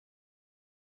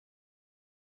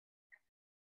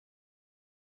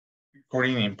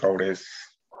Recording in progress.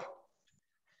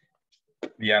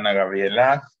 Diana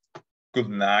Gabriela, good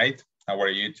night. How are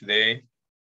you today?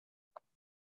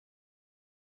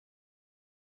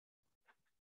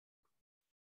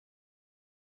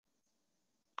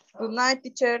 Good night,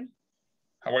 teacher.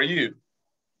 How are you?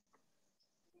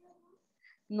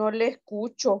 No le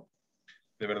escucho.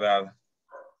 De verdad.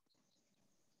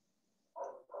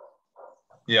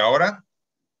 ¿Y ahora?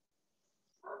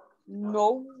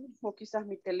 No, o quizás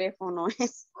mi teléfono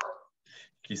es.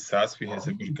 Quizás,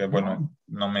 fíjese, porque bueno,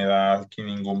 no me da aquí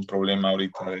ningún problema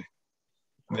ahorita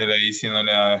de ahí si no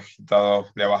le ha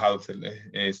quitado, le ha bajado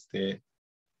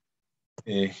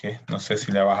no sé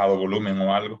si le ha bajado volumen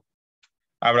o algo.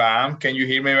 Abraham, can you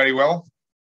hear me very well?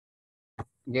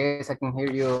 Yes, I can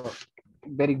hear you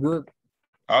very good.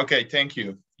 Okay, thank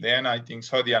you. Then I think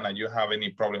so, Diana, you have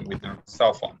any problem with your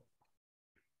cell phone?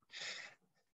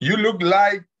 You look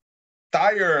like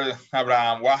tired,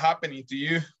 Abraham. What happened to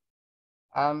you?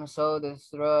 I'm so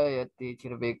destroyed,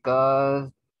 teacher, because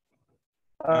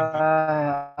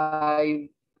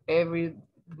every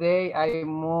day I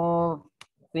move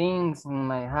things in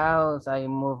my house. I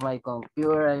move my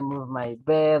computer, I move my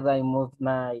bed, I move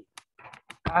my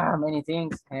many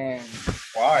things, and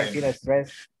Why? I feel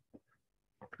stressed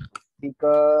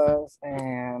because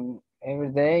every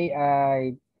day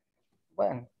I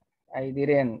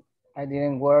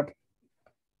didn't work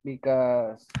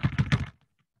because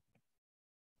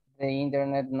the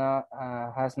internet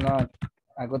has not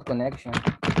a good connection.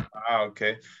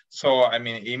 Okay. So, I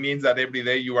mean, it means that every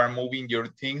day you are moving your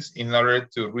things in order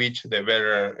to reach the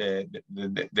better,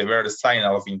 the better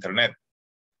signal of internet,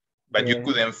 but you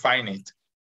couldn't find it.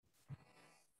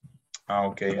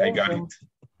 Okay, I got it.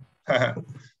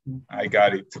 I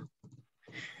got it.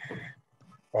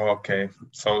 Okay,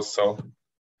 so,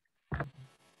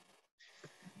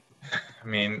 I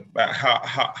mean,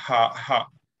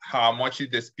 how much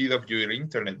is the speed of your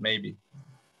internet, maybe?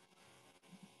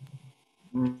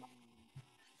 No.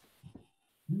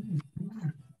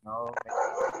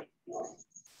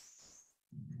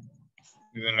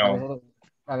 You know.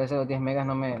 A veces los 10 megas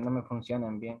no me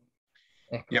funcionan bien.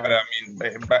 Yeah, but I mean,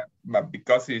 but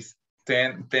because it's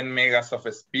 10 megas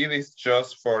of speed is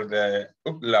just for the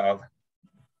upload.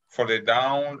 For the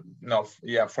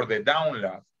for the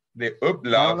download. The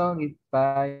upload. Download is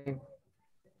 5.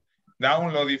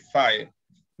 Download is 5.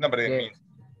 No, but I mean,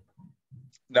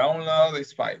 download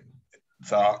is 5.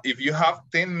 So if you have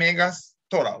 10 megas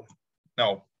total,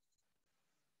 no.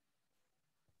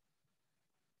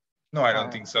 No, I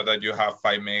don't think so that you have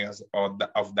 5 megas of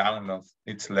download.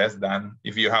 It's less than.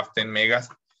 If you have 10 megas,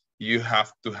 you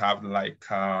have to have like,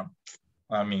 I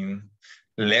mean,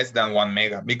 less than 1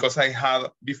 mega. Because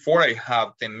before I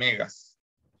had 10 megas.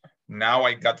 Now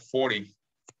I got 40.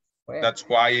 Well, that's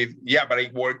why, but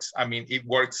it works. I mean, it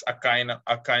works a kind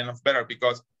of better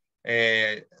because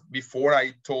before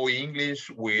I taught English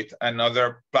with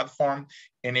another platform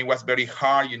and it was very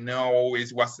hard, you know,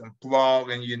 always was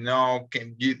unplugged and, you know,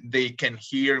 they can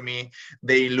hear me.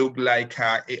 They look like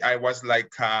I was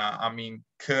like, I mean,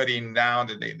 cutting down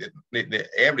the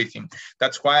everything.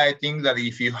 That's why I think that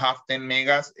if you have 10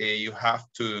 megas, you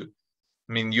have to,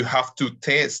 I mean, you have to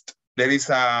test. There is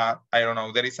I don't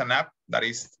know, there is an app that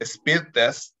is a speed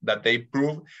test that they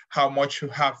prove how much you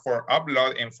have for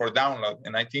upload and for download.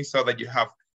 And I think so that you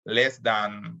have less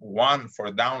than 1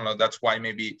 for download. That's why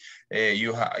maybe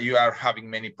you are having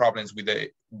many problems with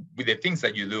the things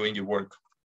that you do in your work.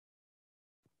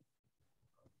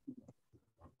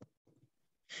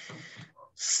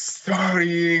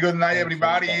 Sorry, good night,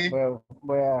 everybody.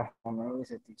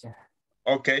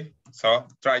 Okay, so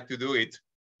try to do it.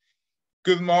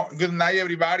 Good night,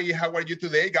 everybody. How are you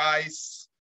today, guys?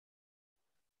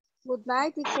 Good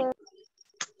night, teacher.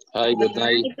 Hi, good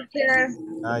night.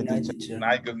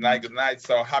 Good night.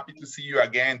 So happy to see you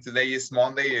again. Today is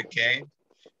Monday, okay?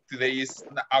 Today is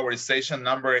our session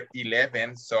number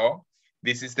 11. So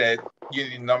this is the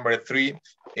unit number 3.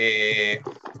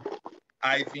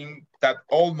 I think that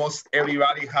almost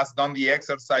everybody has done the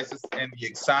exercises and the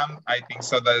exam. I think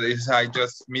so that I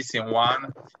just missing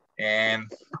one. And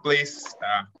please,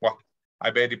 well, I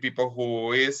bet the people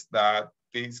who is that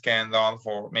this can done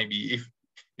for maybe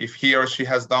if he or she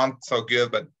has done so good,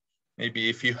 but maybe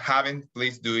if you haven't,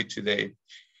 please do it today.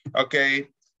 Okay,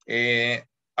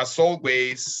 as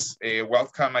always,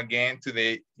 welcome again to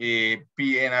the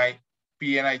PNIT,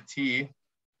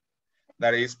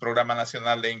 that is Programa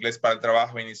Nacional de Inglés para el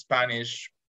Trabajo in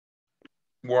Spanish,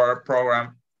 World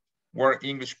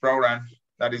English program,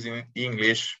 that is in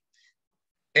English.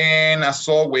 And as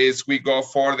always, we go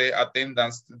for the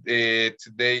attendance.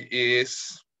 Today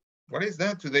is What is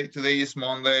that today? Today is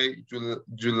Monday,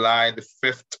 July the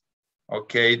 5th.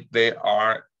 Okay, they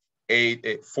are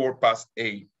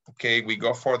 4:08. Okay, we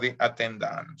go for the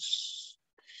attendance.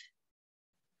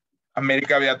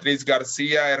 América Beatriz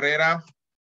García Herrera.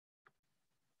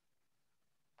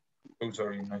 Oh,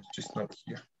 sorry, no, she's not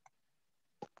here.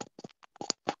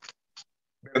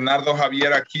 Bernardo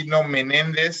Javier Aquino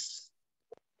Menéndez.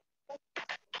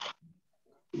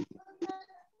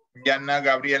 Diana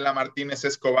Gabriela Martínez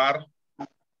Escobar.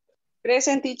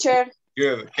 Present, teacher.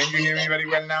 Good. Can you hear me very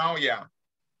well now? Yeah.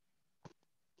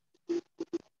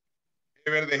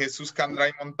 Ever de Jesús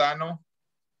Candray Montano.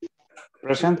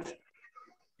 Present.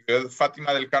 Good.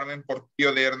 Fátima del Carmen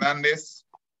Portillo de Hernández.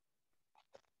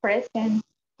 Present.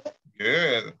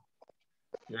 Good.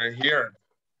 You're here.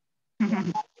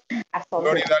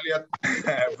 Floridalia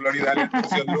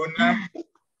Turcio Luna.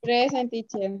 Present,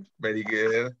 teacher. Very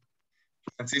good.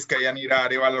 Francisca Yanira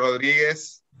Arevalo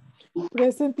Rodríguez.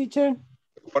 Present, teacher.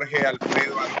 Jorge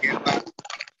Alfredo Argueta.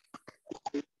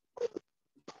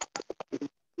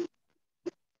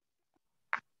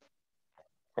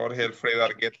 Jorge Alfredo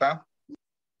Argueta.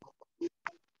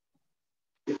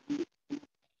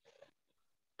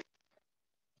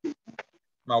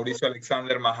 Mauricio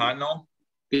Alexander Majano.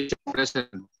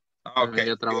 Present. Okay.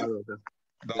 Yo trabajo acá.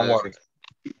 Don't worry.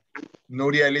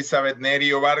 Nuria Elizabeth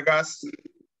Nerio Vargas.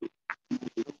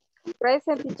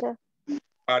 Present, teacher.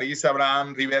 París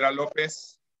Abraham Rivera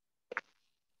López.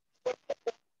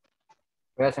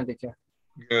 Present, teacher.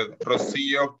 Good.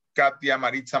 Rocío Katia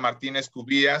Maritza Martínez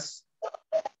Cubillas.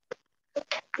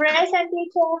 Present,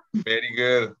 teacher. Very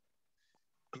good.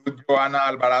 Good. Joana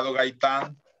Alvarado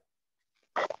Gaitán.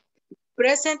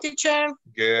 Present, teacher.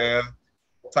 Good.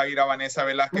 Zaira Vanessa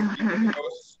Velázquez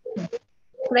Quinteros.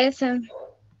 Present.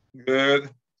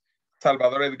 Good.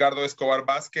 Salvador Edgardo Escobar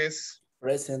Vázquez.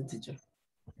 Present, teacher.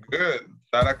 Good.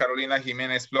 Sara Carolina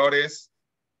Jiménez Flores.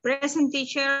 Present,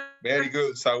 teacher. Very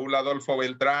good. Saúl Adolfo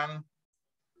Beltrán.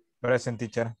 Present,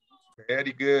 teacher.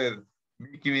 Very good.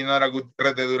 Vicky Vinora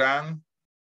Gutiérrez de Durán.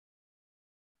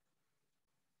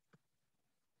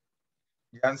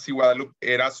 Yancy Guadalupe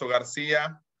Erazo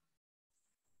García.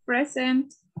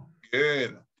 Present.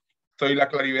 Good. Soy la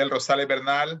Claribel Rosales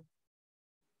Bernal.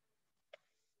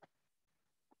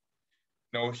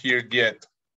 No here yet.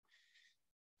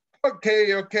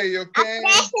 Okay. Present,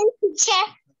 teacher.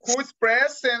 Who's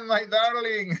present, my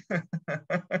darling?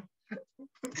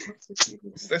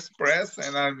 Who's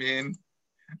present? I mean,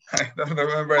 I don't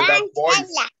remember that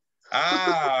voice.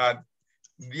 Ah,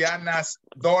 Diana's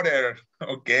daughter.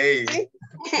 Okay.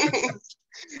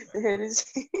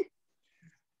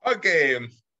 Okay.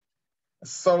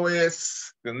 So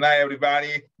good night,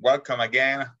 everybody. Welcome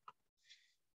again.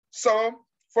 So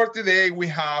for today, we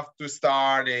have to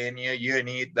start a new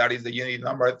unit. That is the unit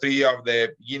number 3 of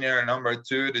the beginner number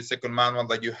 2, the second manual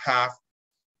that you have.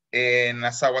 And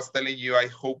as I was telling you, I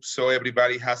hope so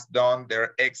everybody has done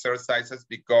their exercises,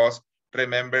 because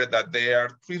remember that there are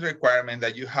 3 requirements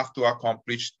that you have to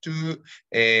accomplish to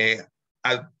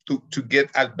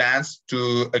get advanced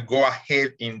to go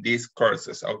ahead in these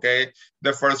courses, okay?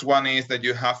 The first one is that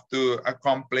you have to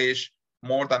accomplish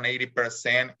more than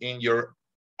 80% in your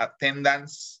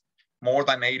attendance, more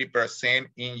than 80%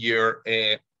 in your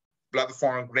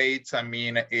platform grades, I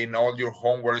mean, in all your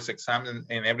homework, exams,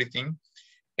 and everything.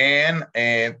 And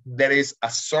there is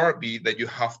a survey that you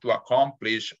have to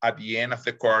accomplish at the end of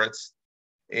the course.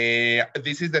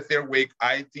 This is the 3rd week,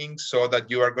 I think, so that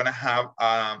you are gonna have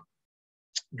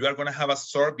a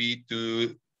survey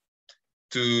to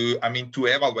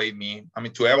evaluate me.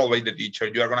 To evaluate the teacher.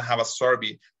 You are gonna have a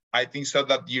survey. I think so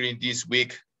that during this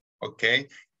week, okay.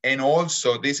 And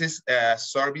also, this is a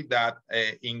survey that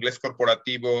Inglés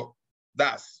Corporativo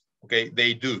does. Okay,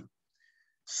 they do.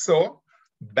 So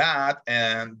that,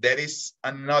 and there is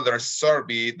another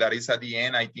survey that is at the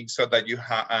end, I think so, that you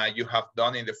have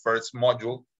done in the first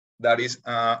module, that is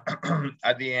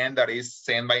at the end, that is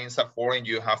sent by INSAFORP, and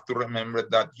you have to remember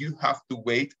that you have to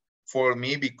wait for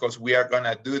me, because we are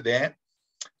gonna do the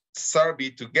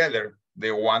survey together.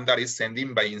 The one that is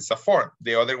sending by INSAFORP,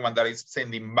 the other one that is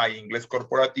sending by Inglés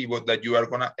Corporativo, that you are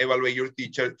gonna evaluate your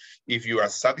teacher. If you are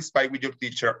satisfied with your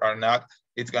teacher or not,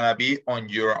 it's gonna be on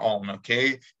your own,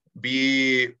 okay?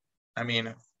 Be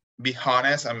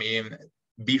honest,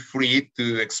 be free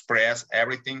to express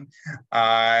everything.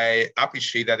 I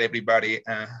appreciate that everybody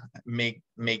make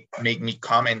me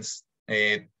comments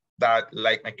that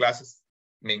like my classes,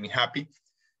 make me happy.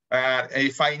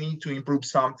 If I need to improve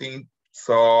something,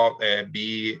 so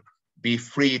be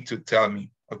free to tell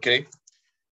me, okay?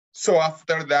 So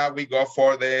after that, we go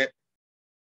for the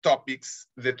topics.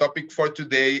 The topic for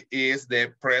today is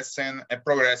the present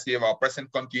progressive or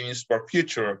present continuous for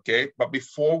future, okay? But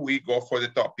before we go for the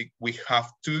topic, we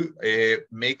have to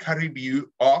make a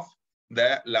review of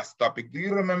the last topic. Do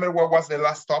you remember what was the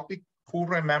last topic? Who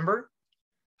remember?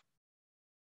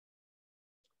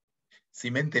 ¿Sí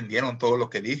me entendieron todo lo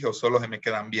que dije o solo se me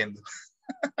quedan viendo?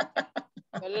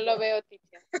 Solo lo veo,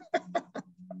 teacher.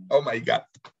 Oh my God.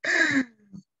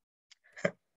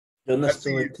 Yo no Así,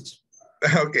 estuve, teacher.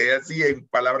 ok, así en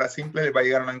palabras simples les va a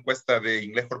llegar una encuesta de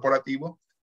inglés corporativo.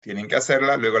 Tienen que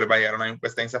hacerla, luego les va a llegar una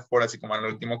encuesta de INSAFORP, así como en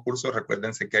el último curso.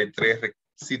 Recuérdense que hay 3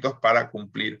 requisitos para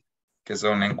cumplir, que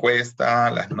son la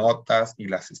encuesta, las notas y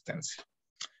la asistencia.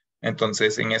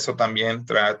 Entonces, en eso también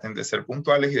traten de ser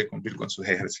puntuales y de cumplir con sus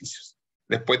ejercicios.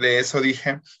 Después de eso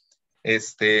dije,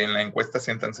 en la encuesta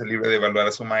siéntanse libres de evaluar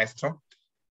a su maestro,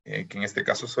 que en este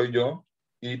caso soy yo.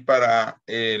 Y para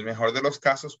el mejor de los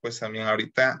casos, pues también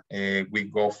ahorita we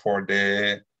go for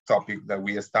the topic that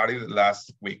we started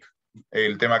last week.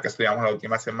 El tema que estudiamos la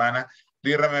última semana. Do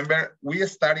you remember? We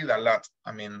studied a lot.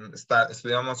 I mean,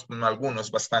 estudiamos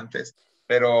algunos, bastantes,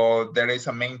 pero there is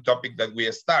a main topic that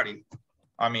we studied.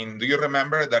 I mean, do you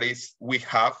remember that is we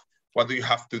have, what do you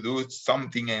have to do?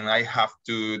 Something and I have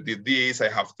to do this, I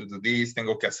have to do this,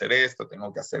 tengo que hacer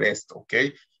esto,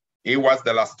 okay? It was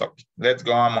the last topic. Let's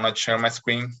go, I'm gonna share my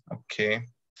screen, okay.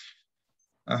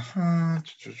 No.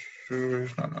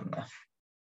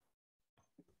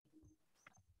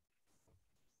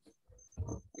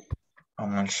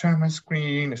 I'm gonna share my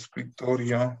screen,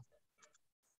 escritorio.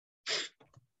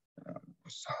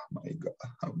 Oh my God,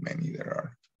 how many there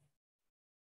are.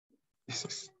 This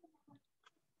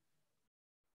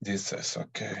is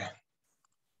okay.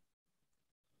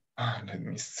 Let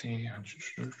me see.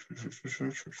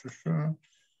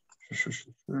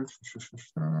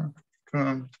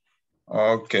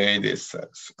 Okay, this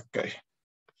is okay.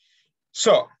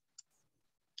 So,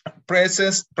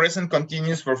 present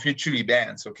continuous for future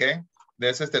events, okay?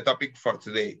 This is the topic for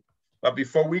today. But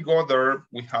before we go there,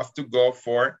 we have to go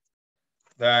for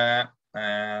the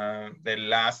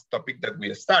last topic that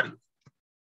we studied.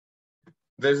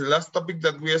 The last topic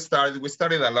that we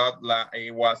studied a lot.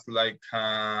 It was like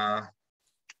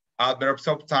adverbs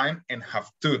of time and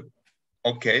have to,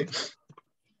 okay?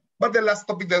 But the last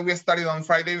topic that we studied on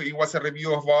Friday, it was a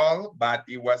review of all, but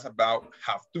it was about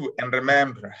have to. And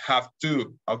remember, have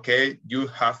to, okay? You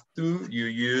have to, you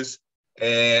use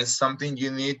something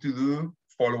you need to do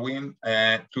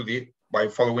by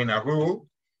following a rule,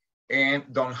 and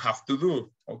don't have to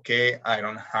do, okay? I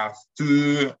don't have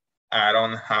to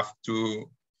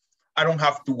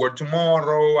work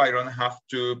tomorrow. I don't have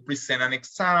to present an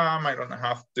exam. I don't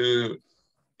have to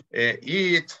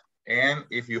eat. And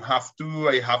if you have to,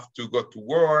 I have to go to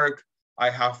work. I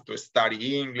have to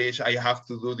study English. I have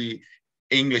to do the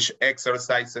English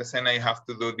exercises, and I have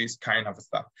to do this kind of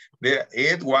stuff.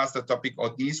 This was the topic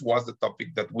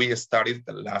that we studied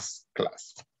the last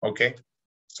class, okay?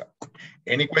 So,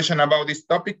 any question about this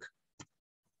topic?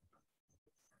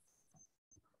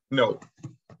 No.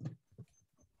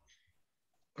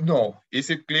 No, is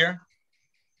it clear?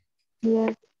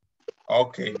 Yes.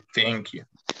 Okay, thank you.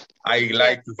 I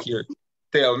like to hear.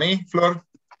 Tell me, Flor.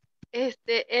 El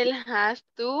has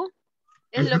to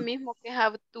es lo mismo que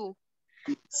have to,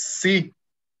 Sí.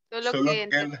 solo que en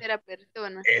tercera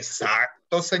persona.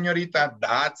 Exacto, señorita.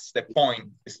 That's the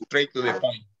point. Straight to the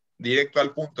point. Directo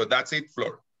al punto. That's it,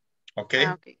 Flor. Okay?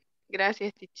 Okay.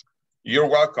 Gracias, teacher. You're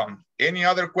welcome. Any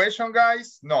other question,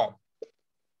 guys? No.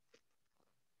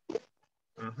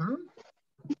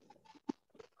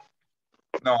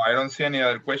 No, I don't see any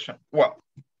other question. Well,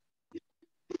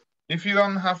 if you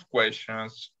don't have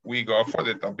questions, we go for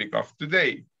the topic of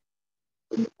today.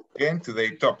 Again,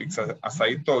 today's topic, as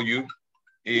I told you,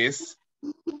 is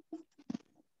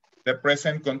the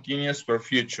present continuous for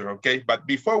future, okay? But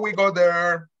before we go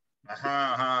there,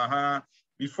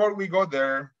 before we go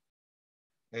there,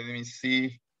 let me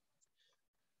see.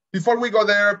 Before we go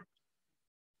there,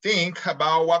 think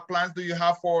about what plans do you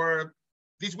have for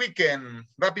this weekend.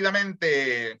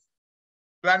 Rápidamente,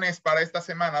 planes para esta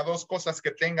semana. 2 cosas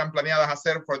que tengan planeadas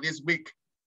hacer for this week.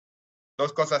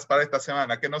 2 cosas para esta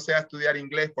semana. Que no sea estudiar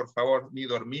inglés, por favor. Ni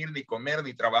dormir, ni comer,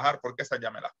 ni trabajar, porque esas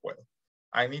ya me las puedo.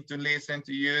 I need to listen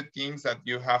to you, things that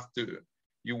you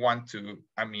want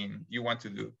to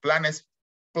do.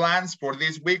 Plans for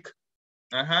this week.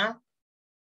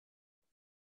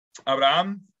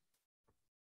 Abraham?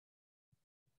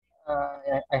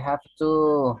 I have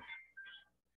to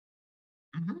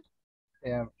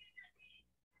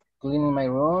clean my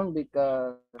room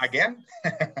because Again?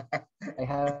 I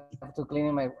have to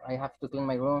clean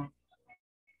my room.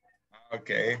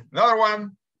 Okay. Another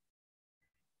one.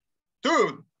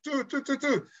 Two.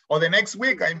 Or the next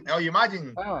week, I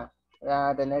imagine.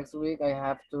 The next week I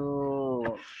have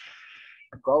to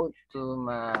go to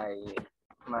my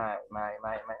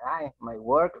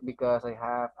work because I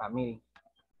have a meeting.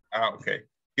 Okay,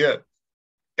 good.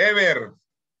 Ever.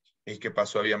 ¿Y qué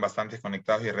pasó? Habían bastantes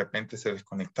conectados y de repente se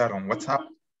desconectaron. What's up?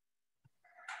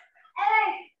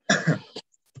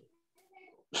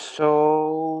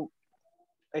 So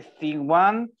I think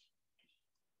one,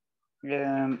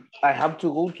 I have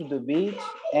to go to the beach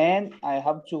and I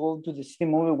have to go to the same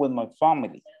movie with my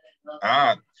family.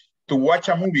 To watch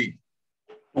a movie.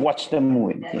 Watch the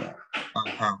movie. Yeah.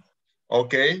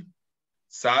 Okay.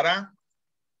 Sara.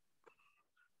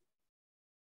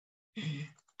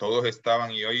 Todos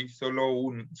estaban y hoy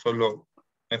solo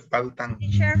me faltan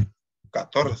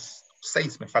 14,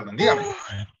 6 me faltan. Dígame.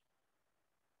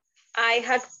 I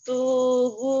have to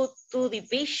go to the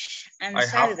beach on I have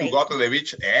Saturday. to go to the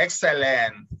beach.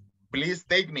 Excellent. Please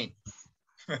take me.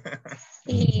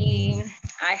 I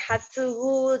had to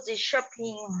go the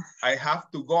shopping. I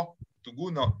have to go. To go.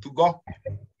 To go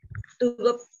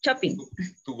shopping.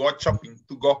 To go shopping.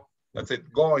 To go. That's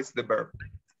it. Go is the verb.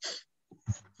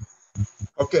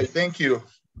 Okay, thank you.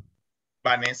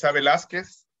 Vanessa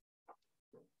Velázquez.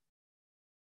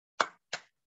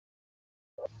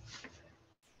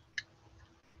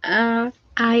 I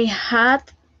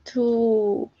had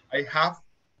to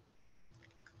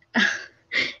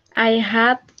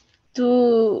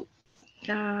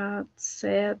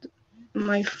said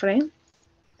my friend.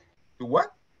 To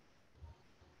what?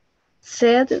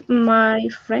 Said my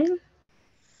friend.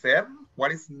 Said?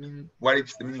 What is the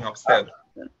meaning of said?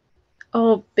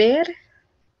 Oh, ver.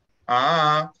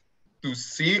 To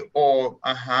see or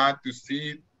to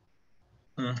see.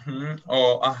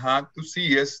 O to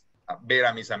see es ver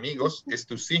a mis amigos, es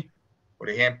to see. Por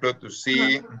ejemplo, to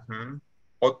see,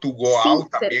 o to go out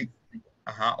también.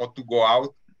 O to go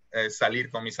out,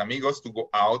 salir con mis amigos, to go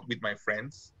out with my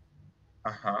friends.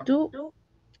 Go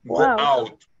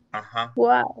out.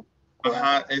 Wow.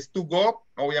 Es to go,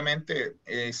 obviamente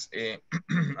es, I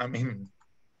mean,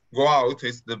 go out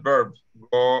is the verb.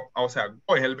 Go, o sea,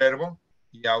 go es el verbo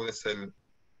y out es el,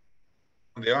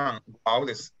 ¿dónde van? Go out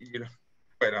es ir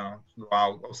fuera, go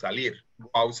out o salir.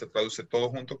 Go out se traduce todo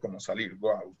junto como salir,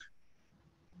 go out.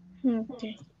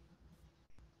 Okay.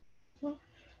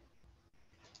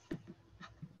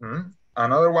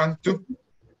 Another one, two.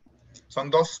 Son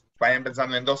dos, vayan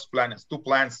pensando en dos planes, 2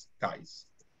 plans, guys.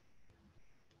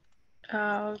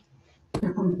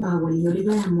 Con Powell y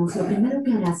Oliver Amos, lo primero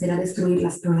que hará será destruir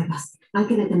las pruebas. Hay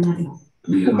que detenerlo.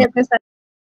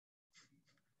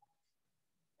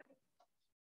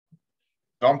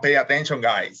 Don't pay attention,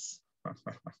 guys.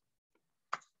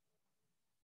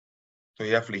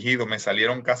 Estoy afligido, me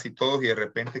salieron casi todos y de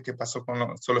repente, ¿qué pasó con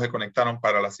los? Solo se conectaron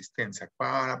para la asistencia.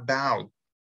 What about?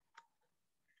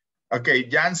 Okay,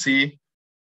 Jancy.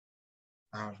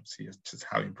 She's just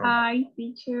having problems. Hi,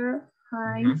 teacher.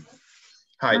 Hi.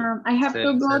 Hi. I have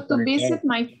to go to visit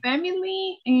my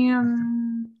family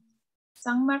in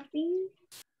San Martin.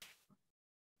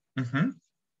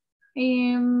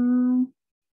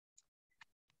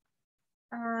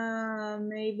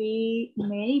 Maybe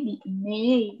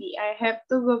I have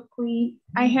to go clean.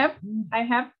 I have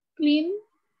cleaned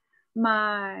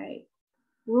my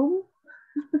room.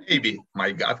 Maybe,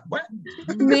 my God, what?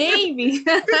 Maybe.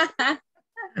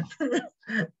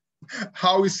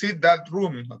 How is it that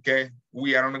room? Okay,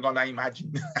 we are not gonna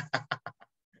imagine.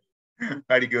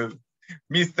 Very good.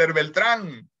 Mr.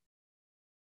 Beltrán.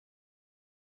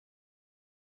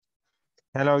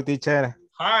 Hello, teacher.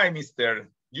 Hi, mister.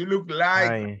 You look like,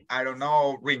 hi. I don't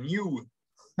know, renewed,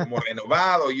 como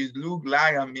renovado. You look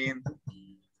like, I mean.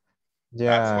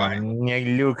 Yeah, that's why.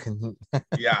 New look.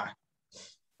 Yeah.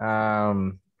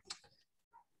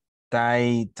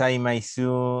 Tie my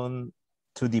son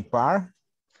to the park.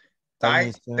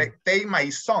 Take my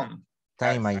son.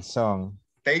 Take my son.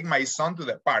 Take my son to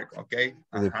the park, okay?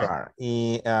 To the park.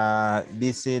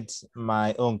 Visit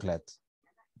my uncle.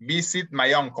 Visit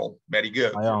my uncle. Very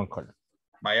good. My uncle.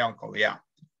 My uncle, yeah.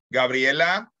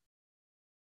 Gabriela.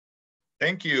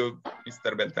 Thank you,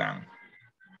 Mr. Beltrán.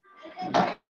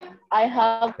 I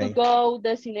have to go to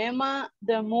the cinema,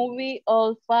 the movie,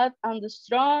 All Fat and the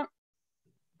Strong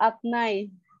at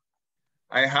night.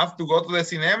 I have to go to the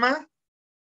cinema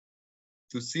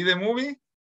to see the movie.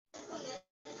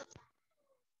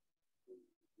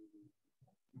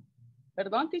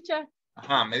 Perdón, teacher.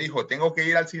 Me dijo, ¿tengo que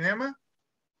ir al cinema?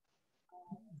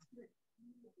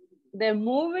 The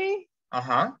movie,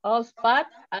 All Fat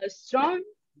and Strong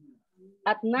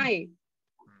at night.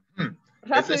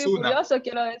 Rápido y furioso,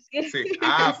 quiero decir. Sí.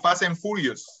 Fast and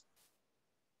Furious.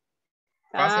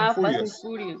 Fast and Fast and Furious.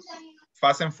 Furious.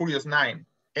 Fast and Furious 9.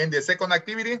 And the second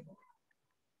activity?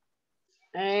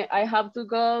 I have to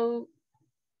go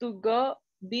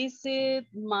visit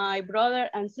my brother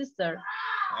and sister.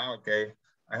 Okay.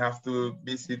 I have to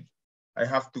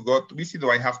go to visit,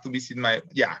 or I have to visit my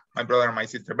brother and my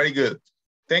sister. Very good.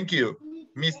 Thank you.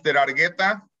 Mr.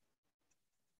 Argueta.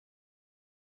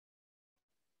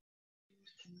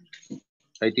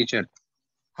 Hi, teacher.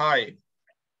 Hi.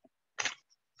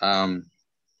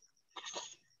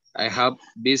 I have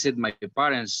visit my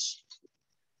parents.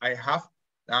 I have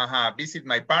visit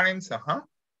my parents.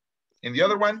 And the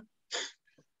other one?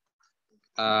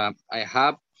 I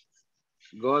have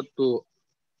go to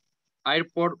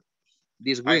airport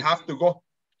this week. I have to go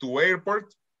to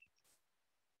airport.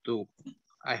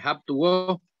 I have to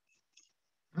go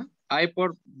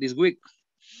airport this week.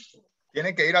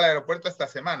 Tiene que ir al aeropuerto esta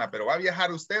semana, pero ¿va a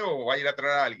viajar usted o va a ir a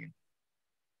traer a alguien?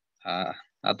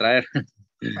 A traer.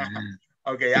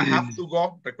 Ok, I have to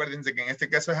go. Recuérdense que en este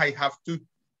caso es I have to.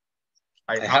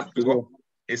 I have to go.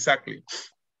 Exactly.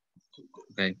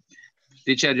 Okay.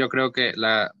 Teacher, yo creo que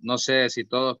no sé si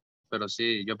todos, pero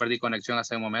sí, yo perdí conexión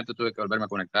hace un momento, tuve que volverme a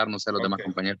conectar, no sé los demás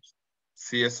compañeros.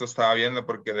 Sí, eso estaba viendo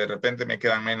porque de repente me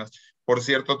quedan menos. Por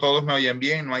cierto, ¿todos me oyen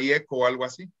bien? ¿No hay eco o algo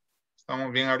así?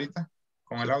 ¿Estamos bien ahorita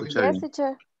con el audio? Yes,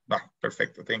 teacher. Va,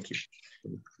 perfecto, thank you.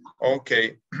 Ok.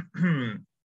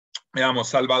 Veamos,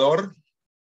 Salvador.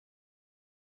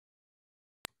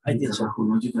 I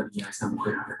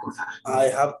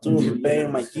have to repair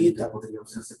my guitar.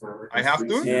 I have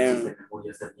to?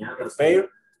 Repair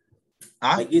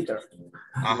my guitar.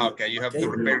 Okay, you have to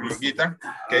repair your guitar.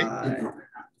 Okay.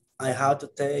 I have to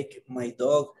take my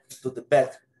dog to the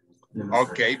vet.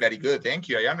 Okay, very good. Thank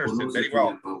you. I understand very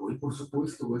well.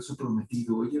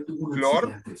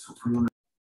 Flor.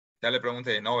 Ya le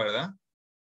pregunté, no, ¿verdad?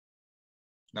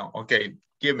 No, okay.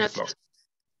 Give me, Flor.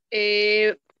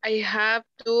 I have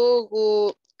to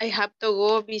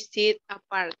go visit a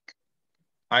park.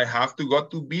 I have to go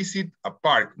to visit a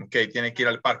park. Okay, tiene que ir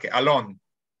al parque. Alone.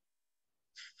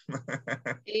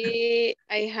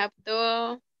 I have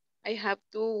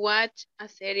to watch a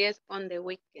series on the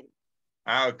weekend.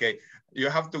 Okay. You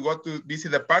have to go to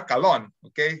visit the park alone,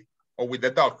 okay? Or with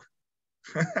the dog.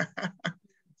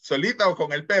 ¿Solita o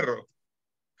con el perro?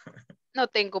 No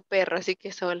tengo perro, así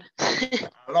que sola.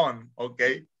 Alone,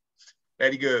 okay.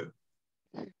 Very good.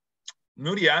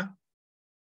 Nuria.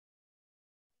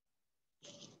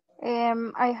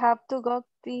 I have to go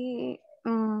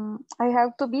I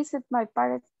have to visit my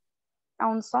parents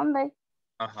on Sunday.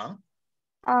 Uh-huh.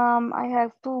 I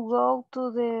have to go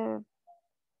to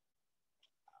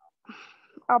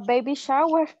a baby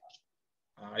shower.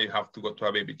 You have to go to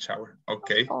a baby shower.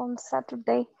 Okay. On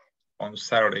Saturday. On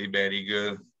Saturday. Very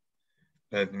good.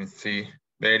 Let me see.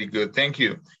 Very good. Thank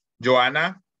you.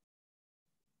 Joanna.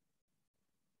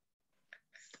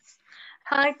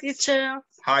 Hi, teacher.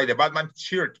 Hi, the Batman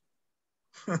shirt.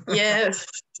 Yes.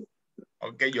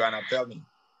 Okay, Joanna, tell me.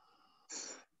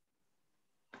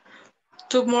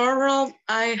 Tomorrow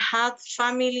I had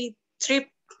family trip.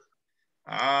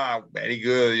 Very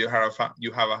good.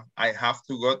 I have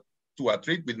to go to a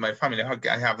trip with my family. Okay,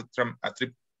 I have a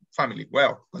trip family.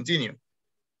 Well, continue.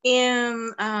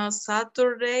 And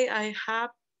Saturday I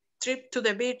have trip to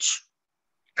the beach.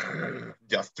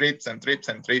 Just trips and trips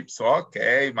and trips.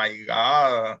 Okay, my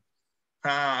God.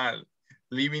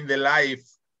 Living the life.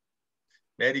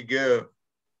 Very good.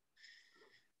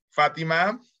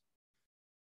 Fatima.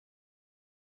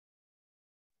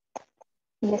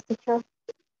 Yes, teacher.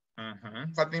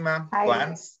 Fatima,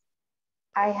 plans?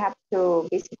 I have to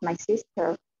visit my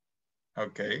sister.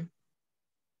 Okay.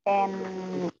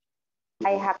 And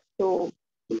I have to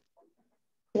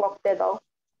walk the dog.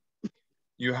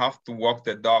 You have to walk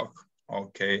the dog.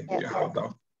 Okay, yes. You have a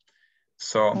dog.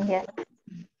 So, yes.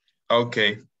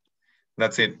 Okay,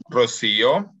 that's it.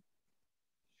 Rocio.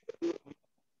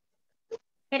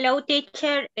 Hello,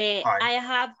 teacher. I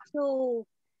have to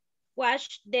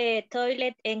wash the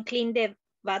toilet and clean the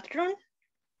bathroom.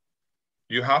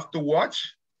 You have to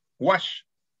wash.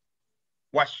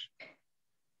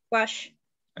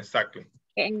 Exactly.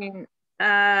 And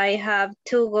I have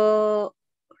to go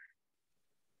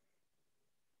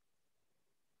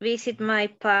visit my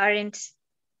parents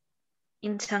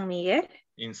in San Miguel.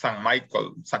 In San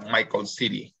Michael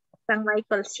City. San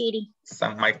Michael City.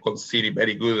 San Michael City,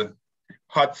 very good.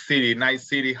 Hot city, nice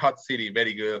city, hot city,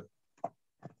 very good.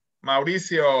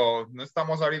 Mauricio, no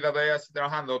estamos ahorita todavía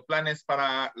trabajando. Planes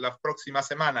para la próxima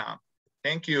semana.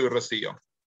 Thank you, Rocío.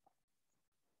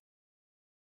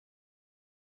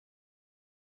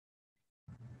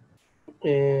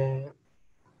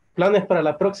 Planes para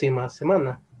la próxima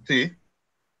semana. Sí.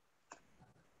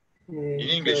 In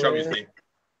English, obviously.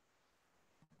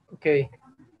 Okay.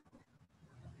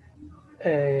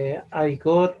 I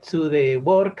go to the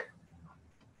work.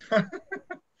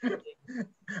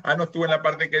 No estuve en la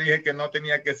parte que dije que no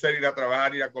tenía que ser ir a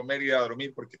trabajar, ir a comer, ir a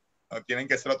dormir, porque tienen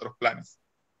que ser otros planes.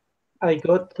 I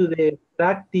go to the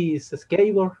practice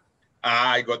skateboard.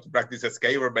 I go to practice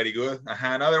skateboard, very good.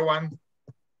 Another one.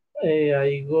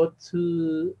 I go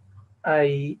to,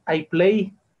 I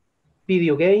play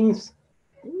video games.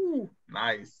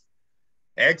 Nice.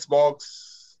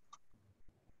 Xbox,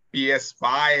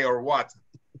 PS5 or what?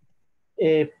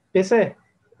 PC.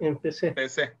 En PC.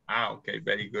 PC. Okay,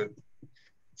 very good.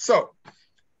 So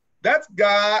that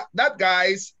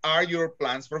guys are your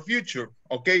plans for future.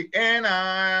 Okay, and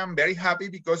I'm very happy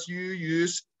because you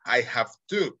use I have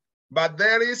to. But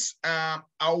there is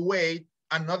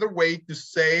another way to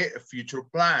say future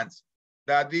plans.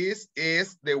 That this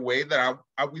is the way that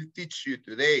I will teach you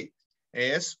today.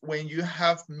 Is when you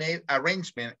have made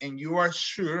arrangement and you are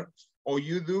sure or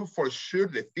you do for sure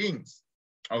the things.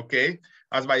 Okay,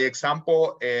 as by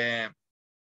example,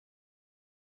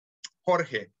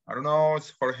 Jorge. I don't know,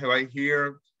 is Jorge right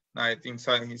here? I think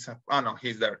so. No,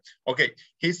 he's there. Okay,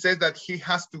 he says that he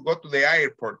has to go to the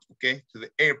airport. Okay, to the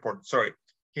airport. Sorry,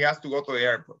 he has to go to the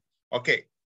airport. Okay,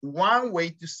 one way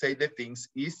to say the things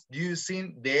is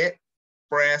using the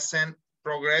present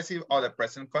progressive or the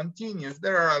present continuous.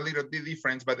 There are a little bit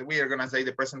different, but we are gonna say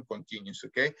the present continuous.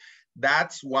 Okay,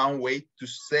 that's one way to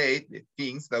say the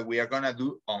things that we are gonna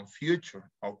do on future.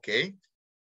 Okay,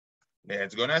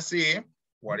 let's gonna see.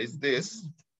 What is this?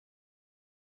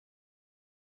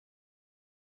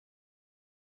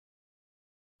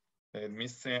 Let me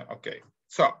see. Okay,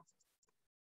 so.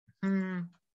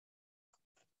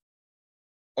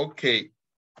 Okay.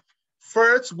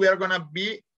 First, we are gonna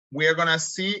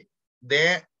see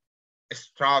the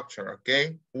structure.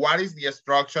 Okay, what is the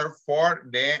structure for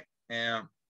the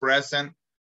present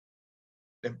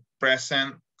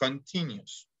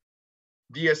continuous?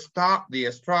 The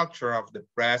structure of the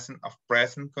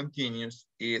present continuous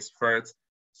is first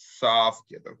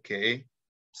subject, okay?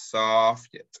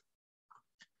 Subject.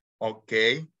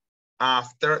 Okay.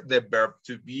 After the verb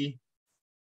to be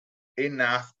and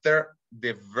after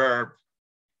the verb.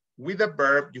 With the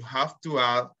verb, you have to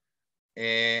add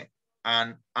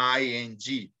an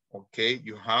ing, okay?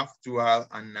 You have to add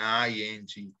an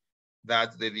ing.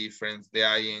 That's the difference, the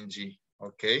ing,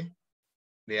 okay?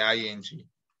 The ing.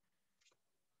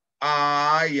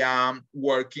 I am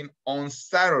working on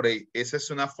Saturday. Esa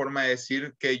es una forma de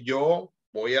decir que yo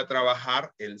voy a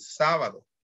trabajar el sábado.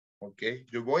 Ok.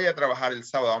 Yo voy a trabajar el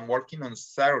sábado. I'm working on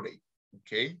Saturday.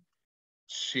 Ok.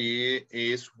 She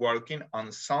is working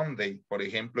on Sunday. Por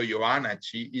ejemplo, Joanna,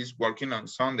 she is working on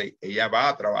Sunday. Ella va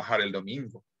a trabajar el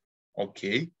domingo.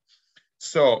 Ok.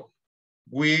 So,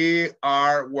 we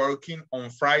are working on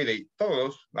Friday.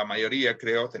 Todos, la mayoría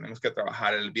creo, tenemos que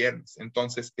trabajar el viernes.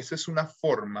 Entonces, esta es una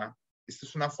forma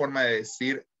de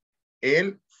decir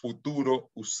el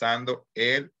futuro usando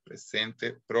el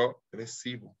presente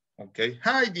progresivo. Okay.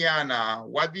 Hi, Diana.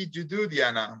 What did you do,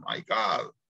 Diana? My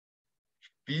God.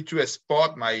 Did you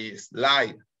spot my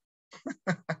slide?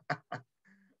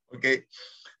 Okay.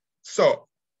 So,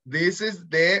 this is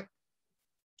the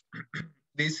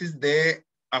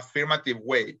affirmative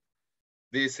way.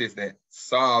 This is the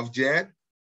subject,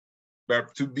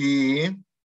 verb to be,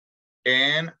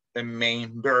 and the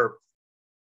main verb.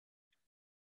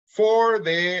 For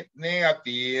the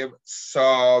negative,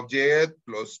 subject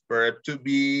plus verb to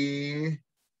be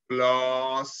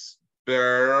plus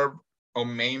verb or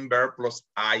main verb plus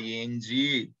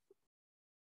ing.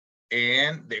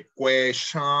 And the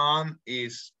question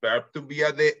is verb to be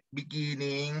at the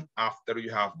beginning, after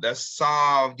you have the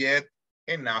subject,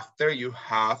 and after you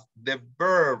have the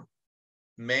verb,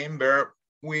 main verb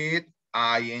with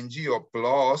ing or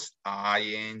plus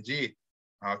ing,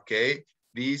 okay?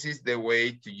 This is the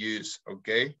way to use,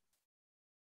 okay?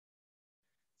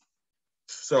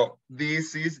 So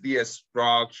this is the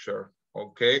structure,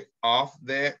 okay, of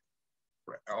the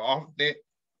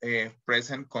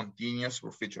present continuous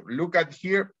for future. Look at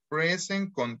here,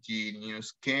 present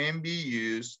continuous can be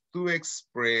used to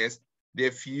express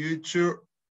the future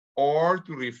or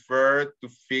to refer to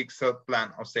fixed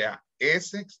plan. O sea,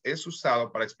 es usado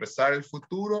para expresar el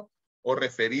futuro o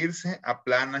referirse a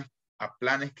planes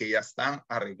que ya están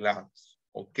arreglados.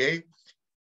 ¿Ok?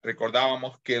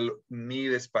 Recordábamos que el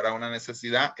need es para una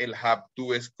necesidad, el have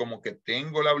to es como que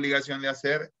tengo la obligación de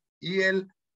hacer y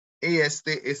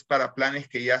este es para planes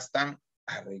que ya están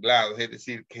arreglados. Es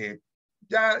decir, que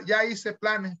ya hice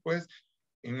planes, pues.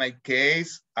 In my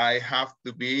case, I have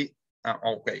to be,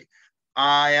 okay.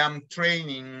 I am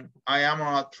training, I am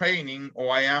on a training,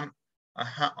 or I am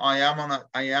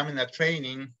in a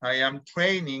training, I am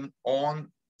training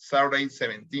on Saturday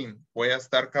 17. Voy a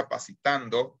estar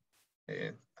capacitando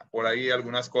por ahí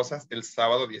algunas cosas el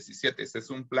sábado 17. Este es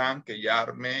un plan que ya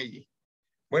armé y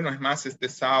bueno, es más, este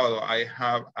sábado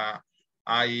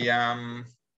I am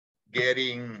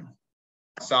getting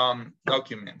some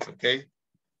documents, ¿ok?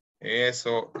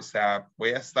 Eso, o sea, voy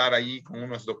a estar ahí con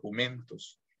unos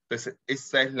documentos. Entonces,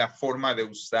 esa es la forma de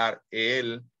usar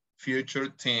el future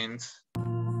tense.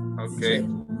 Ok.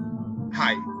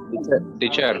 Hi.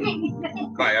 Teacher.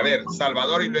 Vaya, a ver,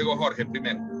 Salvador y luego Jorge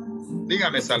primero.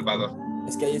 Dígame, Salvador.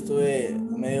 Es que ahí estuve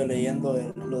medio leyendo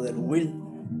lo del will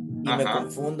y me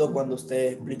confundo cuando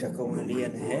usted explica con el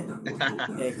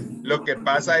ING. Lo que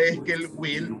pasa es que el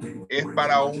will es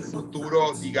para un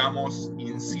futuro, digamos,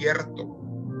 incierto.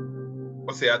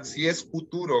 O sea, si es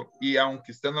futuro, y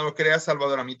aunque usted no lo crea,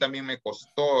 Salvador, a mí también me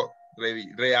costó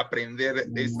reaprender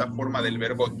esta forma del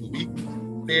verbo to be,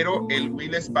 pero el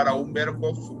will es para un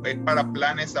verbo, es para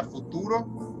planes a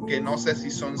futuro que no sé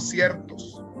si son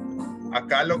ciertos.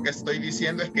 Acá lo que estoy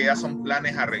diciendo es que ya son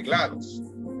planes arreglados.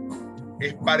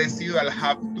 Es parecido al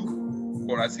have to,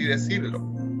 por así decirlo.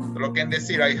 Lo que en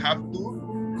decir I have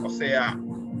to, o sea,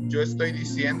 yo estoy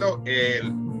diciendo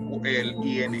el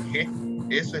ING.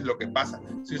 Eso es lo que pasa.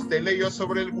 Si usted leyó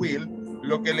sobre el will,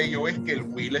 lo que leyó es que el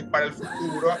will es para el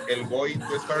futuro, el going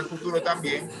to es para el futuro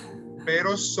también,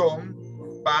 pero son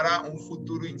para un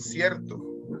futuro incierto.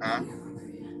 ¿Ah?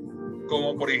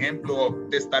 Como por ejemplo,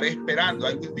 te estaré esperando,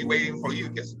 I will be waiting for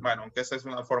you, que es, bueno, que esa es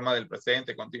una forma del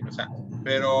presente continuo, o sea,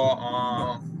 pero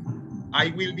I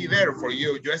will be there for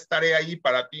you, yo estaré ahí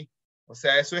para ti. O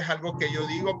sea, eso es algo que yo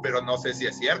digo, pero no sé si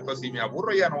es cierto. Si me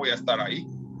aburro ya no voy a estar ahí.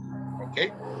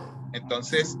 ¿Ok?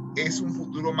 Entonces, es un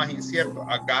futuro más incierto.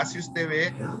 Acá, si usted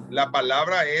ve, la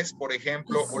palabra es, por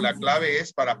ejemplo, o la clave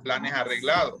es para planes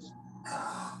arreglados.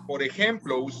 Por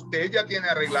ejemplo, usted ya tiene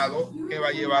arreglado que va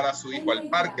a llevar a su hijo al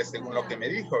parque, según lo que me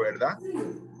dijo, ¿verdad?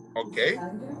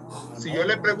 ¿Ok? Si yo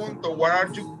le pregunto, what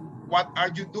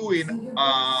are you doing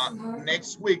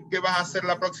next week? ¿Qué vas a hacer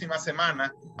la próxima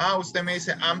semana? Usted me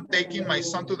dice, I'm taking my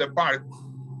son to the park.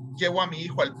 Llevo a mi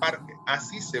hijo al parque.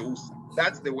 Así se usa.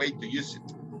 That's the way to use it.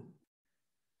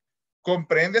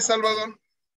 ¿Comprende, Salvador?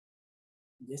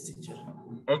 Yes, teacher.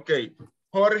 Ok.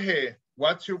 Jorge,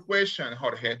 what's your question,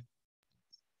 Jorge?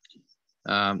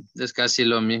 Es casi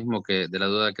lo mismo que de la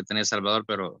duda que tenía Salvador,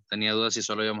 pero tenía dudas si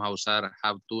solo íbamos a usar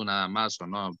have to nada más o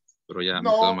no, pero ya me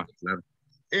quedó más claro.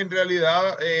 En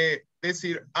realidad,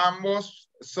 decir ambos,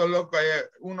 solo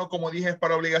uno, como dije, es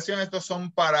para obligación, estos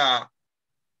son para,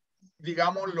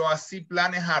 digámoslo así,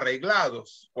 planes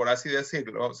arreglados, por así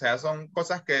decirlo. O sea, son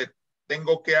cosas que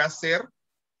tengo que hacer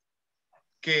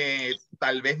que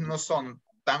tal vez no son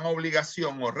tan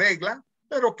obligación o regla,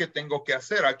 pero que tengo que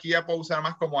hacer. Aquí ya puedo usar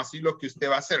más como así lo que usted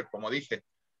va a hacer, como dije.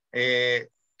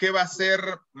 ¿Qué va a hacer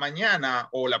mañana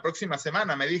o la próxima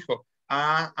semana? Me dijo,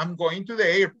 I'm going to the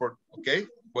airport, ¿ok?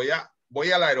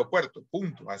 Voy al aeropuerto,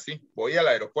 punto, así, voy al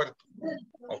aeropuerto,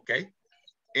 ¿ok?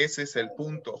 Ese es el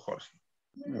punto, Jorge.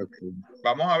 Okay.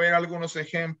 Vamos a ver algunos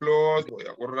ejemplos. Voy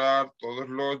a borrar todos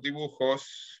los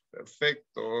dibujos.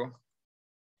 Perfecto.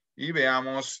 Y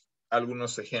veamos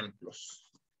algunos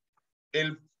ejemplos.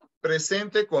 El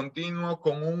presente continuo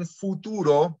con un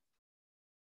futuro,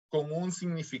 con un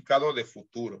significado de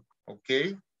futuro, ¿ok?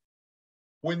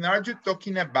 When are you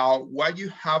talking about what you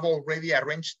have already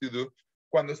arranged to do?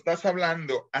 Cuando estás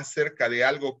hablando acerca de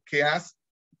algo que has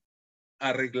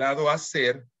arreglado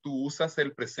hacer, tú usas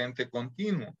el presente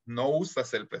continuo, no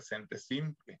usas el presente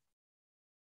simple.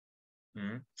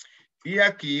 Y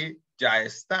aquí ya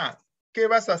está. ¿Qué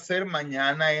vas a hacer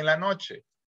mañana en la noche?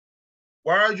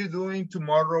 What are you doing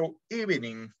tomorrow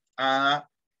evening?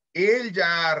 Él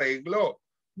ya arregló.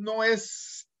 No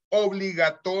es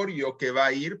obligatorio que va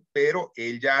a ir, pero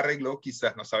él ya arregló.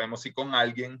 Quizás no sabemos si con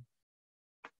alguien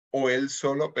o él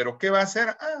solo, pero ¿qué va a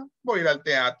hacer? Voy a ir al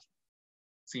teatro.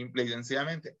 Simple y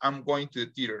sencillamente. I'm going to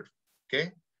the theater.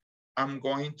 ¿Ok? I'm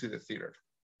going to the theater.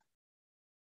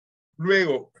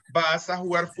 Luego, ¿vas a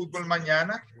jugar fútbol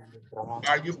mañana?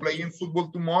 Are you playing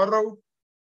football tomorrow?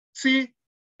 Sí,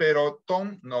 pero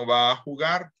Tom no va a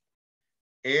jugar.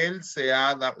 Él se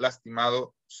ha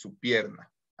lastimado su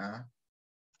pierna.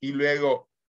 Y luego,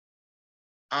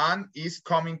 Anne is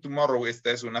coming tomorrow.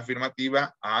 Esta es una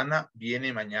afirmativa. Ana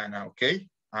viene mañana, ¿ok?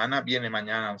 Ana viene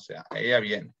mañana, o sea, ella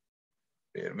viene.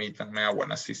 Permítanme, I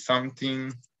wanna see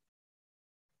something.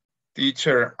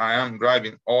 Teacher, I am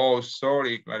driving. Oh,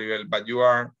 sorry, Claribel, but you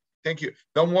are Thank you.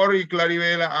 Don't worry,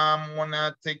 Claribel. I'm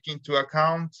gonna take into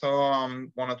account. So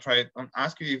I'm gonna try to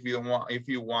ask you if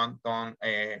you want on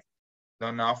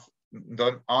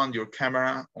on your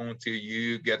camera until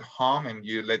you get home, and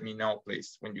you let me know,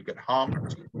 please, when you get home.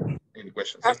 Any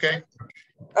questions? Okay.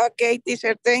 Okay,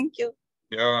 teacher. Thank you.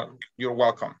 You're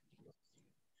welcome.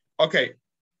 Okay.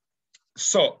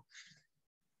 So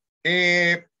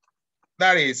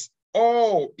that is.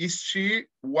 Oh, is she?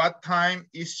 What time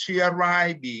is she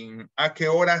arriving? ¿A qué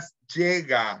horas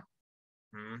llega?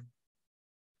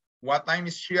 What time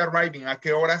is she arriving? ¿A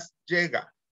qué horas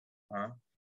llega?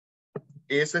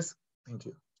 Esa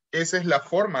es la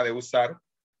forma de usar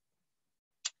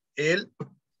el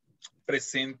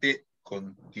presente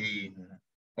continuo.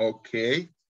 Ok.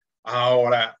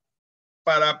 Ahora,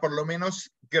 para por lo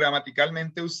menos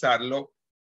gramaticalmente usarlo,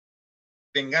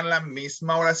 tengan la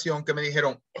misma oración que me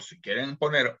dijeron, o si quieren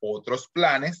poner otros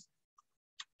planes,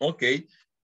 ok,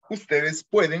 ustedes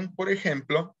pueden, por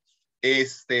ejemplo,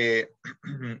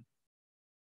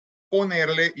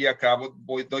 ponerle, y acá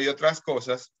doy otras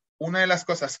cosas. Una de las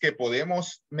cosas que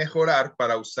podemos mejorar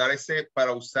para usar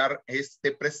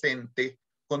este presente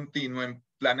continuo en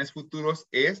planes futuros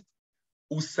es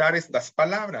usar estas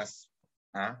palabras.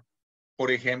 Por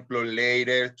ejemplo,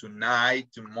 later, tonight,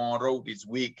 tomorrow, this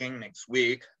weekend, next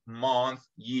week, month,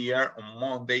 year, on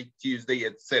Monday, Tuesday,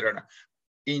 etc.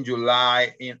 In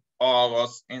July, in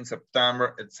August, in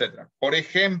September, etc. Por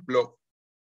ejemplo,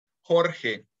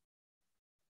 Jorge,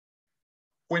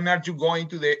 when are you going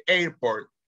to the airport?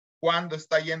 ¿Cuándo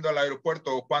está yendo al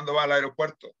aeropuerto o cuándo va al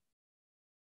aeropuerto?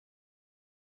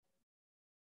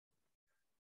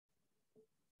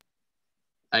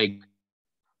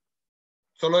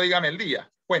 Solo dígame el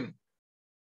día. ¿When?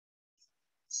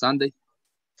 Sunday.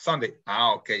 Sunday.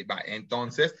 Ok, va.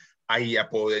 Entonces, ahí ya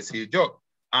puedo decir yo.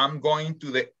 I'm going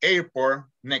to the airport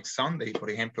next Sunday. Por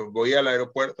ejemplo, voy al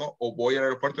aeropuerto o voy al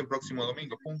aeropuerto el próximo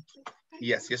domingo. Punto.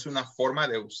 Y así es una forma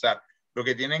de usar. Lo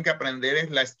que tienen que aprender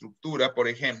es la estructura, por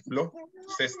ejemplo,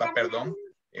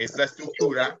 es la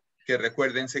estructura que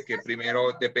recuérdense que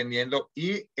primero dependiendo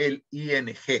y el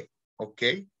ing, ¿ok?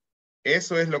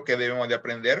 Eso es lo que debemos de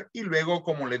aprender y luego,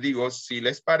 como les digo, si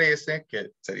les parece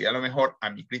que sería lo mejor a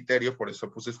mi criterio, por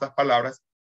eso puse estas palabras,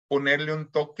 ponerle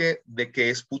un toque de que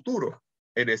es futuro.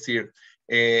 Es decir,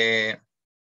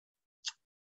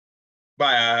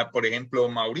 por ejemplo,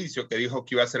 Mauricio que dijo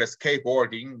que iba a hacer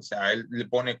skateboarding, o sea, él le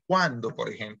pone cuándo, por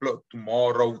ejemplo,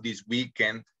 tomorrow, this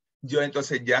weekend. Yo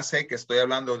entonces ya sé que estoy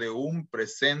hablando de un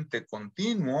presente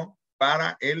continuo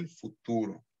para el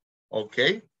futuro. ¿Ok?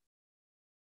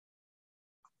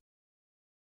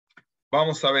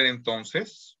 Vamos a ver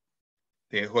entonces.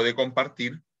 Dejo de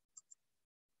compartir.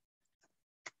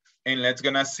 En Let's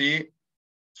Gonna See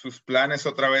sus planes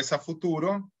otra vez a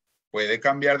futuro. Puede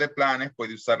cambiar de planes,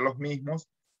 puede usar los mismos.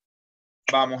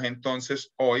 Vamos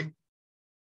entonces hoy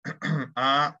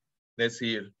a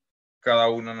decir cada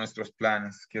uno de nuestros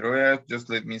planes. Quiero ver, just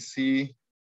let me see.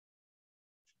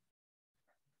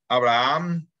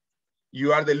 Abraham,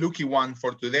 you are the lucky one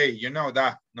for today. You know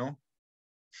that, no?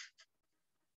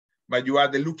 But you are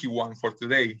the lucky one for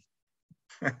today.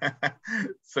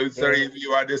 So sorry if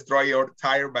you are destroyed or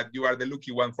tired, but you are the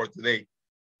lucky one for today.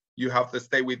 You have to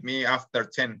stay with me after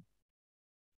 10.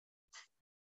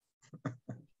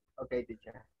 Okay,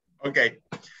 teacher. Okay,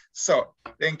 so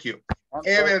thank you.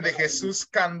 Ever de Jesús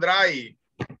Candray.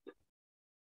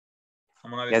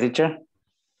 Yeah, teacher.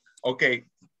 Okay,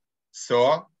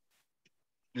 so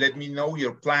let me know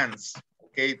your plans.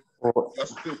 Okay,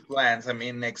 just 2 plans. I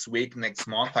mean, next week, next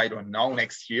month, I don't know,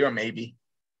 next year maybe.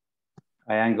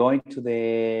 I am going to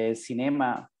the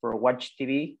cinema for watch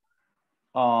TV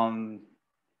on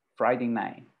Friday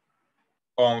night.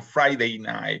 On Friday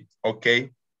night, okay.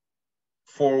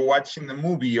 For watching the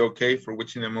movie, okay, for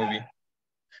watching the movie.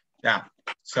 Yeah,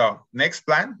 so next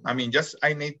plan, I mean, just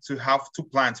I need to have 2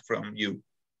 plans from you.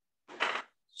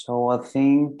 So I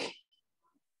think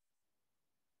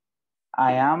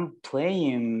I am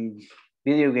playing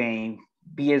video game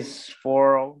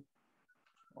PS4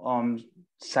 on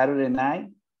Saturday night.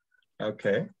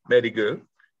 Okay, very good.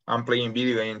 I'm playing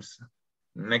video games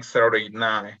next Saturday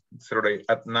night, Saturday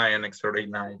at 9 and next Saturday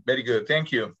night. Very good,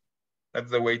 thank you. That's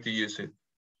the way to use it.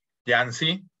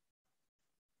 Yancy?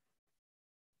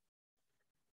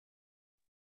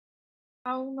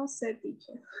 Aún no sé,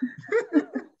 teacher.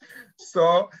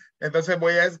 So, entonces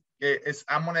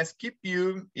I'm gonna skip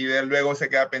you y luego se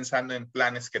queda pensando en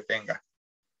planes que tenga.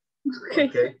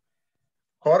 Okay.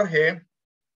 Jorge.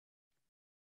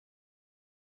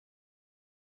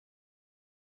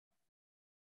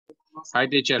 Hi,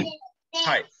 teacher.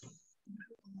 Hi.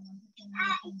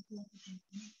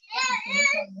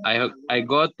 I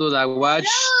go to the watch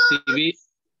TV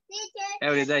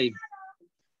every day.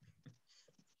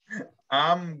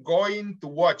 I'm going to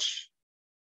watch.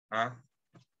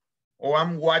 O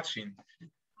I'm watching.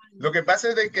 Lo que pasa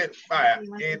es de que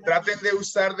traten de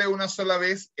usar de una sola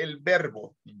vez el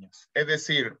verbo, niños. Es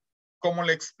decir, ¿cómo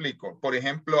le explico? Por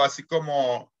ejemplo, así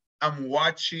como I'm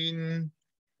watching,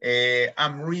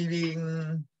 I'm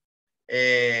reading,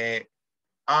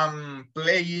 I'm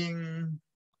playing.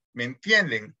 ¿Me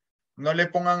entienden? No le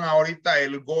pongan ahorita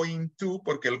el going to,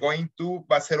 porque el going to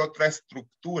va a ser otra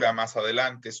estructura más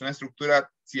adelante. Es una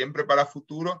estructura siempre para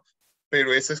futuro,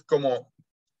 pero ese es como,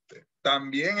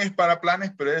 también es para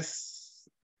planes, pero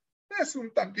es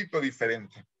un tantito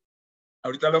diferente.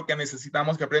 Ahorita lo que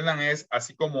necesitamos que aprendan es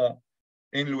así como,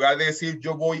 en lugar de decir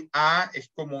yo voy a,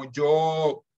 es como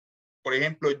yo, por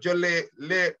ejemplo, yo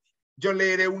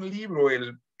leeré un libro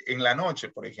en la noche,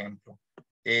 por ejemplo.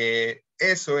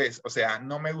 Eso es, o sea,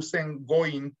 no me usen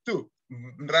going to,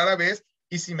 rara vez,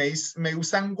 y si me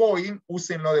usan going,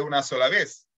 úsenlo de una sola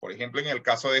vez. Por ejemplo, en el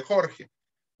caso de Jorge,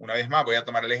 una vez más voy a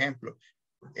tomar el ejemplo.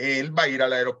 Él va a ir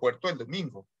al aeropuerto el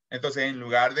domingo. Entonces, en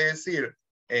lugar de decir,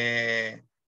 que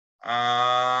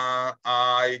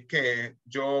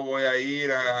yo voy a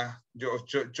ir a, yo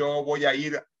voy a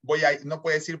ir, no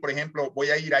puede decir, por ejemplo, voy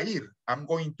a ir, I'm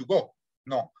going to go.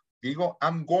 No, digo,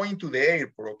 I'm going to the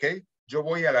airport, ¿ok? Yo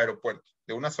voy al aeropuerto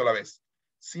de una sola vez.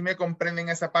 ¿Sí me comprenden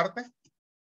esa parte?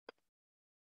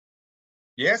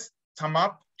 Yes, thumb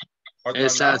up.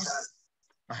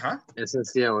 Ajá. Esa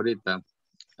sí ahorita.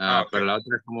 Okay. Pero la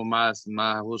otra es como más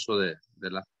uso de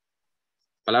las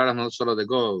palabras, no solo de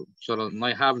go, solo no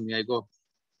I have ni I go.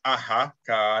 Ajá,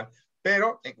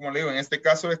 pero como le digo, en este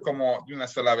caso es como de una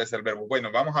sola vez el verbo.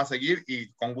 Bueno, vamos a seguir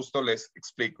y con gusto les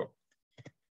explico.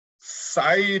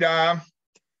 Zaira.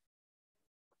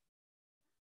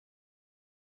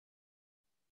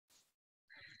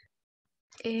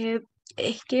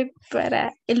 Es que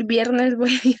para el viernes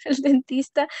voy a ir al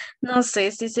dentista. No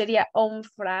sé si sería on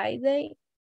Friday.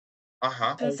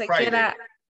 Ajá, Pensé on Friday.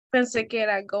 Pensé que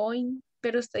era going,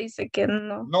 pero usted dice que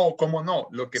no. No, ¿cómo no?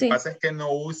 Lo que pasa es que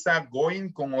no usa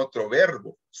going con otro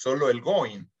verbo, solo el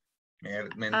going.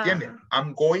 ¿Me entiende?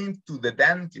 I'm going to the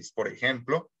dentist, por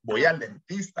ejemplo. Voy al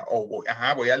dentista. O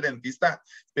voy al dentista.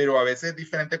 Pero a veces es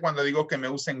diferente cuando digo que me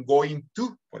usen going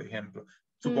to, por ejemplo.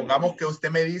 Supongamos que usted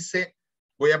me dice,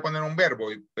 voy a poner un verbo,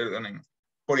 perdonen.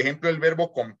 Por ejemplo, el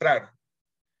verbo comprar.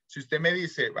 Si usted me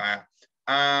dice,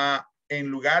 en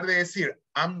lugar de decir,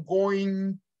 I'm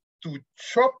going to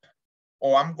shop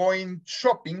o I'm going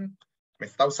shopping, me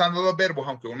está usando dos verbos,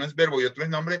 aunque uno es verbo y otro es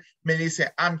nombre, me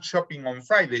dice, I'm shopping on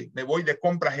Friday, me voy de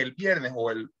compras el viernes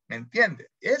 ¿me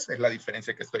entiende? Esa es la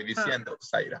diferencia que estoy diciendo,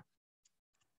 Zaira.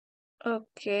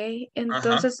 Ok,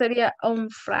 entonces sería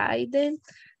on Friday.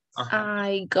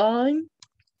 I going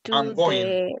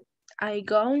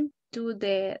to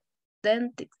the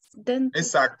dentist.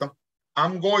 Exacto.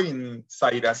 I'm going,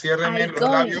 Zaira. Ciérreme los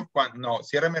labios.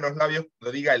 Ciérreme los labios.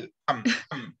 Lo diga el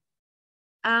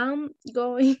I'm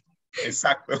going.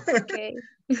 Exacto. Okay.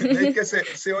 Es que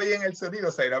se oye en el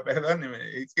sonido, Zaira,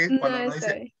 perdóneme. Es que cuando uno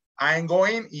dice I'm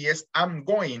going y es I'm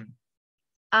going.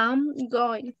 I'm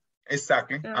going.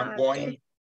 Exacto.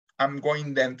 I'm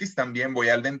going dentist. También voy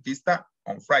al dentista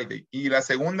on Friday. Y la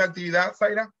segunda actividad,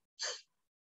 Zaira,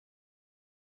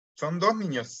 son dos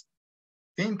niños.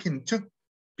 Thinking two.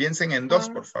 Piensen en dos,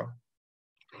 por favor.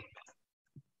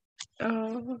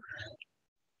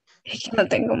 Es que no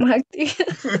tengo más actividad.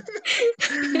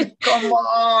 Come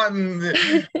on.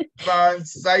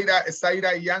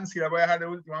 Zaira y Yancy, la voy a dejar de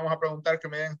último. Vamos a preguntar que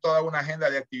me den toda una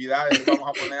agenda de actividades. Vamos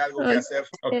a poner algo que hacer.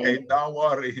 Ok, don't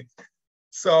worry.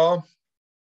 So,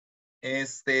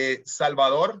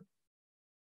 Salvador.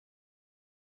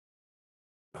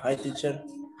 Hi, teacher.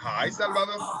 Hi,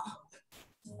 Salvador.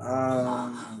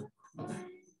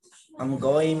 I'm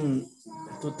going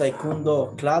to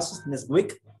taekwondo class next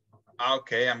week.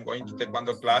 Okay, I'm going to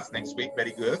taekwondo class next week.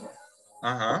 Very good.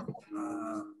 I'm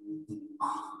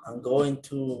going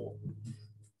to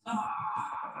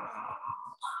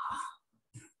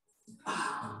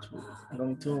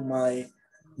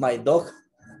my dog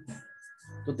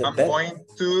to the vet.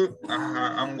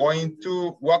 I'm going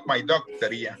to walk my dog,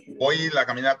 sería. Voy la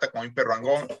caminata con mi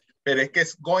perro. Pero es que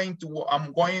es going to,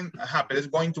 pero es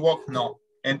going to walk, no.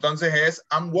 Entonces es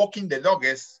I'm walking the dog,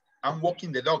 I'm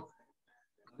walking the dog.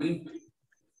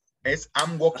 Es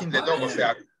I'm walking the dog, o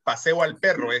sea, paseo al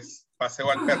perro,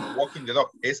 walking the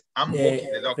dog, es I'm walking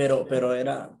the dog. Pero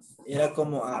era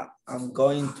como I'm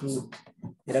going to,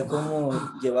 era como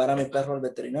llevar a mi perro al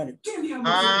veterinario.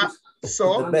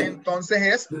 So, entonces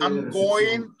es, I'm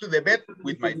going to the bed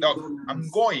with my dog. I'm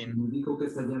going.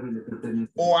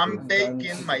 O I'm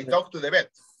taking my dog to the bed.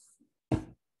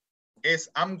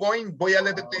 Es, I'm going, voy al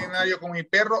veterinario con mi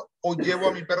perro o llevo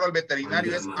a mi perro al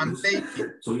veterinario. Es, I'm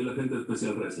taking. Soy el agente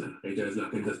especial Resler. Ella es la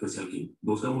agente especial Kim.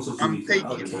 Buscamos a su I'm hija,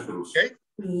 taking. Santa Cruz. Okay.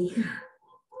 Mi hija.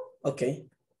 Ok.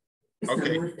 Está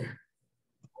Okay. muerta.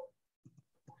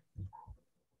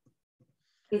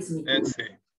 Es mi Let's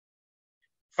see.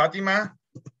 Fátima.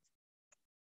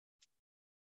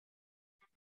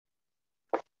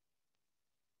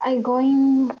 I'm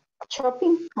going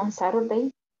shopping on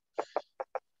Saturday.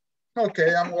 Ok,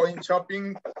 I'm going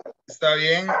shopping. Está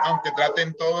bien, aunque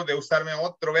traten todos de usarme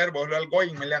otro verbo. El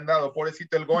going me le han dado.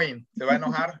 Pobrecito el going. Se va a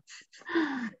enojar.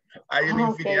 Hay una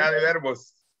infinidad de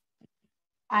verbos.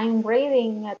 I'm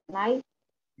reading at night.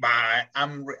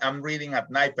 I'm reading at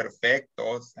night.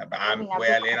 Perfecto. Voy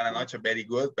a leer a la noche. Very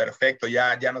good. Perfecto.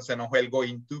 Ya no se enojó el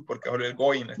going to porque solo el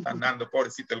going le están dando.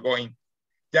 Pobrecito el going.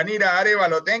 Yanira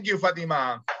Arevalo. Thank you,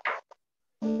 Fátima.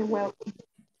 You're welcome.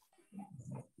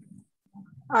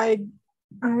 I'm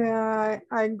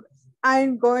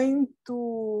going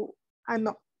to,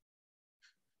 no,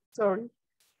 sorry.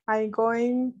 I'm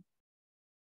going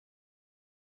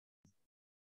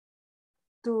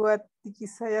to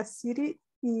Atikisaya City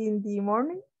in the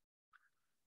morning.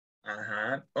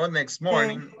 Or next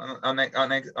morning, on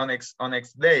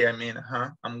next day, I mean,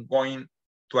 I'm going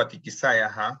to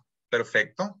Atikisaya,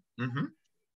 Perfecto.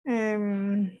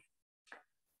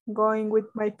 Going with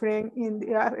my friend in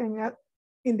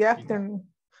the afternoon.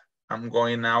 I'm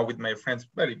going out with my friends.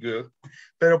 Very good.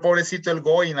 Pero pobrecito el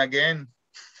going again.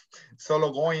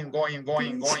 Solo going.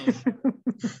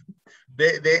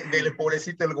 Dele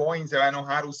pobrecito el going, se va a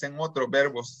enojar, usen otros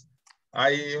verbos.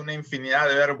 Hay una infinidad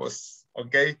de verbos,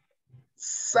 ¿ok?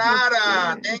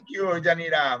 Sara, thank you,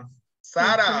 Yanira.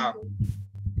 Sara.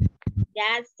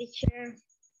 Yes, teacher.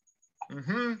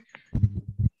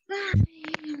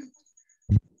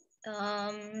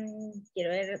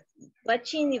 Quiero ver,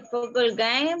 watching the football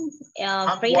game.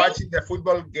 I'm Friday. watching the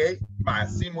football game.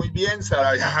 Sí, muy bien,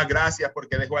 Sara. Gracias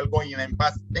porque dejó al going en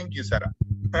paz. Thank you, Sara.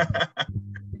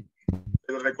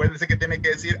 Pero recuérdense que tiene que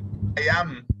decir I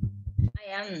am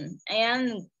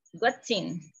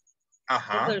Watching.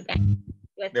 Football game.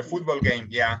 The football game,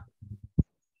 yeah.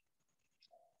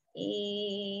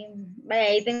 Y vaya,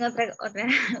 ahí tengo otra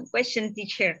question,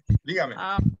 teacher. Dígame.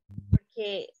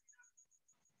 Porque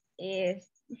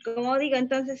 ¿cómo digo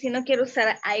entonces si no quiero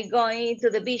usar I going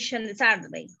to the beach on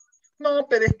Saturday? No,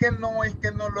 pero es que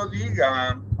no lo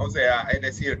digan. O sea, es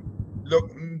decir,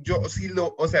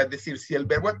 si el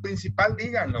verbo es principal,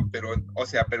 díganlo, pero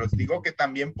digo que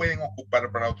también pueden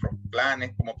ocupar para otros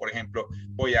planes, como por ejemplo,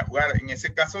 voy a jugar. En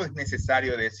ese caso es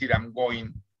necesario decir I'm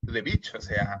going to the beach, o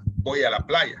sea, voy a la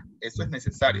playa. Eso es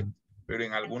necesario. Pero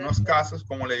en algunos casos,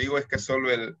 como le digo, es que solo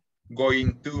el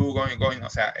going to, going, o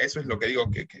sea, eso es lo que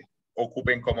digo que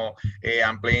ocupen como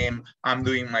I'm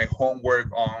doing my homework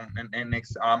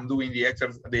I'm doing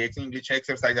the English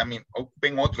exercise. I mean,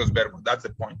 ocupen otros verbos. That's the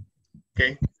point.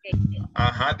 Okay.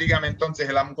 Dígame entonces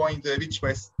el I'm going to the beach,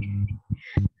 pues.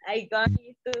 I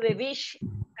going to the beach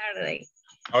Saturday.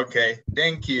 Okay,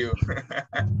 thank you.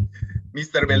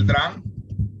 Mr. Beltrán.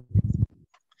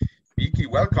 Vicky,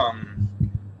 welcome.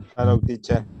 Hello,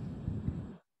 teacher.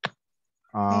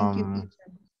 Thank you, teacher.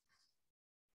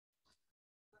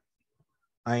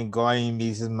 I'm going to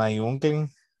visit my uncle.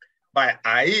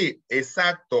 Ahí,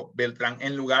 exacto, Beltrán.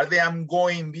 En lugar de I'm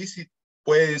going visit,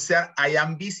 puede ser I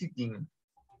am visiting.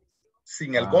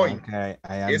 Sin el going. Okay.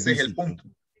 Ese es el punto.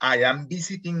 I am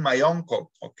visiting my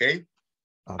uncle, ¿ok?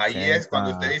 Ahí es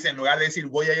cuando usted dice, en lugar de decir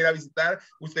voy a ir a visitar,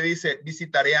 usted dice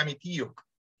visitaré a mi tío.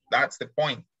 That's the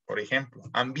point. Por ejemplo,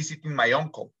 I'm visiting my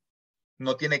uncle.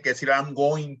 No tiene que decir I'm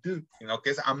going to, sino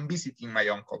que es I'm visiting my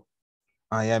uncle.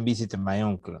 I am visiting my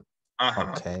uncle.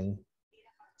 Okay.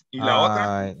 ¿Y la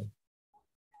otra?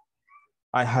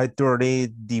 I have to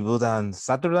read the book on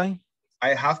Saturday.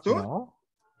 I have to? No.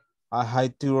 I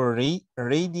have to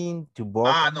reading to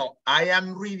book. No. I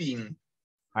am reading.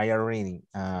 I am reading.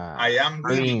 I am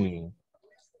reading.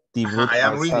 The book I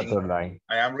am on reading. Saturday.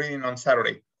 I am reading on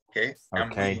Saturday. Okay.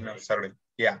 I'm Okay. reading on Saturday.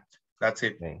 Yeah, that's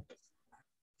it. Okay.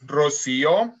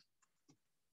 Rocío.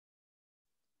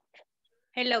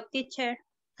 Hello, teacher.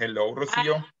 Hello,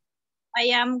 Rocío. I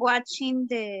am watching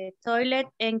the toilet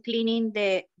and cleaning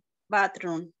the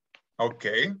bathroom. Ok.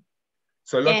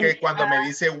 Solo que cuando me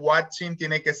dice watching,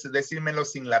 tiene que decírmelo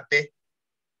sin la T,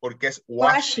 porque es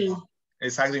washing.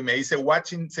 Exacto, y me dice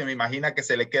watching, se me imagina que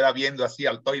se le queda viendo así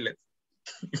al toilet.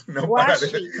 No,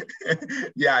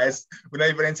 ya, es una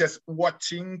diferencia, es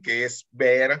watching, que es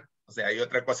ver, O sea, y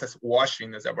otra cosa es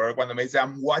washing. O sea, pero cuando me dice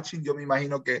I'm watching, yo me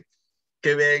imagino que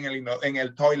ve en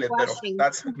el toilet, Washing.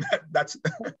 pero that's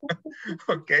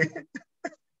okay.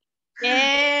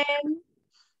 And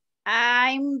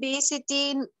I'm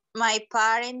visiting my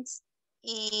parents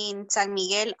in San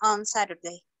Miguel on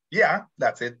Saturday. Yeah,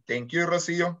 that's it. Thank you,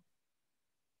 Rocío.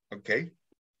 Okay.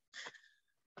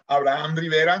 Abraham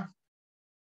Rivera.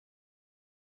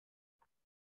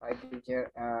 Hi, teacher.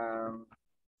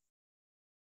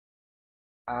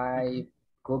 I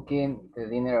cooking the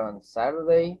dinner on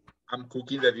Saturday. I'm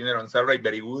cooking the dinner on Saturday.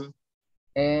 Very good.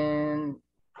 And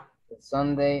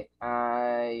Sunday,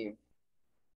 I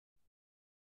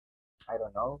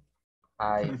don't know.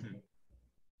 I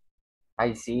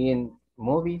seen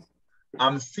movies.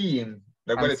 I'm seeing.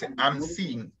 Recuérdese, I'm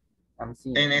seeing. I'm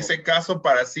seeing. En ese caso,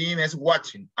 para seeing es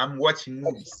watching. I'm watching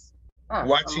movies.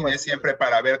 Watching es siempre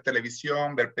para ver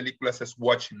televisión, ver películas, es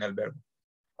watching el verbo.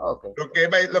 Okay.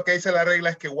 Lo que dice la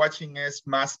regla es que watching es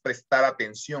más prestar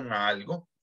atención a algo,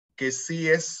 que sí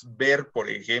es ver, por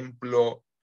ejemplo,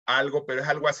 algo, pero es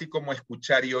algo así como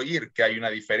escuchar y oír, que hay una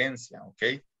diferencia, ¿ok?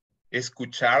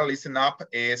 Escuchar, listen up,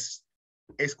 es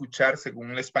escuchar,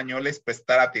 según el español, es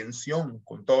prestar atención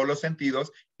con todos los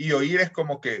sentidos, y oír es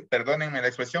como que, perdónenme la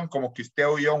expresión, como que usted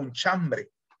oyó un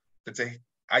chambre. Entonces,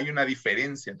 hay una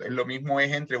diferencia. Entonces, lo mismo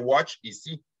es entre watch y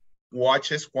see.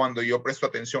 Watch es cuando yo presto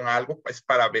atención a algo, es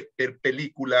para ver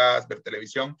películas, ver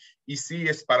televisión, y see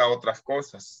es para otras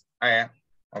cosas.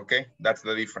 Okay, that's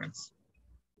the difference.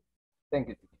 Thank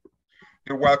you.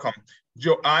 You're welcome.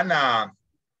 Joanna.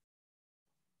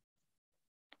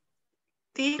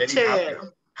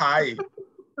 Teacher. Hi.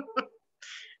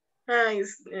 Hi.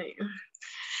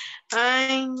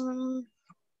 I'm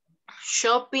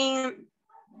shopping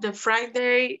the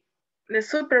Friday, the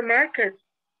supermarket.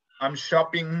 I'm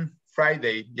shopping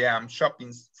Friday. Yeah, I'm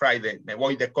shopping Friday. Me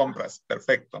voy de compras.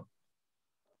 Perfecto.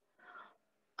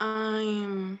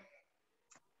 I'm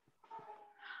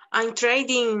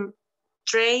trading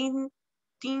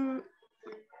in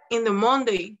the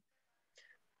Monday.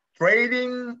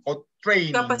 Trading o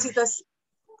training? Capacitación.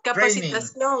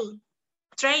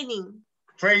 Training.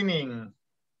 Training.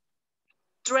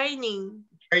 Training.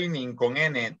 Training con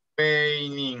N.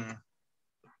 Training.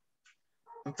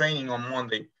 Training on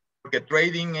Monday. Porque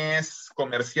trading es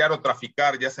comerciar o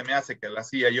traficar. Ya se me hace que la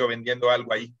hacía yo vendiendo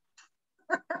algo ahí.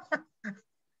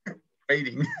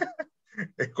 Trading.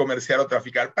 Es comerciar o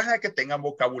traficar. Para que tengan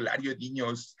vocabulario,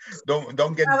 niños.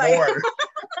 Don't get bored.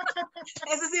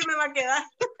 Eso sí me va a quedar.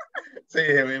 Sí,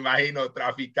 me imagino.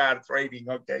 Traficar, trading.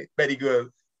 Ok. Very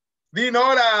good.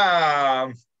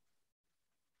 Dinora.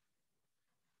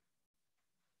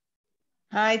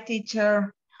 Hi,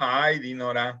 teacher. Hi,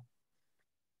 Dinora.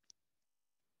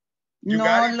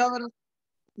 No logro.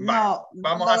 No.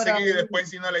 Vamos a seguir y después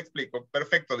si no le explico.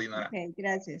 Perfecto, Dinora. Ok,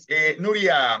 gracias.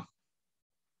 Nuria.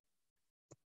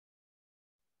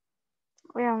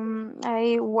 I am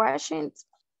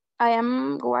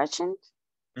watching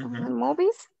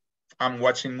movies. I'm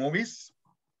watching movies.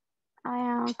 I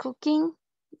am cooking.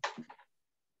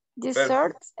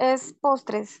 Desserts es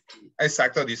postres.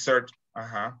 Exacto, dessert.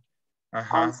 Ajá.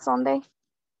 Ajá. On Sunday.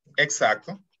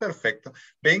 Exacto, perfecto.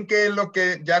 Ven que lo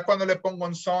que ya cuando le pongo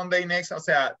on Sunday next, o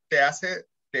sea, te hace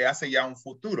ya un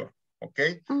futuro, ¿ok?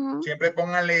 Siempre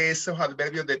pónganle esos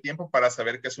adverbios de tiempo para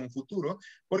saber que es un futuro,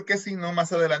 porque si no,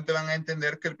 más adelante van a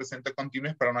entender que el presente continuo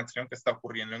es para una acción que está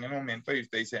ocurriendo en el momento y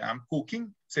usted dice, I'm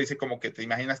cooking, se dice como que te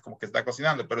imaginas como que está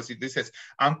cocinando, pero si dices,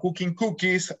 I'm cooking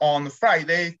cookies on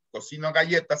Friday, cocino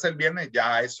galletas el viernes,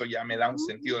 ya eso ya me da un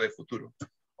sentido de futuro,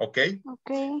 ¿ok?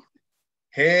 Ok.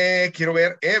 Quiero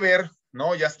ver, Ever,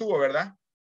 no, ya estuvo, ¿verdad?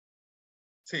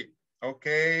 Sí, ok.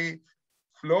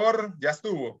 Flor, ya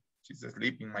estuvo. She's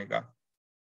sleeping, my God.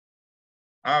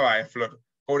 Vaya, Flor.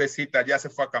 Pobrecita, ya se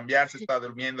fue a cambiar, se está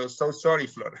durmiendo. So sorry,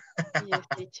 Flor. Yes,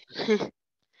 teacher.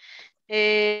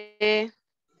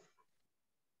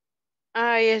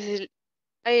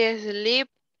 I sleep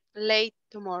late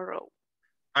tomorrow.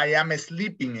 I am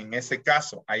sleeping en ese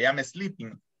caso. I am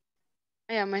sleeping.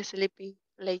 I am sleeping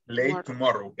late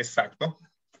tomorrow. Exacto.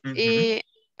 Y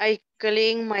I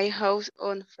clean my house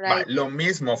on Friday. Lo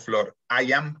mismo, Flor.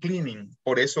 I am cleaning.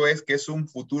 Por eso es que es un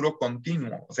futuro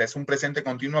continuo. O sea, es un presente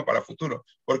continuo para futuro.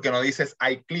 Porque no dices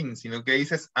I clean, sino que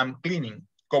dices I'm cleaning.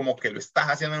 Como que lo estás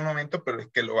haciendo en un momento, pero es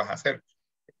que lo vas a hacer.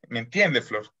 ¿Me entiendes,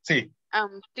 Flor? Sí.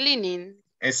 I'm cleaning.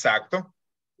 Exacto.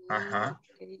 Ajá.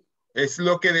 Okay. Es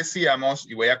lo que decíamos,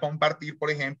 y voy a compartir,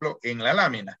 por ejemplo, en la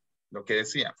lámina. Lo que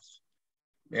decíamos.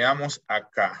 Veamos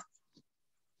acá.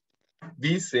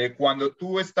 Dice, cuando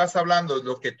tú estás hablando de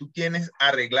lo que tú tienes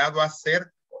arreglado a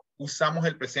hacer, usamos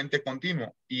el presente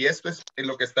continuo. Y esto es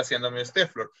lo que está haciendo mi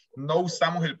Flor. No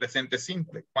usamos el presente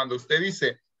simple. Cuando usted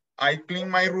dice, I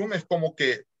clean my room, es como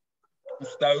que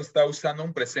usted está usando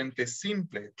un presente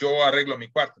simple. Yo arreglo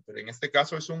mi cuarto, pero en este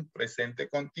caso es un presente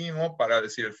continuo para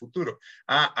decir el futuro.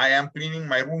 Ah, I am cleaning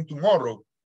my room tomorrow.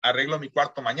 Arreglo mi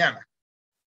cuarto mañana.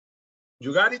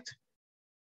 You got it?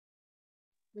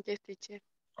 Yes, teacher.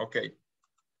 Ok.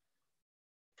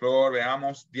 Flor,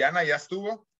 veamos. Diana, ¿ya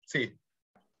estuvo? Sí.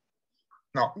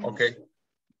 No, ok.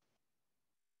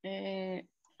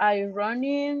 I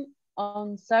running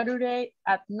on Saturday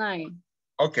at 9.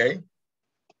 Ok.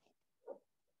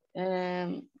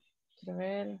 Quiero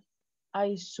ver.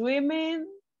 I swimming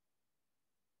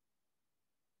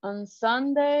on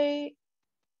Sunday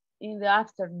in the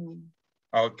afternoon.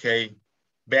 Okay.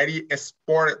 Very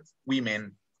sport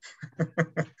women.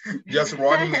 Just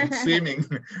running and swimming.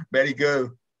 Very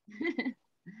good.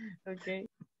 Okay.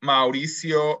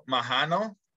 Mauricio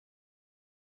Majano.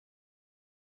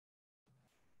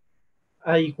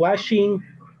 I washing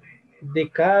the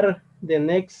car the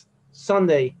next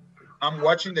Sunday. I'm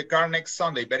watching the car next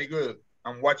Sunday. Very good.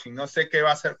 I'm watching. No sé qué va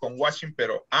a hacer con watching,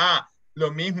 pero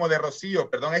lo mismo de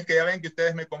Rocío. Perdón, es que ya ven que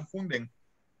ustedes me confunden.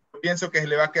 Yo pienso que se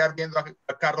le va a quedar viendo al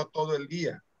carro todo el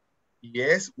día. Y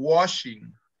es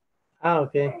washing.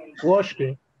 Ok.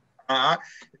 Washing.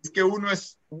 Es que uno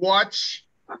es watch,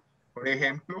 por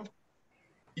ejemplo,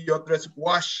 y otro es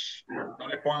wash. No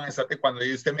le pongan esa T. Cuando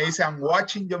usted me dice I'm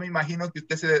watching, yo me imagino que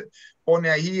usted se pone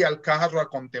ahí al carro a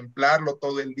contemplarlo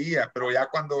todo el día, pero ya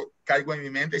cuando caigo en mi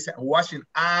mente dice washing,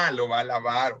 lo va a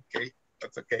lavar, ok.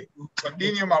 That's okay.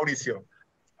 Continue, Mauricio.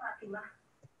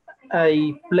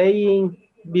 I playing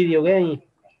video game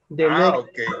the next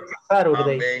Okay.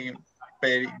 Saturday.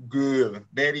 Very good,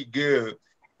 very good.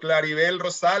 Claribel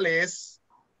Rosales,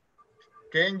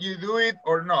 can you do it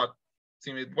or not?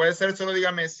 Si me puede ser, solo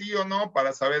dígame sí o no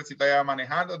para saber si está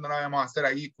manejando, no la vamos a hacer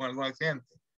ahí con algún accidente.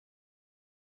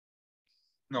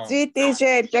 No. Sí,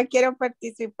 teacher, yo quiero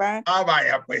participar.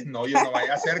 Vaya, pues no, yo no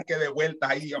vaya a hacer que de vuelta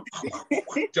ahí.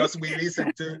 Just we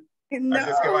listen to. No. Así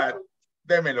es que vaya,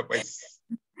 démelo pues.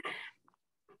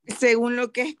 Según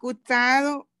lo que he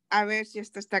escuchado, a ver si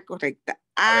esto está correcta.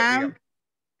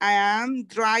 I am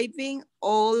driving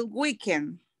all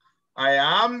weekend. I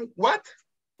am what?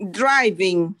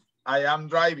 Driving. I am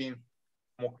driving.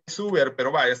 Como que es Uber,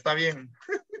 pero vaya, está bien.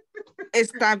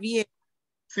 Está bien.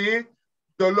 Sí,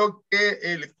 solo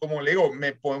que, como le digo,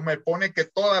 me pone que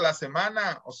toda la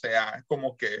semana, o sea,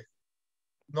 como que,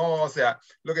 no, o sea,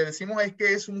 lo que decimos es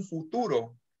que es un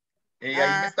futuro. Ahí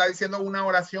me está diciendo una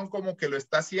oración como que lo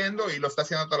está haciendo y lo está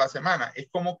haciendo toda la semana. Es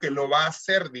como que lo va a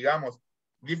hacer, digamos.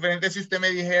 Diferente si usted me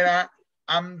dijera,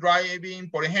 I'm driving,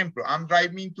 por ejemplo, I'm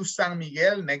driving to San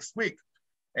Miguel next week.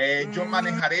 Yo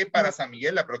manejaré para San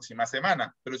Miguel la próxima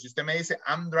semana, pero si usted me dice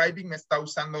I'm driving, me está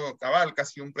usando cabal,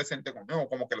 casi un presente continuo,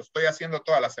 como que lo estoy haciendo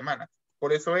toda la semana.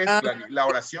 Por eso es, la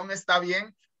oración está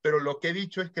bien, pero lo que he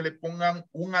dicho es que le pongan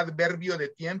un adverbio de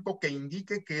tiempo que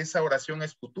indique que esa oración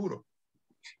es futuro.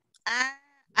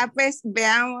 Pues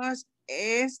veamos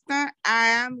esta.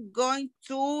 I am going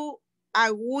to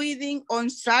a wedding on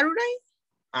Saturday.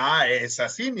 Es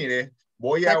así, mire,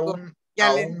 voy a un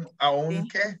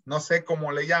 ¿qué? No sé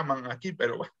cómo le llaman aquí,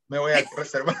 pero me voy a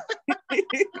reservar.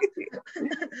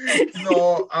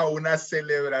 No, a una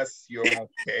celebración,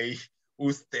 ok.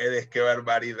 Ustedes, qué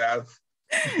barbaridad.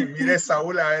 Mire,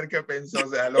 Saúl, a ver qué pensó. O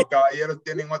sea, los caballeros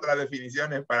tienen otras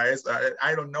definiciones para eso.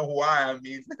 I don't know why, I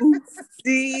mean.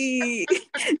 Sí,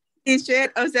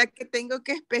 teacher, o sea que tengo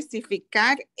que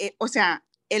especificar, o sea,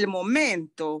 el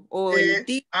momento o el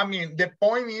día. I mean, the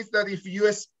point is that if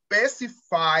you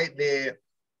specify the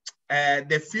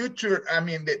future, I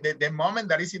mean, the moment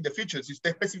that is in the future. Si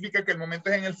usted especifica que el momento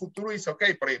es en el futuro, dice, ok,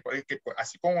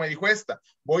 así como me dijo esta,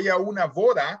 voy a una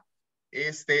boda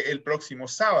el próximo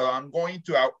sábado. I'm going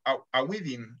to a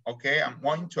wedding, ok, I'm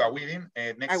going to a wedding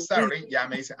next Saturday. Ya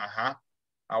me dice, a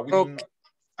wedding,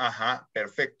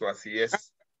 perfecto, así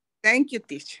es. Thank you,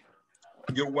 teacher.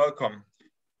 You're welcome.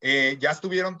 Ya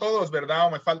estuvieron todos, ¿verdad? ¿O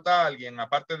me falta alguien?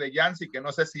 Aparte de Yancy, que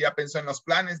no sé si ya pensó en los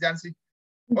planes, Yancy.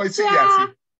 Hoy sí,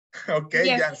 Yancy. Ok,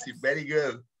 yes. Yancy, very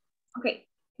good. Ok,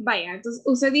 vaya, entonces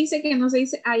usted dice que no se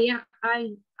dice I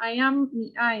am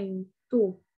ni I'm,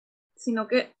 tú, sino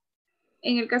que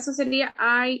en el caso sería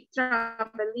I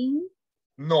traveling.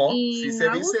 No, si se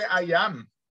dice I am.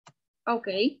 Ok,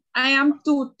 I am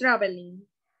to traveling.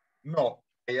 No,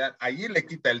 ahí le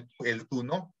quita el tú,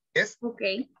 ¿no? Ok.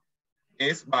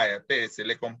 Vaya, se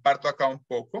le comparto acá un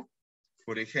poco.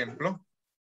 Por ejemplo,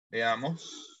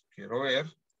 veamos, quiero ver.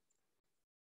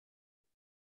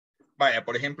 Vaya,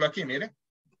 por ejemplo, aquí, mire.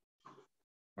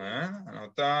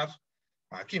 Anotar.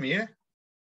 Aquí, mire.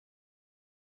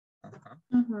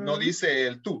 No dice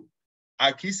el tú.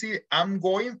 Aquí sí, I'm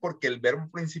going porque el verbo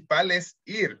principal es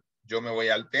ir. Yo me voy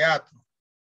al teatro.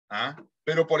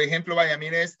 Pero, por ejemplo, vaya,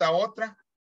 mire esta otra.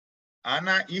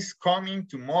 Ana is coming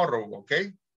tomorrow, ¿ok?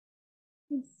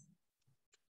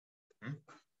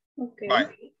 Ok.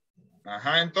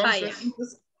 Vaya. Entonces. Vaya,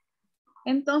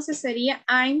 entonces sería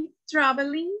I'm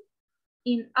traveling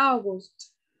in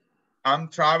August. I'm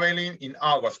traveling in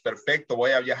August. Perfecto,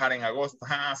 voy a viajar en agosto.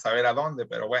 A saber a dónde,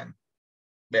 pero bueno.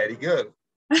 Very good.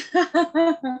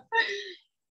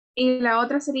 Y la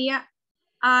otra sería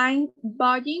I'm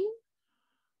buying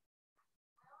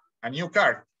a new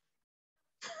car.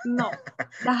 No,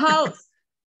 the house.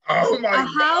 Oh my a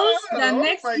house God. the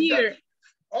next year.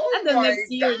 Oh the my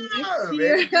next year, God. next year.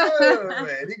 Very good.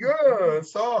 Very good.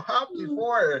 So happy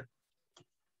for.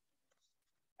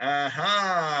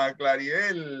 Ajá,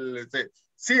 Claribel.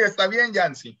 Sí, está bien,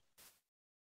 Yancy.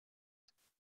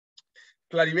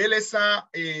 Claribel, esa,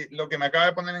 lo que me acaba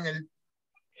de poner en el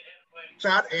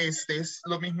chat, es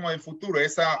lo mismo del futuro.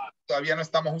 Esa, todavía no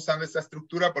estamos usando esa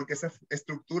estructura porque esa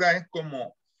estructura es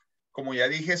como ya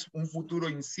dije, es un futuro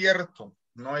incierto.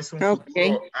 No es un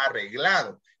futuro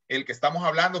arreglado. El que estamos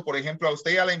hablando, por ejemplo, a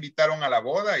usted ya la invitaron a la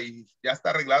boda y ya está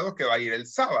arreglado que va a ir el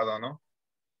sábado, ¿no?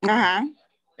 Ajá.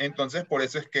 Entonces, por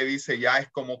eso es que dice, ya es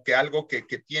como que algo que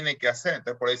tiene que hacer.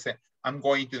 Entonces, por eso dice, I'm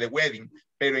going to the wedding.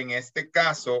 Pero en este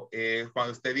caso,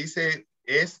 cuando usted dice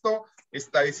esto,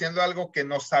 está diciendo algo que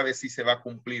no sabe si se va a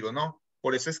cumplir o no.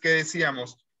 Por eso es que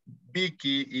decíamos,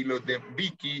 Vicky y los de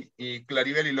Vicky y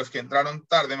Claribel y los que entraron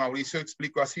tarde, Mauricio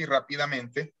explicó así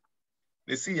rápidamente.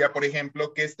 Decía, por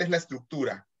ejemplo, que esta es la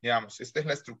estructura. Digamos, esta es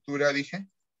la estructura, dije.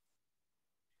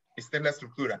 Esta es la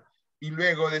estructura. Y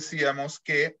luego decíamos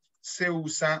que se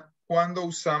usa cuando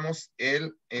usamos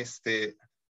el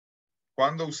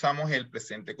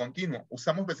presente continuo.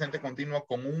 Usamos presente continuo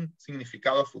con un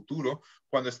significado futuro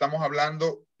cuando estamos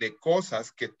hablando de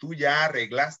cosas que tú ya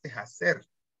arreglaste hacer.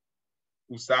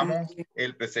 Usamos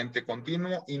el presente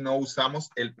continuo y no usamos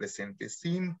el presente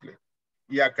simple.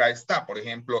 Y acá está, por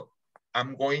ejemplo,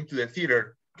 I'm going to the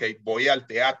theater, okay, voy al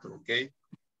teatro, okay.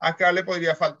 Acá le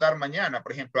podría faltar mañana,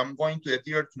 por ejemplo, I'm going to the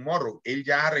theater tomorrow. Él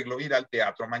ya arregló ir al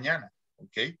teatro mañana,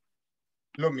 okay.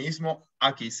 Lo mismo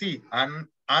aquí sí, Ann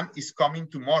is coming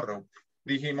tomorrow.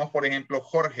 Dijimos, por ejemplo,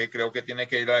 Jorge creo que tiene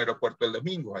que ir al aeropuerto el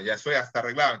domingo, allá eso ya está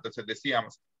arreglado. Entonces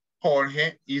decíamos,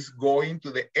 Jorge is going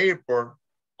to the airport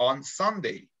on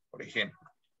Sunday, por ejemplo.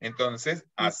 Entonces,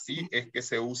 así es que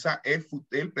se usa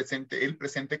el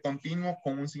presente continuo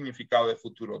con un significado de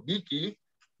futuro. Vicky,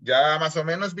 ya más o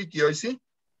menos, Vicky, hoy sí.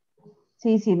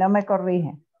 Sí, no me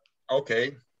corrige. Ok.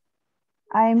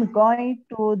 I'm going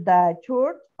to the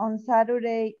church on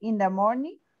Saturday in the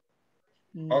morning.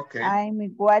 Okay.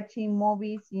 I'm watching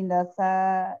movies in the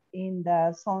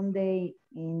Sunday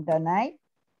in the night.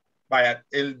 Vaya,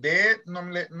 el de no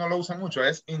lo usa mucho,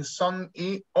 es in son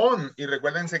y on. Y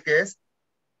recuérdense que es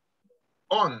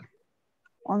on.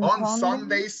 On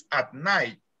Sundays at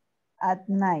night. At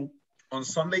night. On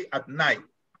Sunday at night.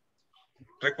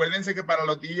 Recuérdense que para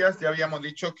los días ya habíamos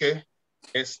dicho que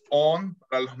es on,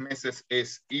 para los meses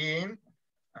es in.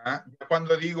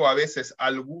 Cuando digo a veces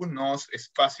algunos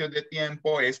espacios de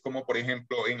tiempo es como por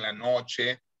ejemplo en la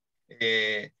noche,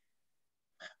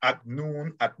 at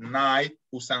noon, at night,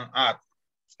 usan at.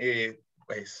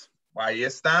 Pues ahí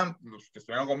están los que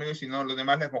estuvieron conmigo y si no los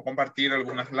demás les voy a compartir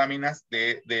algunas láminas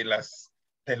de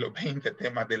los 20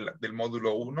 temas del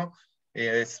módulo 1.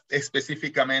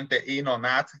 Específicamente in o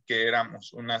not, que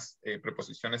éramos unas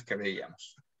preposiciones que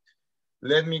veíamos.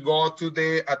 Let me go to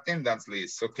the attendance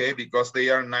list, okay, because they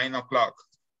are 9 o'clock.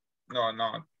 No,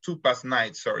 2 past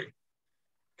 9, sorry.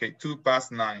 Okay, 2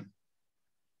 past 9.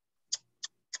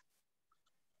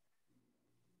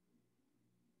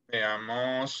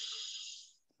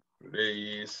 Veamos.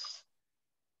 Today is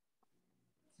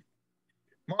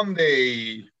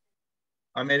Monday.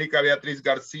 América Beatriz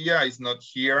García is not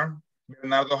here.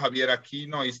 Bernardo Javier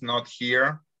Aquino is not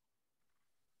here.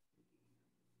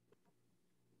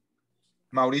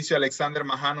 Mauricio Alexander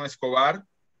Majano Escobar.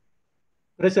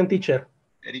 Present, teacher.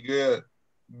 Very good.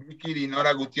 Vicky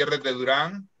Dinora Gutiérrez de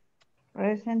Durán.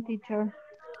 Present, teacher.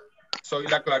 Soy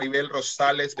la Claribel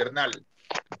Rosales Bernal.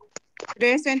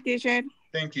 Present, teacher.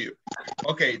 Thank you.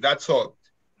 Okay, that's all.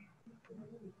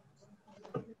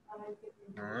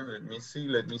 Let me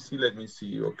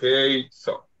see. Okay,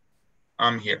 so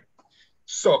I'm here.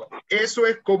 So, eso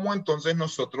es como entonces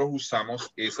nosotros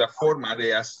usamos esa forma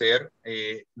de hacer,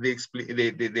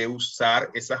 de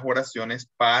usar esas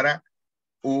oraciones para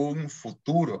un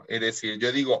futuro. Es decir,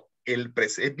 yo digo,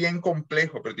 es bien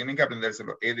complejo, pero tienen que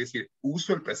aprendérselo. Es decir,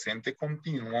 uso el presente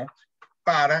continuo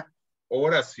para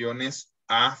oraciones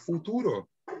a futuro.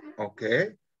 ¿Ok?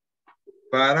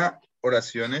 Para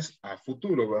oraciones a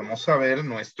futuro. Vamos a ver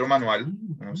nuestro manual.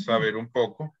 Vamos a ver un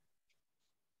poco.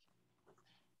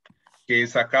 Que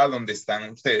es acá donde están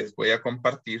ustedes. Voy a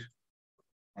compartir.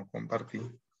 Voy a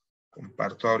compartir.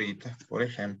 Comparto ahorita, por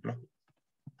ejemplo.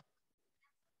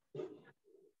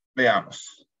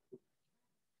 Veamos.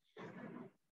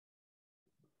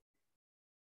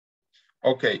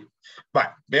 Ok.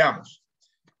 Bueno, veamos.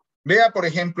 Vea, por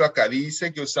ejemplo, acá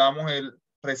dice que usamos el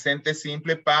presente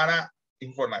simple para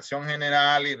información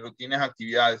general y rutinas,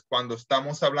 actividades. Cuando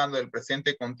estamos hablando del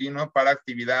presente continuo para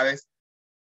actividades.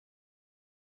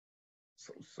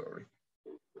 So sorry.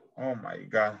 Oh my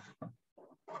God.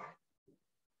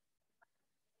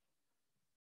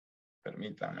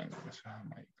 Permítame. Oh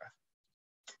my God.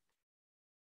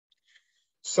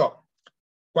 So,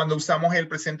 cuando usamos el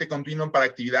presente continuo para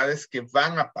actividades que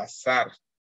van a pasar.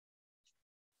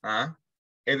 ¿Ah?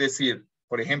 Es decir,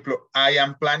 por ejemplo, I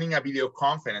am planning a video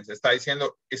conference. Está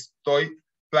diciendo, estoy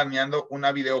planeando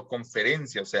una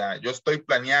videoconferencia. O sea, yo estoy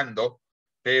planeando,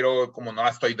 pero como no la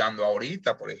estoy dando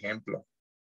ahorita, por ejemplo.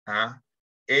 ¿Ah?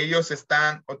 Ellos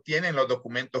están o tienen los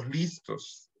documentos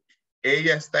listos.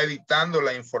 Ella está editando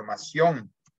la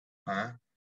información. ¿Ah?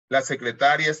 La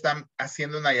secretaria está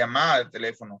haciendo una llamada de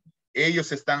teléfono.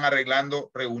 Ellos están arreglando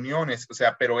reuniones, o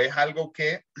sea, pero es algo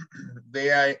que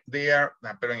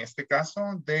pero en este caso,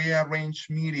 they arrange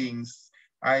meetings.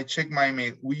 I check my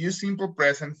mail. We use simple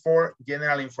present for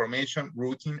general information,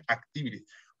 routine activities.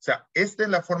 O sea, esta es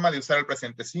la forma de usar el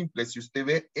presente simple. Si usted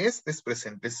ve, este es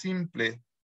presente simple.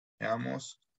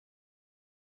 Veamos.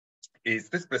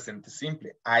 Este es presente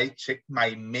simple. I check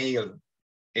my mail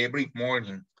every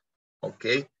morning. ¿Ok?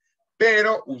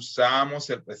 Pero usamos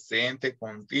el presente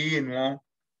continuo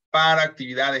para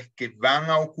actividades que van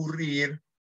a ocurrir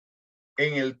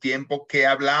en el tiempo que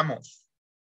hablamos.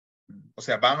 O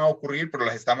sea, van a ocurrir, pero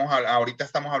ahorita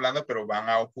estamos hablando, pero van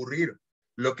a ocurrir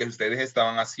lo que ustedes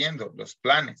estaban haciendo, los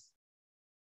planes.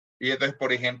 Y entonces,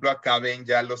 por ejemplo, acá ven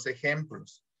ya los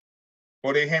ejemplos.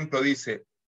 Por ejemplo, dice,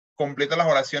 completa las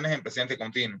oraciones en presente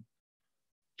continuo.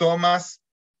 Thomas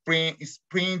is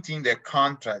printing the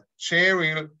contract.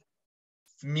 Cheryl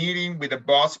meeting with the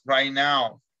boss right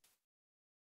now.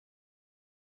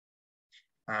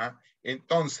 Ah,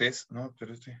 entonces, no,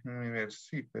 pero déjame ver,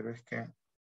 sí, pero es que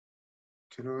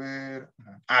quiero ver.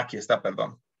 Aquí está,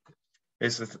 perdón.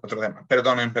 Ese es otro tema.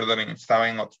 Perdonen, estaba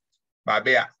en otro. Va,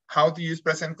 vea, how to use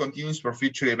present continuous for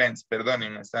future events.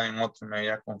 Perdonen, estaba en otro, me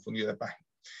había confundido de página.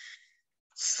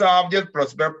 Subject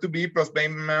plus verb to be plus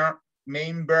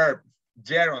main verb.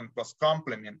 Gerund plus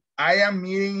complement. I am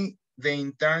meeting the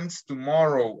interns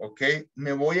tomorrow, ¿ok?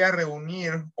 Me voy a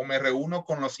reunir o me reúno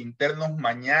con los internos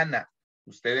mañana.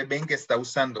 Ustedes ven que está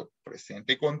usando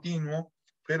presente continuo,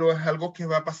 pero es algo que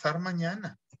va a pasar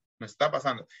mañana. No está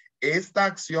pasando. Esta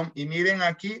acción, y miren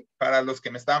aquí, para los que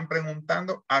me estaban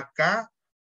preguntando, acá,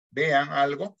 vean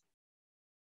algo.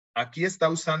 Aquí está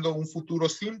usando un futuro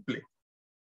simple.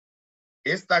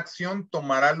 Esta acción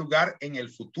tomará lugar en el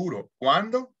futuro.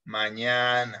 ¿Cuándo?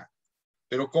 Mañana.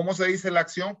 Pero ¿cómo se dice la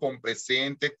acción? Con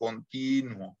presente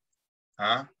continuo.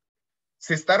 ¿Ah?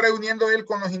 ¿Se está reuniendo él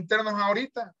con los internos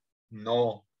ahorita?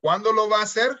 No. ¿Cuándo lo va a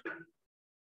hacer?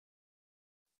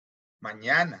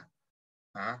 Mañana.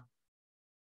 ¿Ah?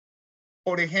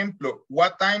 Por ejemplo,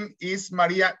 what time is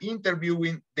María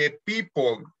interviewing the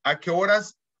people? ¿A qué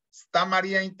horas está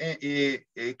María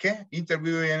 ¿qué?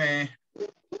 Interviewing,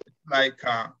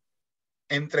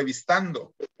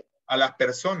 entrevistando a las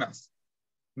personas.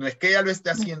 No es que ella lo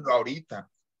esté haciendo ahorita.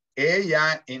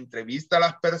 Ella entrevista a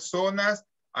las personas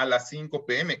a las 5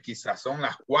 p.m. Quizás son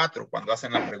las 4 cuando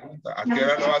hacen la pregunta. ¿A qué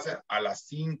hora lo hacen? A las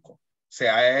 5. O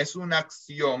sea, es una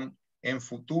acción en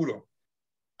futuro.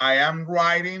 I am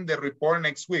writing the report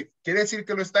next week. ¿Quiere decir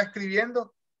que lo está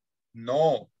escribiendo?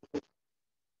 No.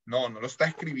 No, no lo está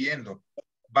escribiendo.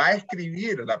 Va a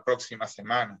escribir la próxima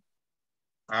semana.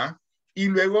 ¿Ah? Y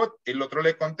luego el otro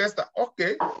le contesta, ok,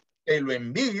 te lo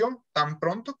envío tan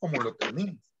pronto como lo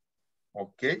termines.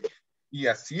 Ok. Y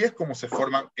así es como se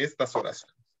forman estas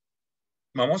oraciones.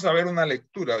 Vamos a ver una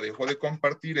lectura. Dejo de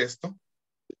compartir esto.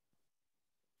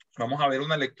 Vamos a ver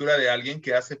una lectura de alguien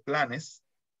que hace planes.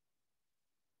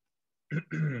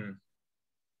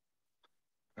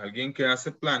 Alguien que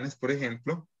hace planes, por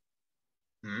ejemplo.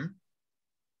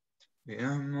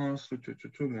 Veamos.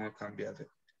 Voy a cambiar de...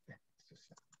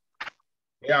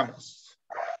 Veamos.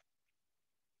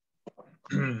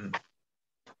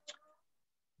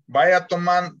 Vaya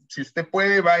tomando, si usted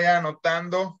puede, vaya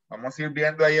anotando. Vamos a ir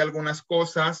viendo ahí algunas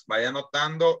cosas. Vaya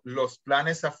anotando los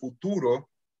planes a futuro.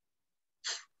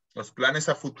 Los planes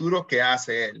a futuro que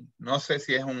hace él. No sé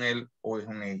si es un él o es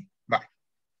un ella. Va.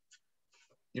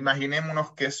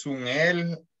 Imaginémonos que es un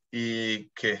él y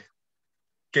que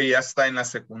ya está en la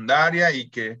secundaria y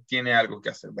que tiene algo que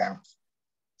hacer. Veamos.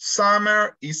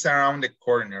 Summer is around the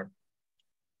corner.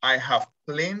 I have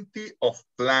plenty of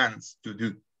plans to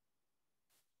do.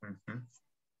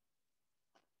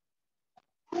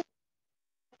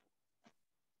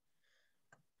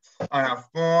 I have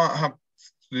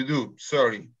to do,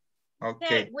 sorry.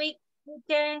 Okay. We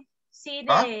can see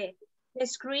the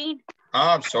screen.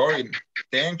 Sorry.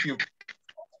 Thank you.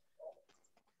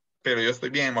 Pero yo estoy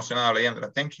bien emocionado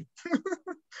leyéndola. Thank you.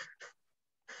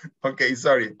 Okay,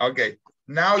 sorry. Okay.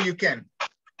 Now you can.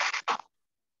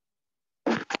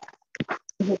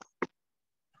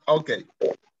 Okay.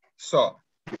 So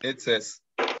it says,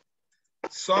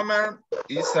 summer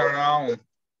is around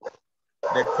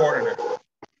the corner.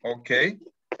 Okay.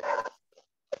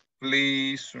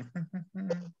 Please.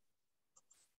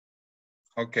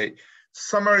 Okay.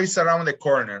 Summer is around the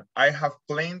corner. I have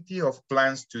plenty of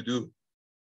plans to do.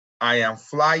 I am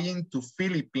flying to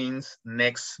Philippines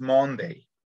next Monday.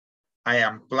 I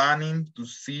am planning to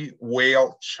see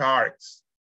whale sharks.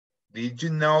 Did you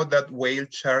know that whale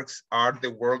sharks are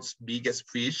the world's biggest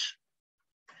fish?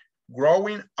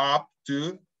 Growing up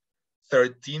to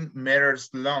 13 meters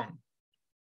long.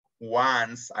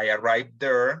 Once I arrive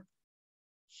there,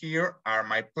 here are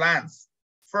my plans.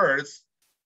 First,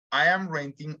 I am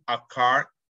renting a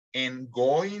car and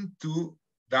going to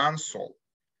Dansol.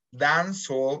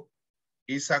 Dansol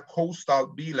is a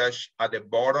coastal village at the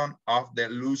bottom of the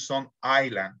Luzon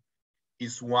Island.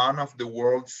 It's one of the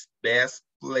world's best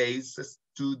places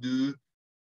to do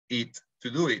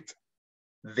it.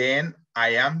 Then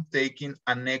I am taking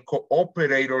an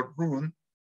eco-operator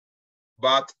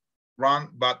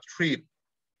trip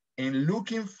and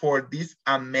looking for this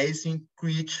amazing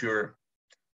creature.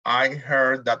 I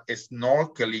heard that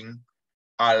snorkeling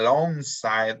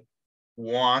alongside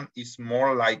one is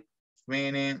more like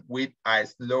swimming with a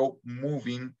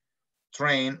slow-moving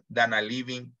train than a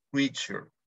living creature.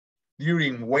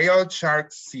 During whale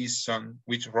shark season,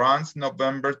 which runs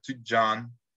November to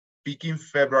June, peaking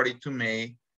February to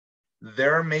May,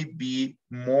 there may be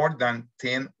more than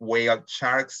 10 whale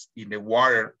sharks in the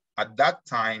water at that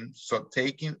time, so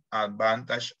taking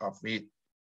advantage of it.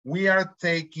 We are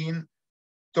taking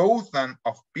thousands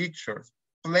of pictures,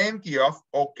 plenty of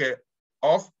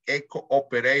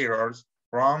eco-operators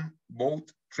run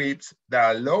boat trips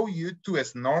that allow you to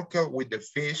snorkel with the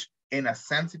fish in a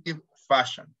sensitive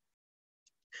fashion.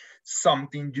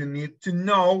 Something you need to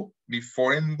know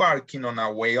before embarking on a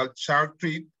whale shark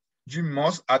trip, you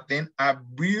must attend a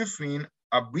briefing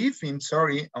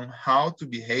on how to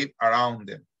behave around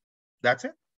them. That's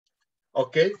it.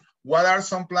 Okay. What are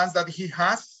some plans that he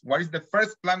has? What is the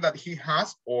first plan that he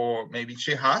has, or maybe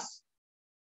she has?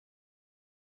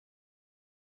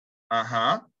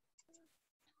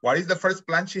 What is the first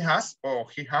plan she has or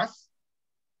he has?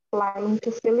 Flying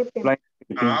to Philippines.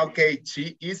 Okay,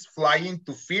 she is flying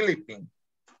to Philippines.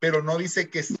 Pero no dice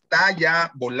que está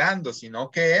ya volando, sino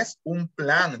que es un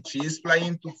plan. She is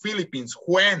flying to Philippines.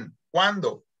 When?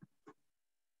 ¿Cuándo?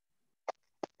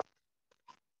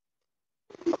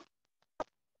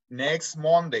 Next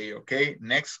Monday, okay?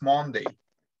 Next Monday.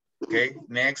 Okay,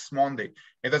 next Monday.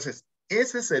 Entonces,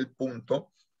 ese es el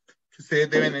punto que ustedes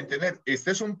deben entender.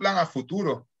 Este es un plan a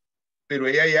futuro, pero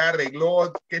ella ya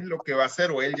arregló qué es lo que va a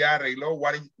hacer, o él ya arregló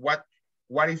what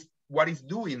is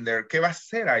doing there, qué va a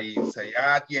hacer ahí. O sea,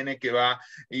 ya tiene que va a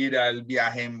ir al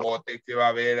viaje en bote, que va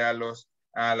a ver a los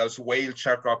whale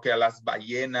shark, a las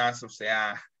ballenas, o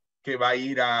sea, que va a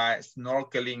ir a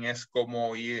snorkeling,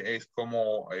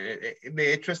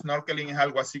 de hecho snorkeling es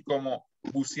algo así como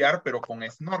bucear, pero con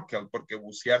snorkel, porque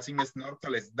bucear sin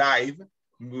snorkel es dive,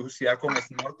 bucear con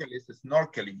snorkel es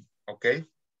snorkeling, ¿ok?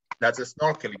 That's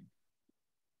snorkeling,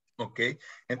 ¿ok?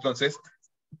 Entonces,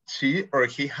 she or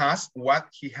he has what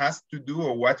he has to do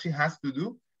or what she has to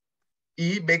do,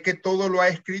 y ve que todo lo ha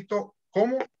escrito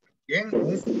como en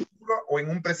un futuro o en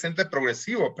un presente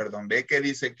progresivo, perdón, ve que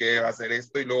dice que va a hacer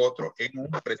esto y lo otro en un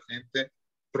presente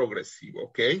progresivo,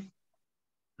 ¿ok?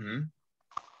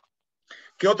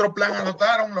 ¿Qué otro plan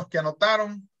anotaron? Los que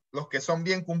anotaron, los que son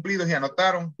bien cumplidos y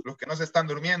anotaron, los que no se están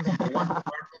durmiendo,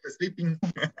 sleeping.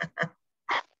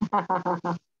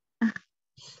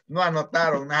 No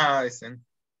anotaron nada, dicen.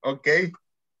 ¿Ok?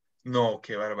 No,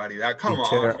 qué barbaridad. Come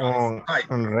on.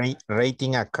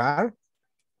 Rating a car.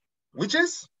 Which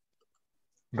is?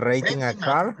 Renting a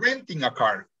car. Renting a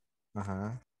car.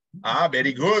 Ah,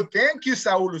 very good. Thank you,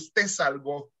 Saúl. Usted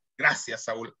salvó. Gracias,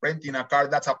 Saúl. Renting a car,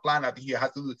 that's a plan that he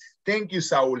has to do. Thank you,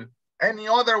 Saúl. Any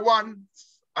other one?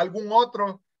 ¿Algún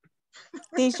otro?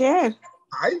 Teacher.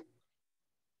 Ay.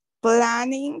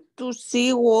 Planning to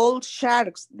see whale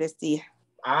sharks, decía.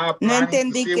 Ah, no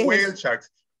planning entendí to see qué whale es.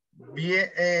 sharks.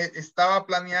 Bien, estaba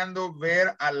planeando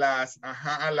ver a las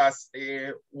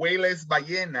whales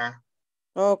ballena.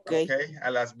 Okay. Okay,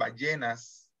 a las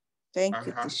ballenas. Thank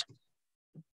you, teacher.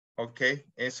 Okay,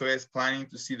 eso es planning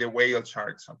to see the whale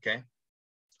sharks, okay.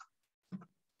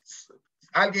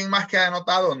 ¿Alguien más que ha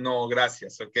anotado? No,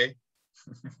 gracias, okay.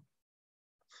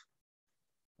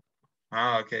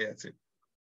 Okay, that's it.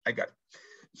 I got it.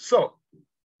 So,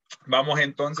 vamos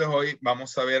entonces hoy,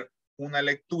 vamos a ver una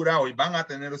lectura. Hoy van a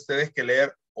tener ustedes que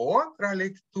leer otra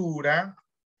lectura,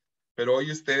 pero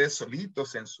hoy ustedes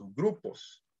solitos en sus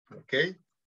grupos, ¿ok?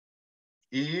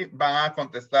 Y van a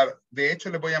contestar. De hecho,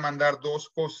 les voy a mandar dos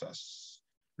cosas.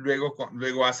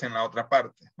 Luego hacen la otra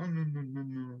parte.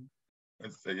 No.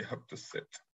 Let's say you have to set.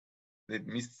 Let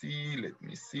me see.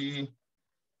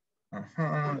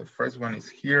 The first one is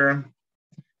here.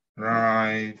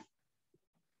 Right.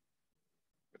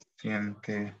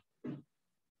 Siente.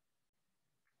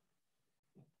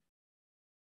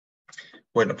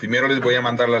 Bueno, primero les voy a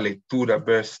mandar la lectura,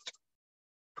 best.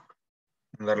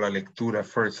 Mandar la lectura,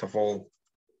 first of all.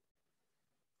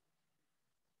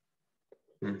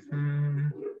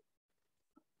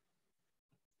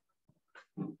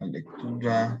 La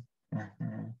lectura.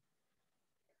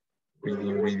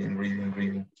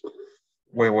 Reading.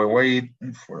 Wait.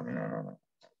 No.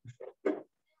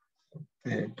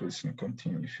 Person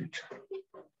continue future.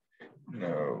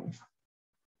 No.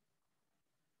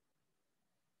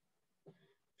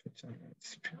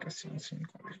 Explicación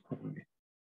 5 de julio.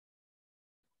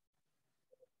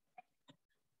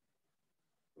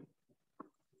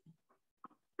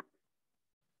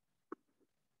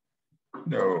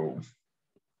 No.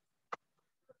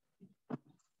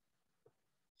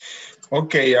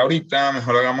 Ok, ahorita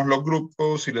mejor hagamos los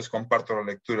grupos y les comparto la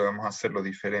lectura. Vamos a hacerlo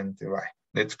diferente. Bye.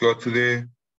 Let's go to the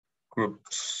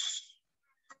groups.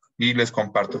 Y les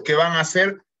comparto. ¿Qué van a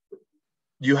hacer?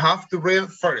 You have to read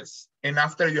first. And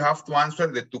after you have to answer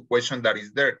the two questions that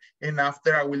is there. And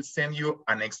after I will send you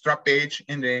an extra page.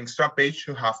 In the extra page,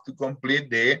 you have to complete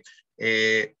the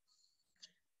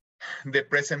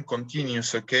present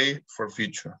continuous, okay, for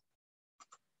future.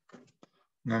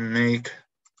 Now make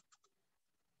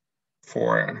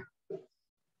 4,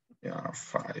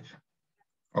 5.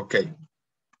 Okay.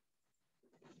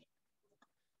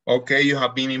 Okay, you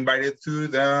have been invited to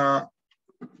the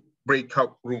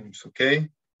breakout rooms, okay?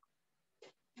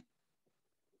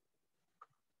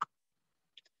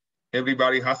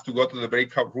 Everybody has to go to the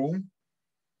breakout room.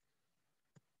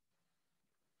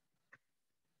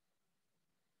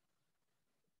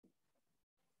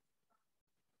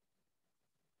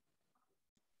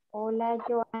 Hola,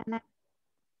 Joanna.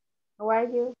 How are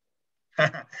you?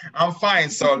 I'm fine,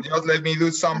 so just let me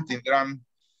do something.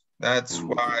 That's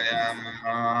why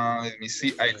I'm, let me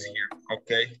see, it's here,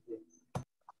 okay?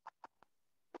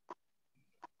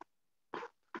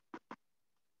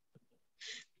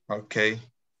 Okay.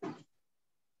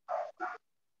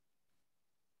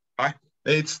 Hi,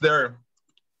 it's there.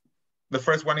 The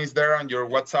first one is there on your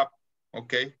WhatsApp,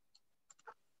 okay?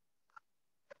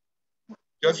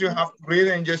 Just you have to read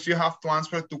and just you have to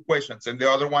answer 2 questions. And the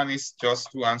other one is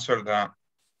just to answer the,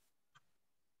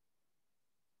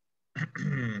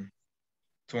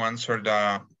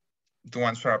 to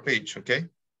answer a page, okay?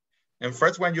 And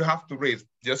first one you have to read,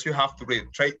 just you have to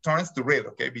read. Take turns to read,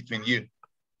 okay, between you.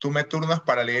 Tome turnos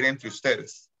para leer entre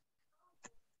ustedes.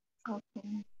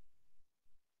 Okay.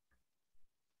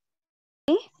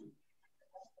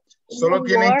 Solo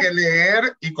tienen que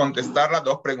leer y contestar las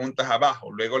 2 preguntas abajo.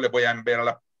 Luego les voy a enviar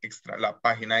la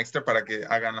página extra para que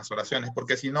hagan las oraciones,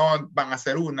 porque si no van a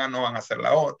hacer una, no van a hacer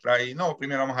la otra, y no,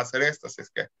 primero vamos a hacer estas, es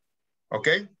que, ¿ok?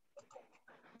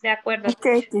 De acuerdo.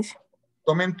 Okay.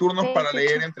 Tomen turnos para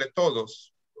leer entre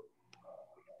todos.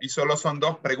 Y solo son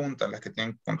 2 preguntas las que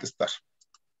tienen que contestar.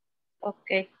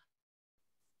 Ok.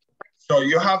 So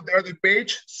you have there the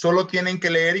page, solo tienen que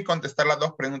leer y contestar las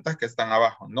 2 preguntas que están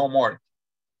abajo, no more.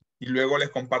 Y luego les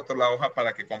comparto la hoja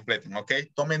para que completen, ¿ok?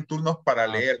 Tomen turnos para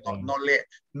leer,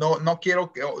 no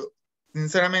quiero que,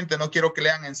 sinceramente no quiero que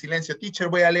lean en silencio. Teacher,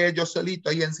 voy a leer yo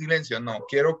solito ahí en silencio. No,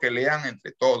 quiero que lean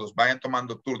entre todos, vayan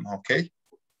tomando turnos, ¿ok?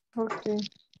 Ok.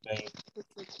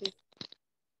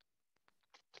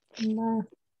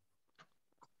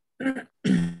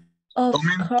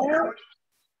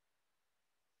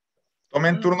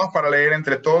 Tomen turnos para leer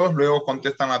entre todos, luego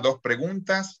contestan las 2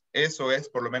 preguntas. Eso es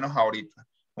por lo menos ahorita.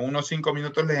 En unos 5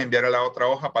 minutos les enviaré la otra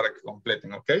hoja para que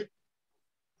completen, ¿ok?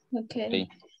 Ok.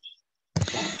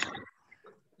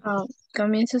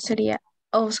 Comienzo sería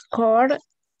Oscar.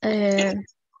 Ay,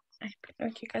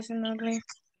 perdón, que casi no leo.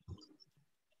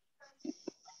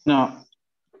 No.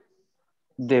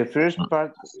 The first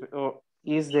part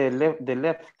is the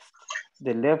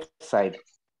left side.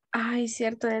 Ay,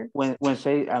 cierto. When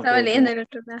say, Estaba okay, leyendo el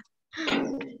otro lado.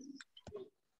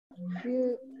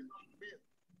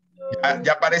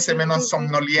 Ya parece menos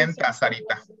somnolienta,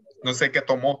 Sarita. No sé qué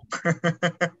tomó.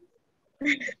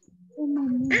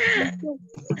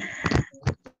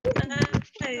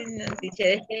 Ay, no, teacher,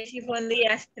 es que sí fue un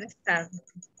día estresado.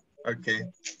 Ok.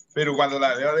 Pero cuando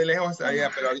la veo de lejos,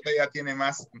 pero ahorita ya tiene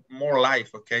more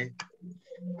life, ok.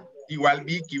 Igual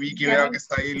Vicky veo que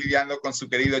está ahí lidiando con su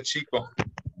querido chico.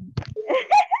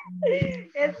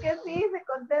 Es que sí, se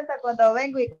contenta cuando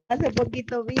vengo y hace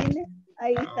poquito vine.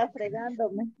 Ahí está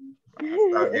fregándome.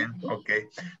 Está bien, ok.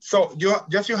 So, you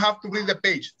have to read the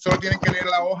page. Solo tienen que leer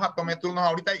la hoja, tome turnos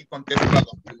ahorita y contesto las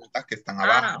 2 preguntas que están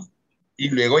abajo. Y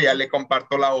luego ya le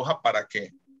comparto la hoja para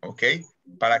que, ok,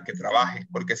 para que trabaje.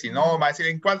 Porque si no, va a decir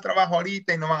en cuál trabajo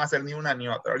ahorita y no van a hacer ni una ni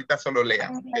otra. Ahorita solo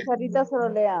lean. Okay. Ahorita solo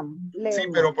leamos. Sí,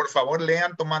 pero por favor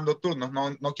lean tomando turnos.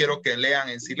 No quiero que lean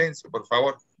en silencio, por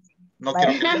favor. No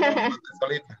quiero que lean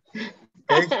solita.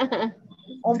 Okay.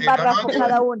 Un párrafo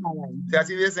cada una. Si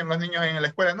así dicen los niños en la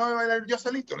escuela, no, voy a leer yo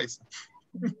solito, le dicen.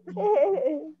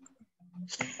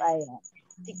 Vaya.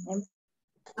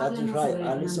 That is right.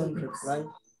 Alison replied.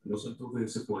 Los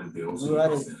antojos se pueden de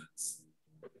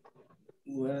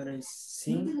Where is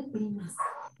sing?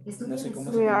 No sé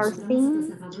cómo We are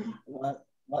seeing. What?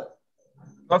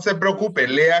 No se preocupe,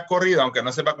 lea corrido, aunque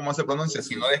no sepa cómo se pronuncia,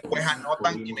 sino después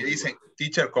anotan y me dicen,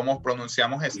 teacher, ¿cómo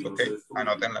pronunciamos esto? ¿Ok?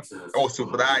 Anótenla. O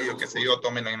subrayo, qué sé yo,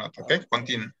 tómenlo en nota, ¿ok?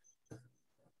 Continúe.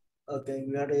 Okay,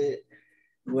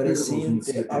 we are seeing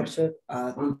the outside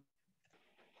at... Bárbara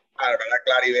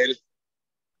Claribel.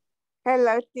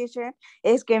 Hello, teacher.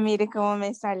 Es que mire cómo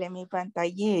me sale mi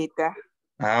pantallita.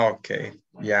 Ok.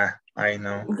 Yeah, I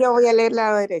know. Yo voy a leer el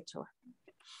lado derecho.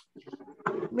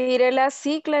 Mírela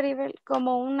así, Claribel,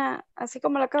 como una, así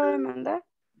como la acabo de mandar.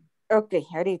 Ok,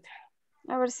 ahorita.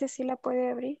 A ver si así la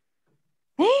puede abrir.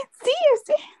 Sí,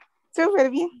 sí. Súper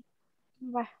bien.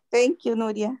 Va. Thank you,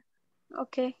 Nuria.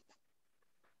 Ok.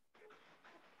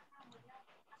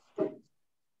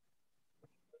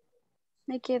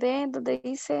 Me quedé donde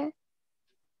dice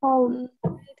and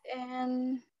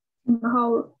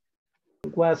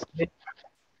was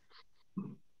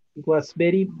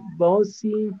very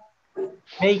busy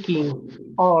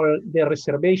making all the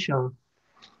reservation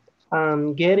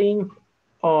and getting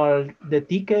all the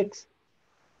tickets.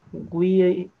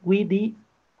 We did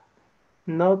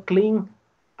not clean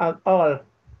at all.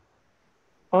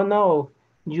 Oh no,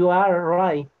 you are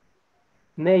right.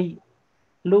 Nay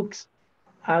looks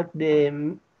at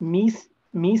the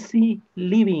messy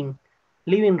living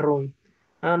room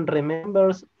and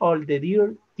remembers all the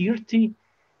dirty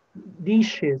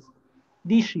dishes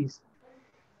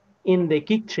in the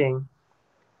kitchen.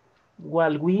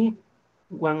 What will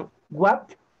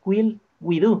we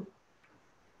do?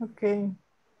 Okay.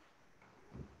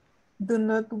 Do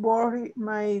not worry,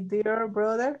 my dear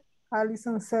brother.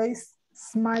 Alison says,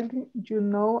 smiling, you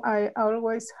know I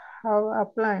always have a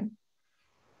plan.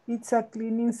 It's a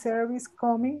cleaning service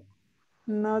coming.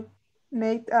 Not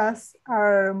need us,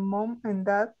 our mom and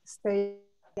dad stay.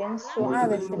 Bien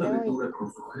suave, se le oye.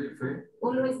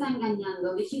 ¿O lo está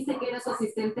engañando? ¿Dijiste que era su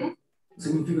asistente?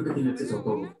 Significa que tiene acceso a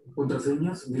todo.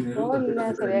 Contraseñas, dinero,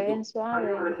 Hola, se ve bien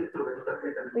suave.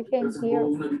 We can hear.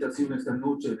 Una habitación esta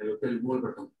noche en el Hotel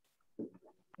Wolverton.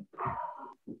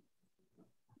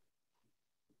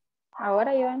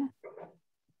 Ahora, Joana.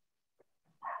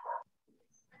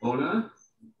 Hola.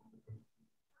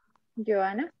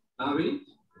 Joana. Avi.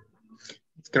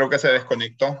 Creo que se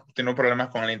desconectó. Tiene un problema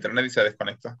con el internet y se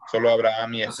desconectó. Solo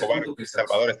Abraham y Escobar y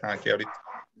Salvador están aquí ahorita.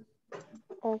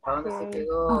 Okay.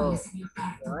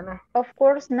 Of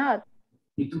course not.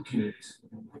 ¿Y tú quién eres?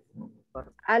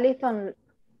 Alison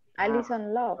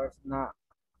Love. No.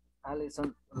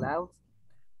 Alison Love.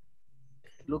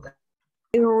 Look.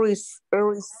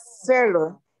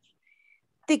 Reseller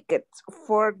tickets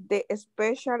for the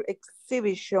special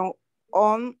exhibition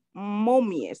on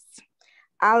mummies.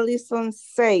 Alison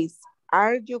says,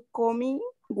 are you coming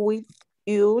with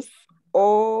us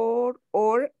or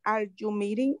are you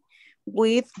meeting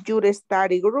with your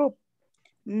study group?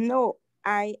 No,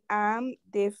 I am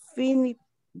definitely.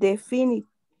 I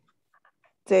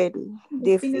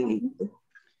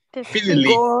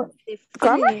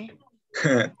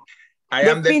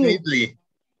am definitely.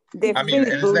 I mean,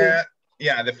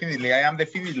 Yeah, definitely. I am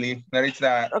definitely. That is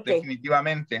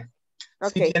definitivamente.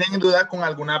 Okay. Si tienen duda con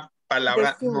alguna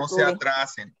palabra, no se Definitely.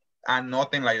 atrasen.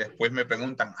 Anótenla y después me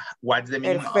preguntan, what's the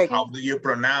meaning of Perfect. how do you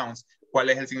pronounce? ¿Cuál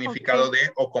es el significado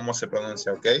de o cómo se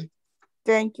pronuncia? ¿Ok?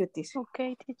 Thank you, teacher.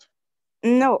 Okay, teacher.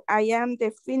 No, I am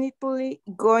definitely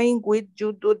going with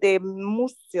you to the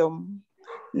museum.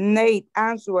 Nate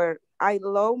answered, I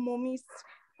love mummies.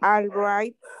 All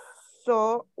right,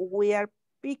 so we are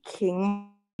picking.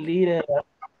 Little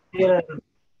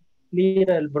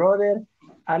brother,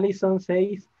 Allison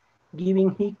says,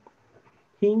 giving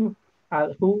him a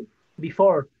hug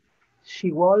before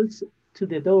she walks to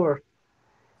the door.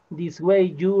 This way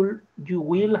you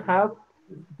will have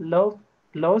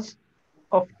lots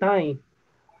of time.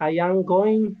 I am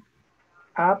going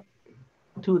up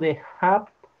to the have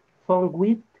fun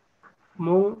with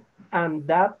Mom and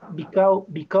Dad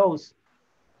because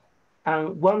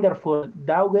and wonderful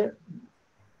dog.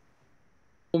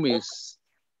 Mummies.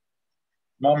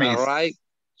 Mommies. All right.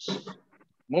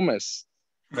 Mummies.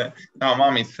 No,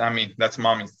 mommies. I mean, that's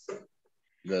mommies.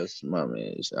 That's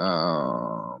mummies.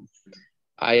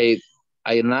 I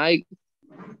like.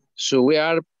 So we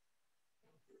are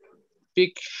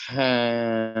pick.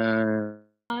 And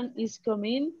is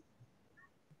coming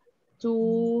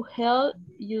to help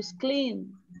you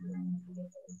clean.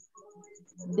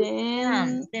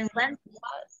 Then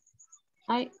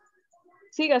what?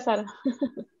 Siga, Sara.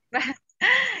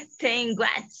 Then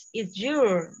what is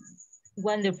your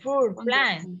wonderful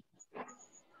plan?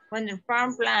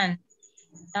 Wonderful plan.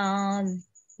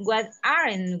 What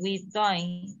aren't we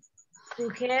doing to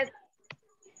get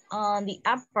on the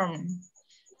upper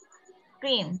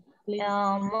screen?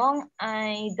 Mom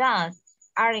and Dad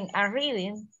aren't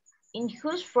reading in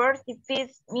whose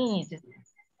 45th minute.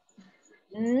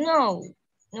 No,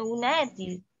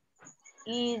 Natty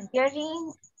is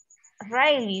getting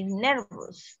really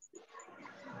nervous.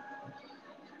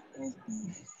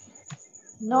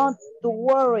 Not to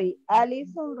worry,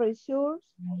 Allison reassures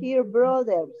her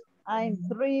brothers. I'm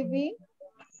driving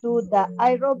to the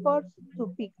airport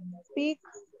to pick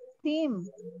them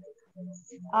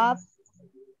up,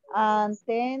 and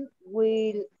then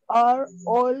we are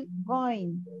all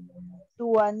going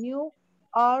to a new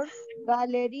art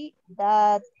gallery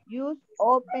that just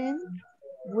opened.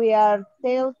 We are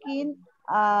taking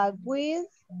a quiz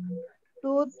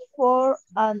for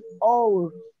an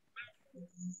hour.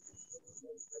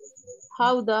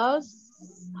 How does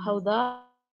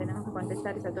Tenemos que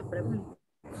contestar esas dos preguntas.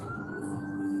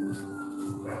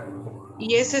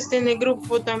 Y ese está en el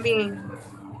grupo también.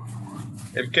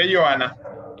 ¿El qué, Joana?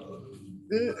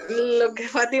 Lo que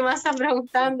Fátima está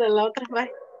preguntando en la otra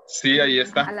vez. Sí, ahí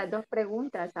está. A las dos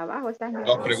preguntas, abajo están.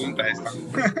 Dos preguntas están.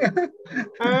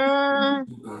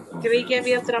 Creí que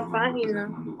había otra página.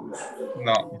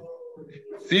 No.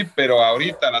 Sí, pero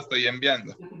ahorita la estoy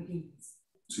enviando.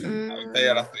 Ahorita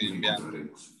ya la estoy enviando.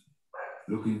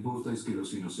 Lo que importa es que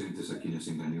los inocentes a quienes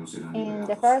engañó serán In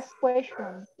the liberados. first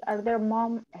question, are their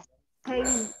mom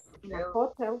staying in a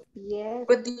hotel? Yes.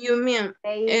 What do you mean?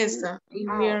 They Esa. We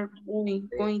are. are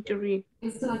going to read.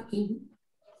 Esto aquí.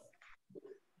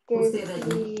 Que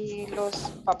si los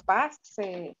papás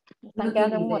se están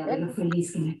quedando en un hotel. Lo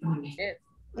feliz que me pone.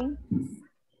 ¿Sí?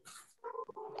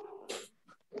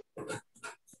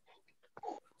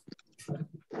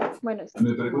 Bueno, si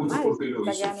Me pregunto por qué lo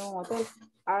está hizo. quedando en un hotel.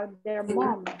 Are their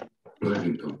mom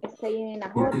staying in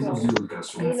a ¿Por qué hotel? nos dio el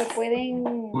caso? Y lo pueden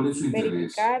 ¿Cuál es su interés?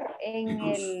 verificar en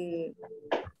el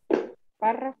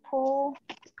párrafo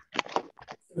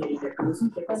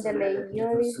donde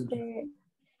leyó, dice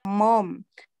Mom,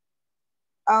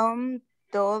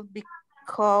 told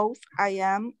because I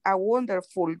am a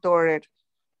wonderful daughter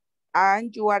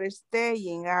and you are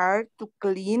staying here to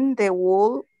clean the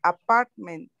whole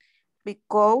apartment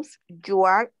because you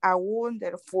are a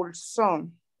wonderful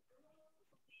son.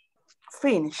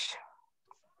 Finish.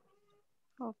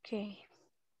 Okay.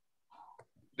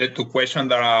 The two questions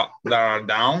that are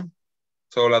down.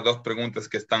 Son las dos preguntas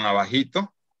que están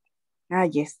abajito. Ah,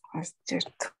 yes, es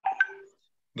cierto.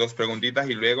 Dos preguntitas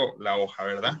y luego la hoja,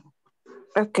 ¿verdad?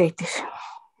 Okay, teacher.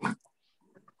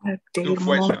 Two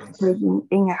questions.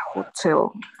 In a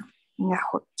hotel. In a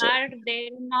hotel. Are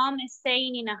their mom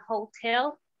staying in a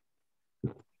hotel?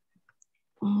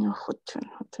 No, hotel.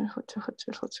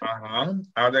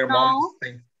 Are their moms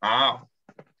staying?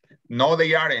 No,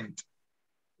 they aren't.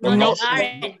 No, No,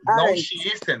 they aren't. No, she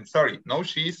isn't. Sorry. No,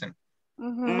 she isn't.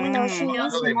 No, she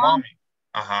Hablando de isn't. mommy.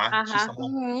 Ajá. She's a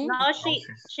mom. No,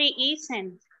 she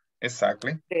isn't.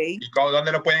 Exactly. Okay. ¿Y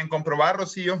dónde lo pueden comprobar,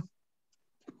 Rocío?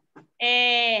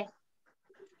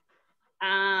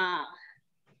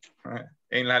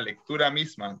 En la lectura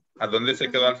misma. ¿A dónde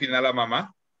se quedó al final la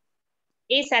mamá?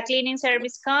 Is a cleaning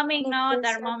service coming? No,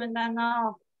 that moment,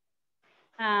 no.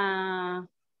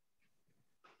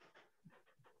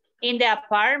 In the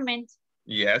apartment.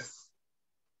 Yes.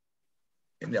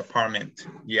 In the apartment.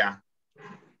 Yeah.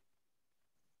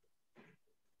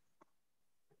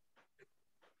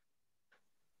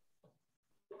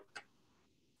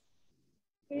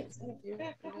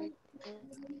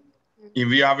 If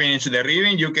you have finished the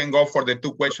reading, you can go for the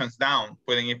 2 questions down.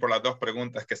 Pueden ir por las 2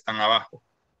 preguntas que están abajo.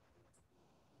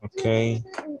 Okay.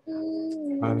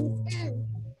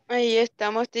 Ahí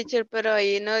estamos, teacher, pero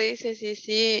ahí no dice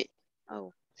si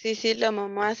la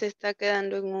mamá se está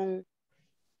quedando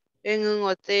en un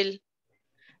hotel.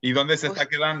 ¿Y dónde se está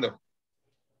quedando?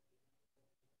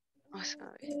 Vamos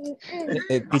a ver.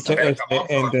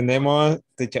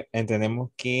 Teacher, entendemos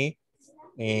que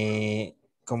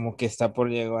como que está por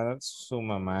llegar su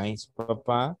mamá y su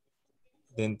papá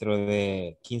dentro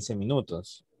de 15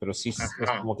 minutos, pero sí es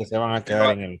como que se van a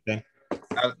quedar en el hotel.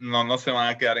 No se van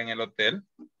a quedar en el hotel.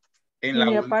 En In la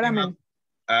the última. apartment.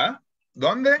 ¿Ah?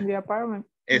 ¿Dónde? In the apartment.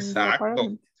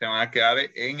 Exacto. Se van a quedar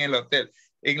en el hotel.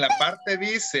 En la parte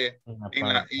dice,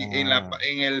 en la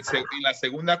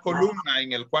segunda columna,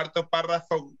 en el cuarto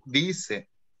párrafo dice,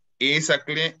 is a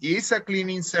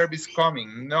cleaning service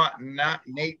coming? No,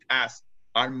 Nate asked,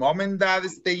 are mom and dad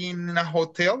staying in a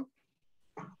hotel?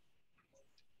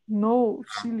 No,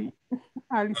 silly.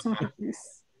 Alison,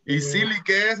 please. ¿Y silly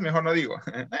qué es? Mejor no digo.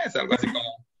 Es algo así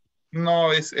como,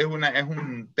 no, es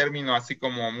un término así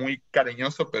como muy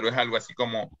cariñoso, pero es algo así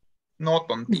como no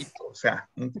tontito, o sea,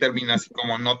 un término así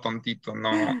como no tontito, no,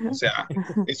 o sea,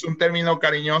 es un término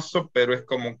cariñoso, pero es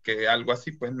como que algo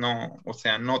así, pues no, o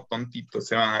sea, no tontito,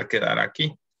 se van a quedar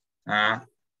aquí.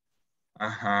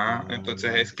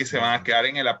 Entonces es que se van a quedar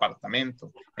en el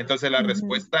apartamento. Entonces la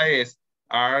respuesta es,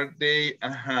 are their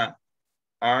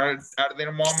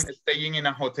mom staying in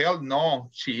a hotel?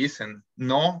 No, she isn't.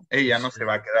 No, ella no se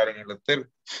va a quedar en el hotel,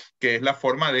 que es la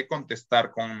forma de contestar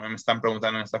con, me están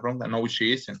preguntando en esta pregunta, no,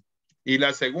 she isn't. Y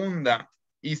la segunda,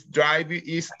 is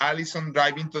Allison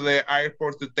driving to the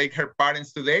airport to take her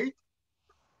parents today?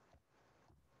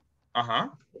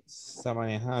 Está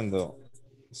manejando.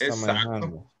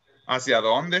 Exacto. ¿Hacia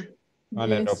dónde?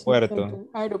 Al aeropuerto.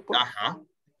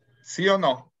 ¿Sí o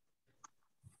no?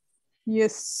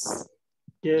 Yes.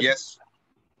 Yes.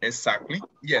 Exactly.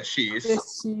 Yes, she is.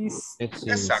 Yes, she is.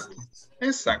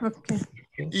 Exacto. Okay.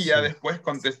 Y ya después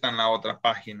contestan la otra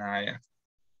página.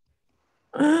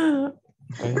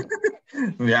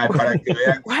 Ya, para que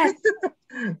vean.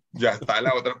 Ya está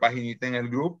la otra paginita en el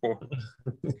grupo.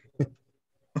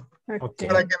 Okay.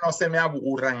 Para que no se me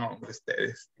aburran, hombre,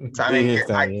 ustedes. Saben que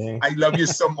I love you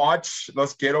so much.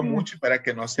 Los quiero mucho. Para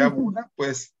que no se aburran,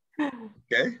 pues.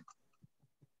 ¿Qué?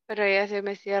 Pero ya se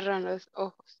me cierran los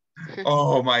ojos.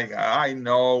 Oh my God, I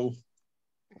know.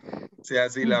 Sí,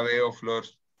 así la veo, Flor.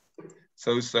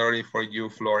 So sorry for you,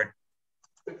 Flor.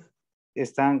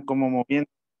 Están como moviendo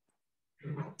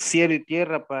cielo y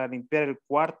tierra para limpiar el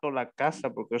cuarto, la casa,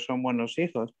 porque son buenos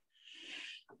hijos.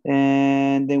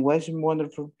 And then what's a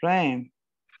wonderful plan?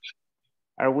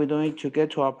 Are we going to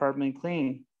get to our apartment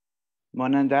clean?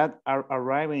 Mom and Dad are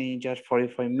arriving in just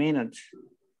 45 minutes.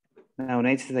 Now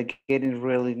Nate's like getting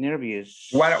really nervous.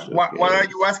 What are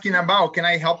you asking about? Can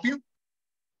I help you?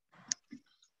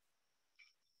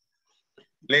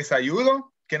 ¿Les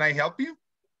ayudo? Can I help you?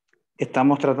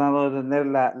 Estamos tratando de tener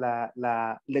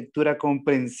la lectura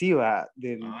comprensiva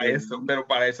del... Eso, pero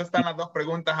para eso están las 2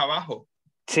 preguntas abajo.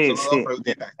 Sí, Solo sí. 2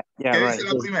 preguntitas. ¿Qué dice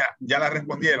la primera? Ya la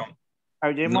respondieron.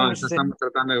 No, estamos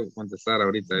tratando de contestar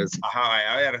ahorita eso.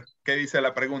 A ver, ¿qué dice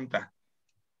la pregunta?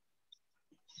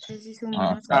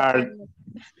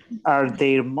 Are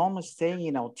their moms staying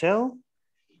in a hotel?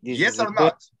 Yes or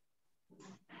not?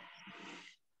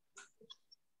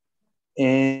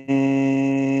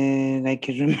 And I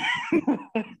can remember.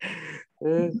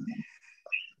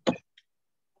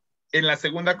 En la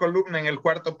segunda columna, en el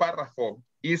cuarto párrafo,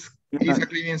 is a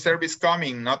cleaning service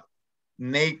coming? Not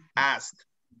Nate asked.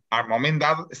 Are mom and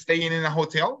dad staying in a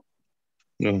hotel?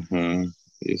 No,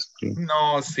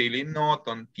 silly, no,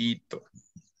 tontito.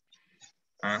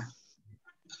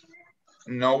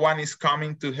 No one is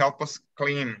coming to help us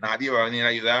clean. Nadie va a venir a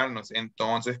ayudarnos.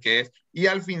 Entonces, ¿qué es? Y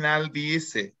al final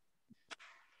dice,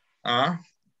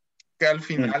 que al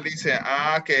final dice,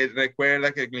 que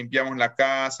recuerda que limpiamos la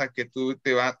casa, que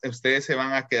ustedes se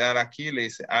van a quedar aquí. Le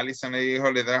dice, Allison le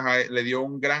dijo, le dio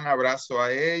un gran abrazo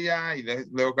a ella y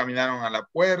luego caminaron a la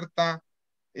puerta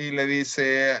y le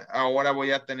dice, ahora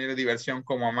voy a tener diversión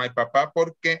con mamá y papá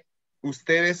porque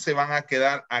ustedes se van a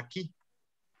quedar aquí.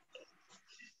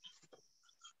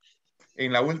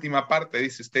 en la última parte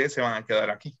dice, ustedes se van a quedar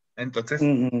aquí. Entonces,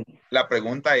 la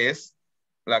pregunta es,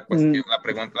 la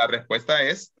respuesta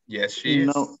es, yes, she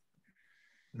is.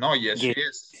 No, yes, she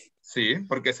is. Sí,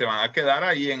 porque se van a quedar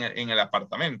ahí en el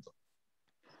apartamento.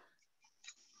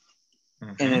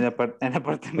 En el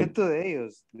apartamento de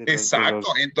ellos. Exacto.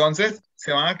 Entonces,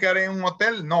 ¿se van a quedar en un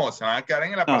hotel? No, se van a quedar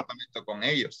en el apartamento con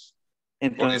ellos.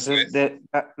 Entonces,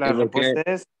 la respuesta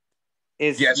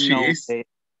es yes, she no. is.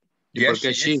 ¿Y por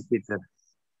qué she, Peter?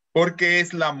 Porque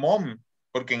es la mom.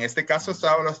 Porque en este caso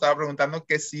lo estaba preguntando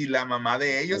que si la mamá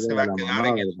de ellos se va a quedar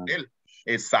en el hotel.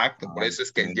 Exacto. Por eso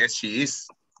es que yes, she is.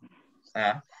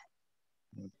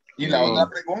 Y la otra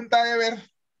pregunta, Ever.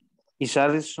 Is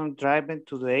Alison driving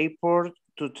to the airport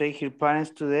to take her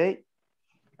parents today?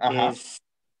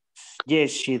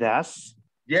 Yes, she does.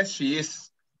 Yes, she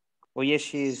is. O yes,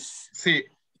 she is. Sí,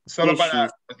 solo yes, para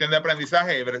cuestión de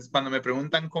aprendizaje. Cuando me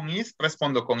preguntan con is,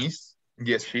 respondo con is.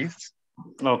 Yes, she is.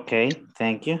 Okay,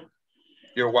 thank you.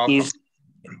 You're welcome.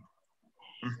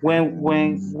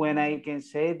 When I can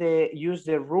say use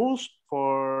the rules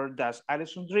for does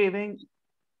Alison driving,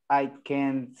 I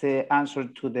can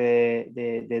answer to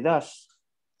the does.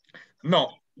 No.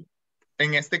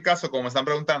 En este caso, como me están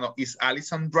preguntando, ¿is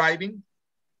Alison driving?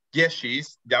 Yes, she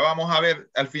is. Ya vamos a ver.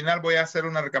 Al final voy a hacer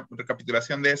una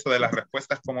recapitulación de eso, de las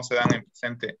respuestas, cómo se dan en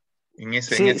presente, en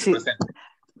ese presente.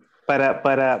 Para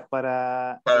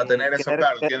tener eso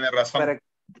claro, tiene razón.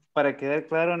 Para quedar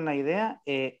claro en la idea,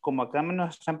 como acá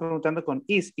nos están preguntando con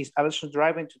is Alison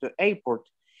driving to the airport?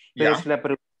 Pero si la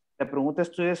pregunta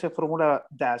estudia se formula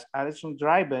does Alison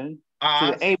driving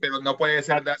to the airport? Pero no puede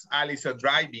ser does Alison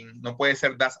driving, no puede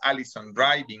ser does Alison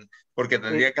driving, porque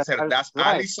tendría que ser does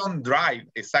Alison drive,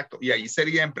 exacto, y ahí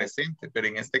sería en presente, pero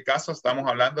en este caso estamos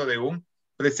hablando de un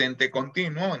presente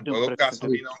continuo, en todo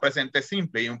caso, y no un presente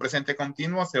simple, y un presente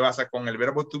continuo se basa con el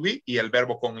verbo to be y el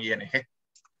verbo con ing.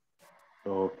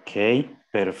 Ok,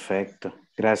 perfecto,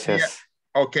 gracias.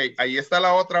 Ok, ahí está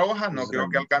la otra hoja, no creo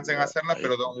que alcancen a hacerla,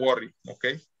 pero don't worry, ok.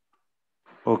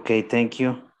 Ok, thank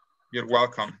you. You're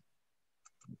welcome.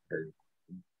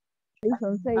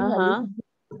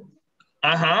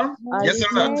 Ajá. Yes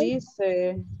or no?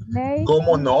 Dice.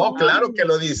 ¿Cómo no? Claro que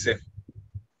lo dice.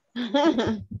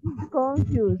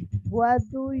 Confused. What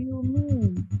do you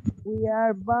mean? We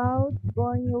are about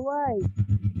going away.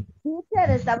 Teacher,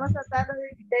 estamos tratando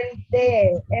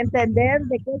de entender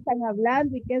de qué están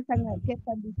hablando y qué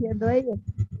están diciendo ellos.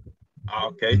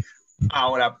 Ok.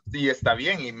 Ahora sí está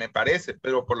bien y me parece,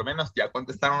 pero por lo menos ya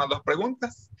contestaron las dos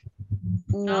preguntas.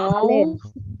 No.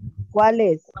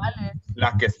 ¿Cuáles?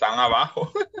 Las que están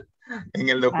abajo. En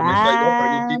el documento hay dos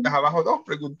preguntitas abajo, dos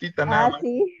preguntitas nada más.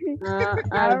 Sí.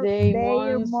 Are they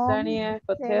staying at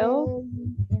a hotel?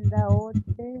 In the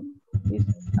hotel. Is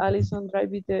Alison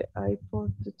driving the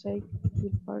airport to take the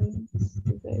parents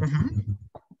today?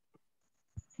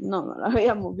 No la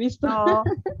habíamos visto. No,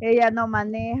 ella no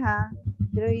maneja.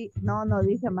 No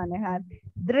dice manejar.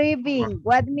 Driving.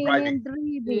 What mean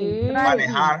driving? Sí.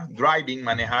 Manejar, driving,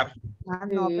 manejar.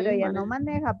 No, pero ella no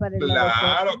maneja para el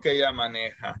Claro que ella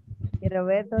maneja. Quiero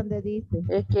ver dónde dice.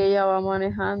 Es que ella va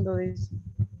manejando, dice.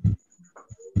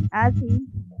 Sí.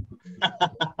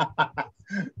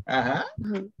 Ajá.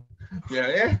 ¿Ya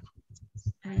ves?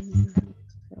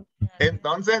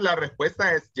 Entonces la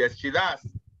respuesta es yes, she does.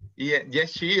 Y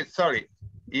yes, she is, sorry.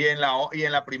 Y en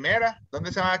la primera,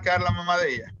 ¿dónde se va a quedar la mamá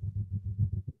de ella?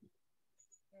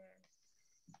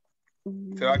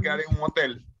 Se va a quedar en un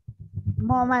hotel.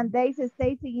 Mom and Dad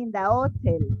staying in the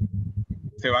hotel.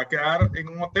 ¿Se va a quedar en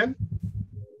un hotel?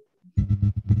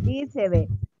 Dice, ve,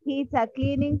 he's a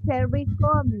cleaning service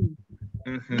coming.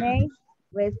 Nate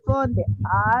responde,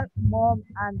 are mom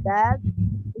and dad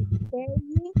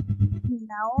staying in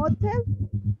a hotel?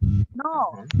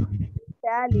 No.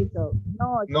 Alison,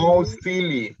 no. No,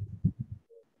 silly.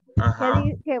 Ajá.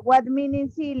 What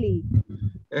meaning silly?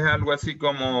 Es algo así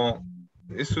como,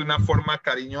 es una forma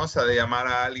cariñosa de llamar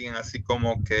a alguien así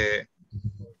como que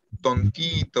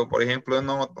tontito, por ejemplo,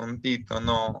 no, tontito,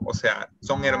 no, o sea,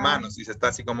 son hermanos y se está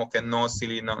así como que no,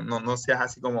 silly, no seas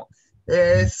así como,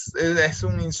 es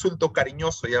un insulto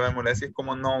cariñoso, llamémosle así, es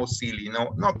como no, silly,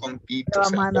 no tontito.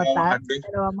 Pero vamos a anotar,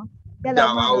 pero vamos.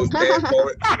 Ya va usted,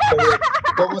 pobre,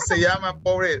 ¿cómo se llama,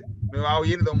 pobre? Me va a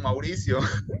oír don Mauricio.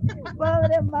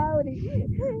 Pobre Mauri.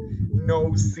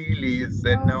 No silly,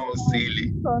 no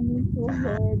silly.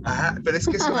 Ajá, pero es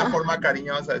que es una forma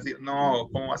cariñosa de decir, no,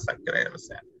 ¿cómo vas a creer? O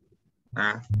sea.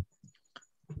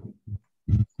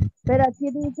 Pero aquí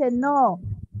dice no.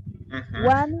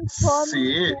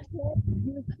 Sí,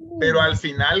 pero al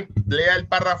final, lea el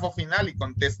párrafo final y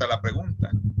contesta la pregunta.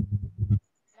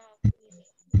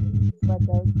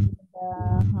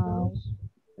 house.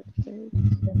 The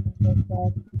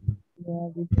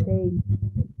state.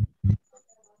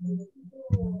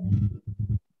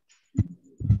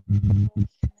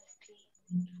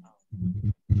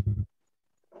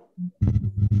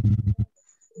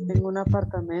 En un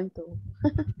apartamento.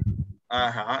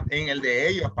 Ajá, en el de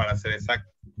ellos, para ser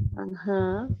exacto.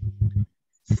 Ajá.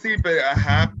 Sí, pero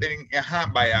ajá,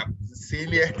 vaya,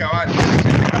 Silvia es cabal. En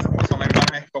este caso, pues, son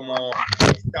hermanas, es como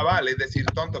es cabal, es decir,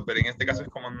 tonto, pero en este caso es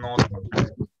como no tonto.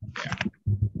 Yeah.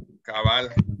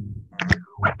 Cabal.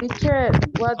 Teacher,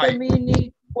 what the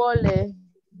meaning wole?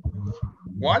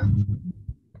 ¿What?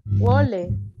 Wole.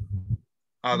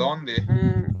 ¿A dónde?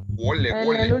 Wole, En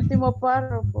wole. el último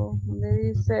párrafo, donde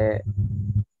dice,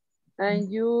 and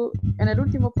you, en el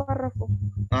último párrafo.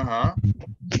 Ajá.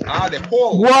 Ah, de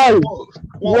whole. Wall.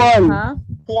 Whole. Ajá.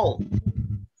 Whole.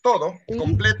 Todo, ¿Sí?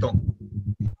 completo.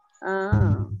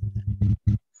 Ah.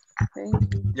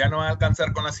 Thank you. Ya no va a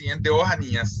alcanzar con la siguiente hoja,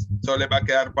 niñas. Solo les va a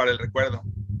quedar para el recuerdo.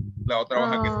 La otra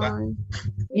hoja que está.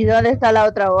 ¿Y dónde está la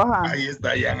otra hoja? Ahí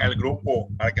está, ya en el grupo,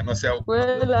 para que no sea...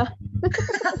 Escuela.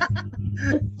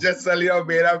 Ya salió a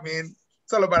ver a mí,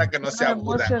 solo para que no Nos se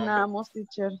aburran. emocionamos,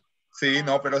 teacher. Sí,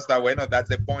 no, pero está bueno, that's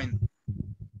the point.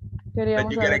 Queríamos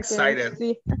That you get saber excited.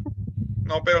 sí.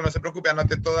 No, pero no se preocupe,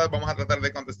 anote todas, vamos a tratar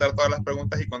de contestar todas las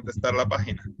preguntas y contestar la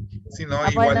página. Si no,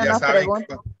 igual pues ya saben.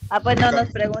 pues no nos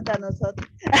pregunta a nosotros.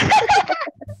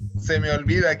 Se me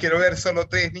olvida, quiero ver solo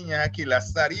 3 niñas aquí, la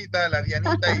Sarita, la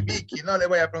Dianita y Vicky. No le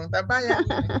voy a preguntar, vaya.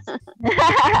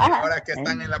 Ahora que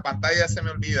están en la pantalla se me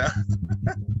olvida.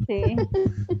 Sí.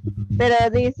 Pero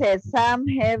dice, Sam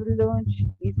have lunch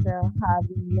is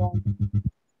having lunch.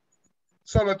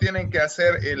 Solo tienen que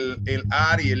hacer el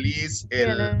are y el is,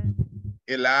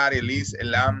 el are, el is,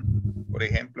 el am, por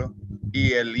ejemplo,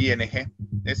 y el ing.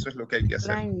 Eso es lo que hay que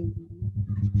hacer.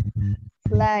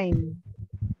 Flying.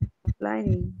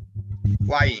 Flying.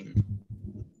 Flying.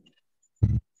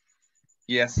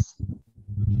 Yes.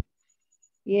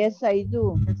 Yes, I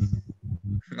do.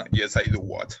 No, yes, I do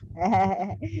what?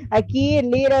 Aquí,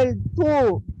 little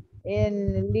 2.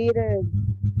 En little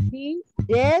 3.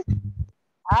 Yes,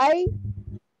 I.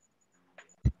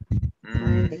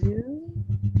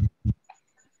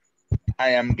 I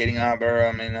am getting over,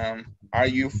 I mean, are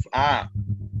you,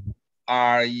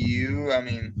 I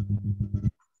mean,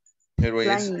 here it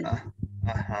is.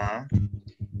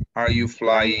 Are you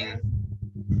flying?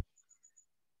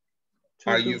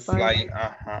 Are you flying?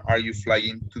 Are you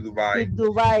flying to Dubai? To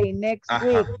Dubai next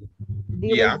week.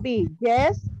 Yeah. B.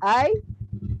 Yes, I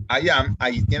am.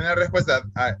 Ahí tiene la respuesta.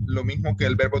 Lo mismo que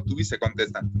el verbo to be se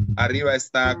contesta. Arriba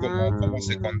está como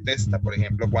se contesta. Por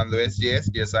ejemplo, cuando es yes,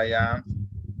 yes I am.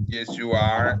 Yes you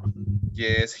are.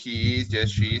 Yes he is. Yes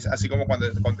she is. Así como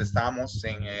cuando contestamos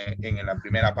en la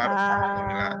primera parte,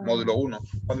 en el módulo 1.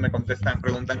 Cuando me contestan,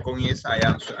 preguntan con is, I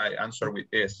answer with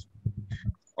is.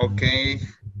 Okay.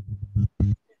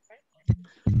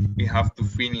 We have to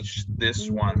finish this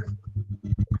one.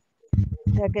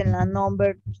 Second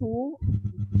number 2.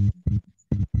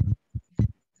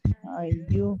 Are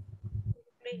you?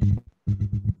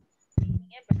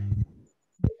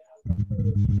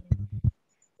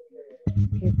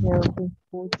 Que feo se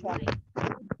escucha.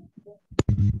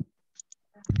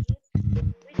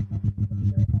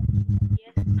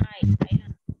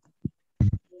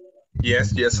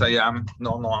 Yes, yes, I am.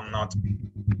 No, no, I'm not.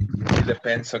 It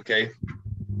depends, okay.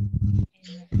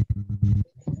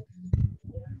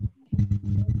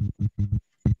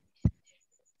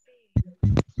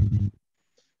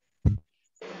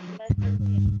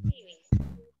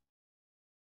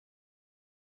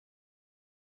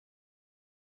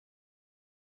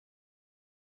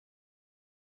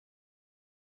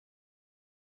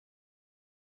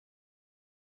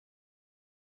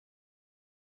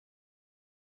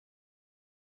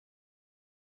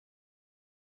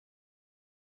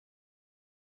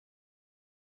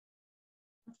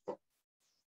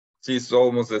 She's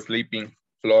almost sleeping,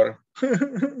 Flor.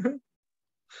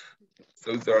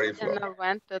 So sorry, Flor. Ya no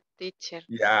aguanto, teacher.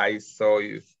 Yeah, I saw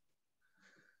you.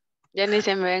 Ya ni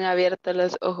se me ven abiertos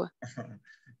los ojos.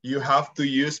 You have to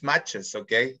use matches,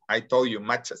 okay? I told you,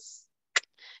 matches.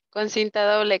 Con cinta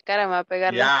doble cara me va a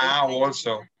pegar las Yeah, pestañas.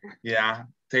 also. Yeah,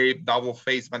 tape, double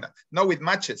face. But no, with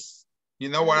matches. You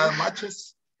know what are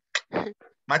matches?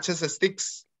 Matches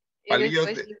sticks.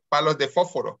 Palos de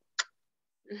fósforo.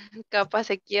 Capaz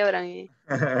se quiebran.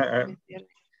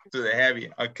 To the heavy.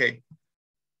 Okay.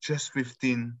 Just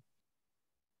 15.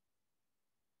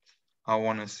 I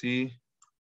want to see.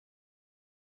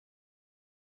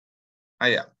 Oh,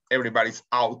 yeah. Everybody's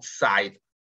outside.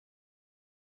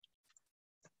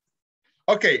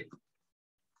 Okay.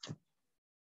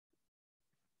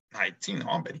 19,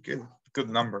 oh, very good. Good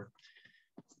number.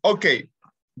 Okay,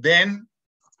 then,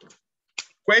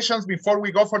 questions before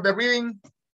we go for the reading?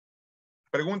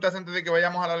 ¿Preguntas antes de que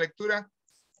vayamos a la lectura?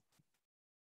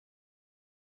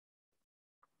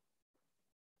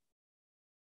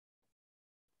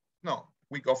 No,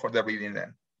 we go for the reading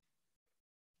then.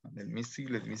 Let me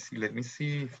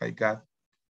see if I got.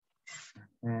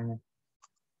 No.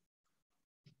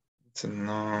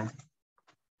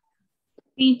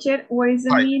 Teacher, what is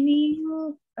the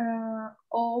meaning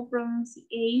of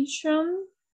pronunciation?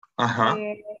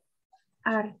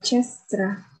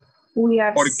 Orchestra. We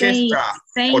are Orquestra.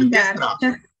 saying Orquestra.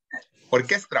 that.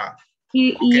 Orquestra.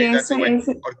 Y Okay, ese es.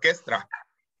 Orquestra.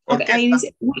 Okay, ahí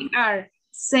dice, we are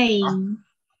saying.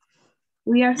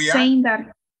 We are saying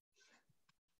that.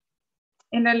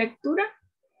 En la lectura.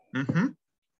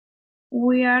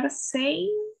 We are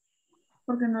saying.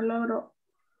 Porque no logro.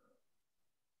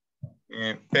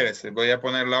 Espérese, voy a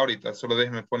ponerla ahorita. Solo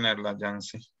déjeme ponerla,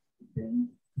 Jancy.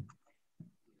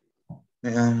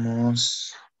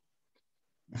 Veamos.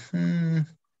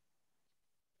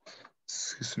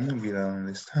 Se me olvida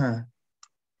dónde está.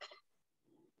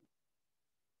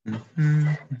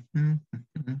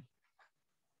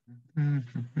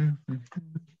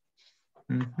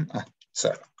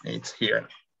 So it's here.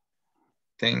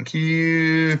 Thank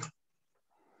you.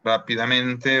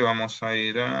 Rápidamente vamos a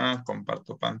ir a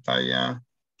comparto pantalla.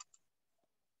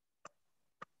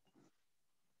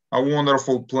 A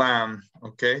wonderful plan,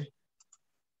 okay.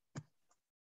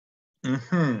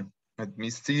 Let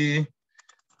me see.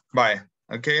 Bye.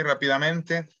 Okay,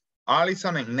 rápidamente.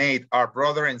 Allison and Nate, our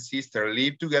brother and sister,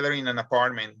 live together in an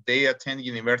apartment. They attend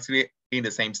university in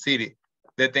the same city.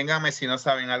 Deténgame si no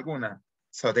saben alguna.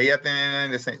 So they attend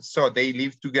in the same. So they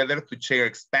live together to share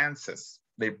expenses.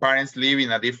 Their parents live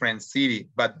in a different city,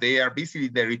 but they are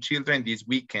visiting their children this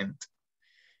weekend.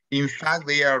 In fact,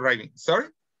 they are arriving. Sorry?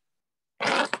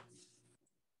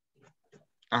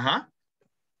 Ajá.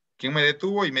 ¿Quién me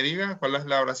detuvo y me diga cuál es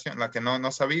la oración? La que no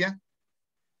sabía.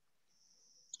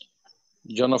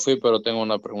 Yo no fui, pero tengo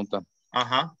una pregunta.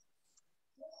 Ajá.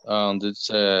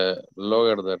 Dice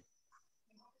Logger.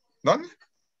 ¿Dónde?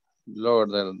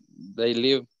 Logger. They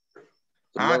live.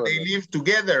 They live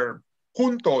together.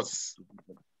 Juntos.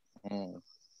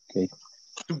 Okay.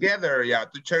 Together, yeah,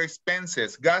 to share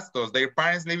expenses, gastos. Their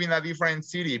parents live in a different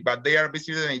city, but they are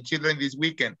visiting their children this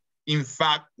weekend. In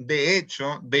fact, de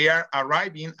hecho, they are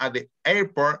arriving at the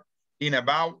airport in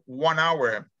about 1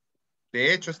 hour.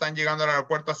 De hecho, están llegando al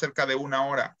aeropuerto a cerca de 1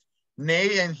 hora.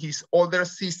 Nate and his older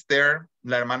sister,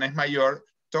 la hermana es mayor,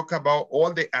 talk about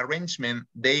all the arrangement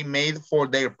they made for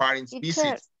their parents'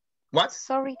 visit. What?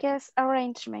 Sorry, guess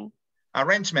arrangement.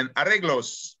 Arrangement,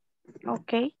 arreglos.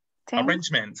 Okay.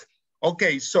 Arrangement.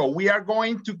 Okay, so we are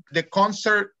going to the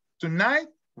concert tonight,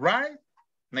 right?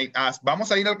 Nate asks,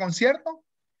 ¿vamos a ir al concierto?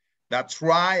 That's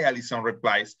right, Allison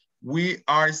replies. We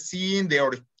are seeing the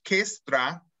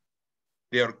orquestra.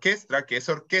 De orquestra, que es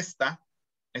orquesta,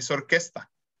 es orquesta.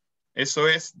 Eso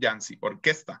es, Yancy,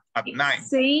 orquesta, at 9.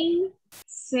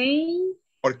 Saying.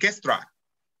 Orquestra.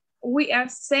 We are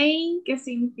saying, ¿qué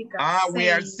significa? We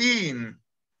are seeing.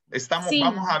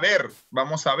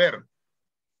 Vamos a ver.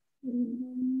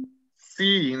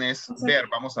 Seeing es ver,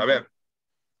 vamos a ver.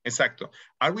 Exacto.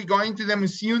 Are we going to the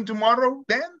museum tomorrow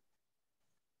then?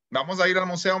 ¿Vamos a ir al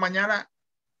museo mañana?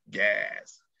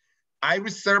 Yes. I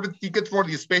reserved a ticket for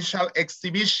the special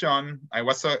exhibition. I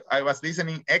was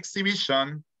listening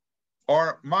exhibition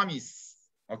or mummies,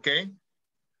 okay?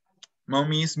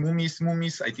 Mummies.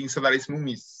 I think so that is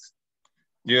mummies.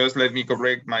 Just let me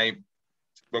correct my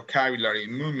vocabulary.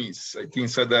 Mummies. I think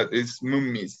so that is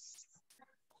mummies.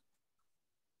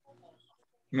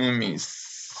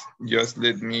 Mummies. Just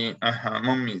let me,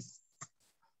 mummies.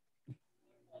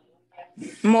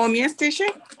 ¿Momias, teacher?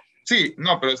 Sí,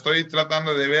 no, pero estoy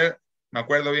tratando de ver. ¿Me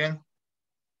acuerdo bien?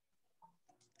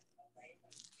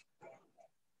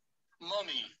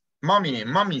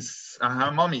 Mummies.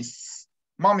 Ajá, mummies.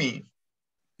 Mummies.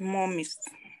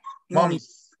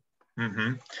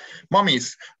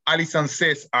 Mummies. Allison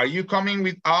says, are you coming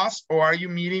with us or are you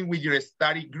meeting with your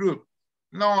study group?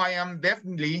 No, I am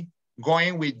definitely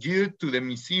going with you to the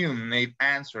museum, Nate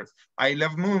answers. I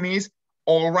love mummies.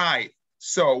 All right.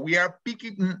 So we are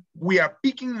picking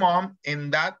mom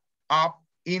and dad up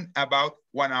in about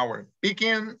 1 hour.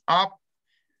 Picking up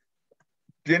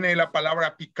tiene la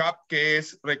palabra pick up, que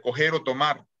es recoger o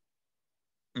tomar.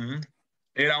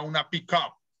 Era una pick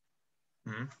up.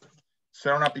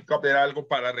 Era una pick up, era algo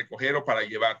para recoger o para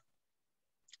llevar.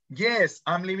 Yes,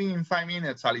 I'm leaving in 5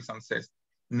 minutes, Allison says.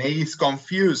 Nate is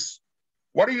confused.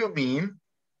 What do you mean?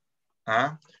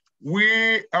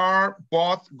 We are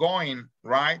both going,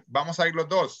 right? Vamos a ir los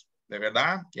dos. ¿De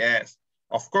verdad? Yes.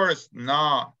 Of course,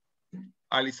 no.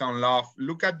 Alison Love,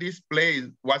 look at this place.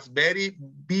 Was very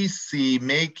busy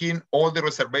making all the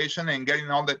reservation and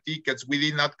getting all the tickets. We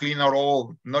did not clean at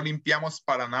all. No limpiamos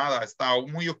para nada. Estaba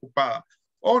muy ocupada.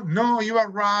 Oh, no, you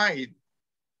are right.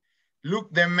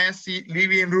 Look, the messy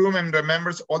living room and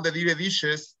remembers all the dirty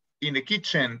dishes in the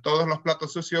kitchen. Todos los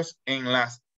platos sucios en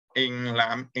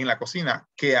la cocina.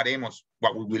 ¿Qué haremos?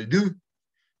 What we will do?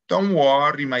 Don't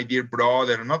worry, my dear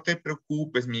brother. No te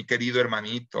preocupes, mi querido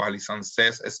hermanito. Alison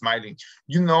says, smiling.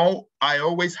 You know, I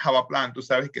always have a plan. Tú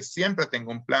sabes que siempre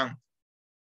tengo un plan.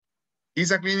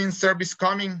 Is a cleaning service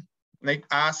coming? Like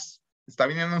us. ¿Está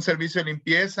viniendo un servicio de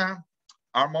limpieza?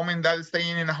 Are mom and dad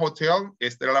staying in a hotel?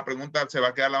 Esta era la pregunta. ¿Se va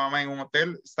a quedar la mamá en un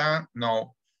hotel? ¿Está?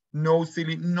 No. No,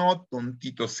 silly. No,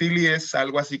 tontito. Silly es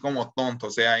algo así como tonto.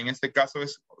 O sea, en este caso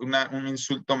es un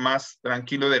insulto más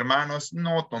tranquilo de hermanos.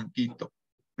 No, tontito.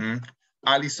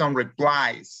 Alison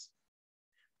replies,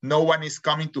 no one is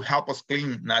coming to help us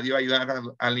clean. Nadie va a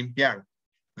ayudar a limpiar.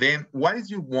 Then, what is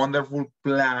your wonderful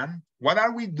plan? What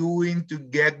are we doing to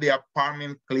get the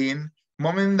apartment clean?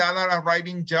 Mom and dad are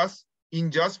arriving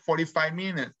in just 45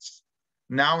 minutes.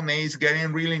 Now, Nate is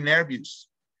getting really nervous.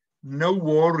 No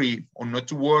worry, or not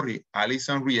to worry,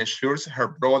 Alison reassures her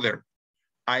brother.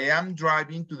 I am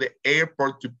driving to the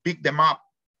airport to pick them up.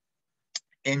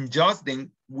 And just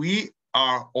then, we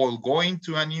are all going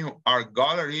to a new art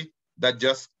gallery that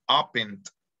just opened.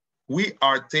 We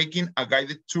are taking a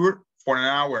guided tour for an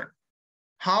hour.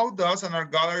 How does an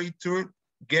art gallery tour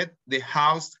get the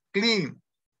house clean?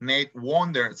 Nate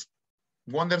wonders.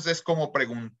 Wonders es como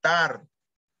preguntar,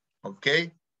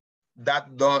 okay?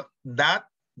 That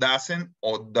doesn't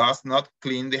or does not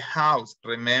clean the house.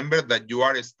 Remember that you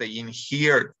are staying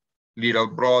here, little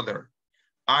brother.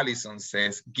 Alison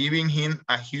says, giving him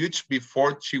a huge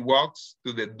before she walks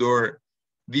to the door.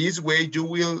 This way you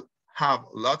will have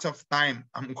lots of time.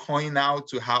 I'm going out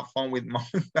to have fun with mom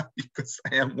and dad because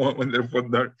I am one wonderful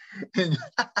dog.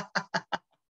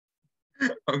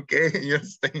 Okay, you're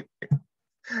staying there.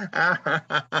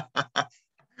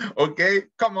 Okay,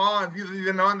 come on, you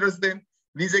didn't understand.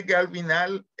 Dice que al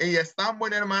final ella es tan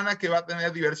buena hermana que va a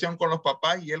tener diversión con los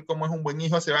papás y él como es un buen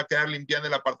hijo se va a quedar limpiando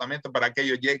el apartamento para que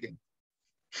ellos lleguen.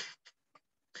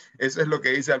 Eso es lo que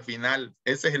dice al final.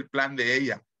 Ese es el plan de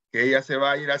ella. Que ella se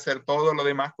va a ir a hacer todo lo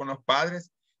demás con los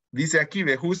padres. Dice aquí,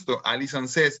 ve justo, Alison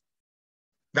says,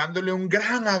 dándole un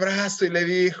gran abrazo y le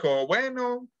dijo,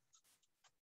 bueno,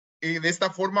 y de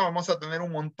esta forma vamos a tener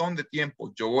un montón de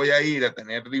tiempo. Yo voy a ir a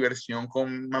tener diversión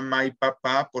con mamá y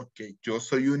papá porque yo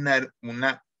soy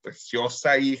una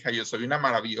preciosa hija, yo soy una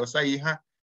maravillosa hija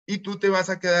y tú te vas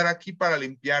a quedar aquí para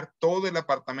limpiar todo el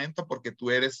apartamento porque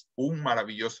tú eres un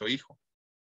maravilloso hijo.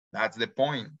 That's the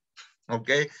point.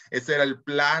 Okay. Ese era el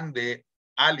plan de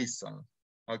Alison.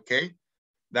 Okay.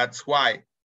 That's why.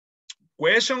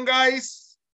 Question,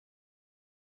 guys.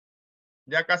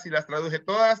 Ya casi las traduje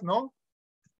todas, ¿no?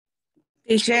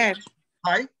 Teacher.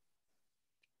 Hi.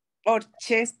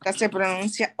 Orquesta se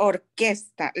pronuncia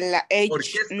orquesta. La H.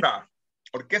 Orquestra.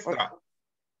 Orquestra.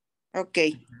 Ok.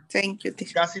 Thank you,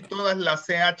 teacher. Casi todas las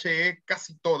CHE,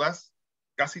 casi todas,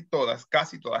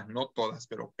 no todas,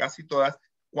 pero casi todas,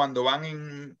 cuando van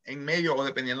en medio o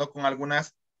dependiendo con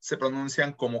algunas, se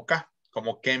pronuncian como K,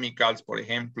 como chemicals, por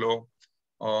ejemplo.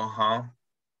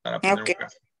 Para poner un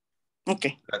caso.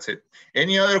 Okay. That's it.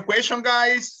 Any other question,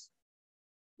 guys?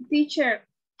 Teacher.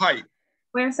 Hi.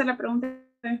 Voy a hacer la pregunta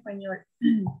en español.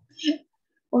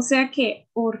 O sea que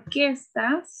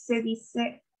orquesta se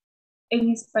dice en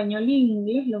español y en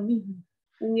inglés lo mismo.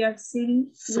 We are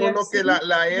sitting. Solo que la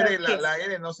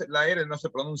R no se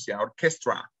pronuncia.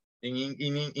 Orchestra.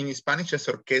 In Spanish es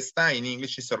orquesta, in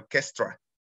English is orchestra.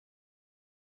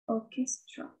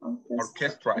 Orchestra.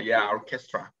 Orchestra, yeah,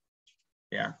 orchestra.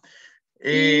 Yeah.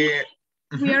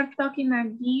 We are talking a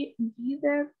guide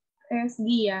es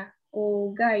guía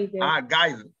o guide.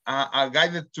 Guide. A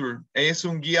guided tour. Es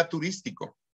un guía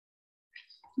turístico.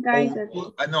 Guided.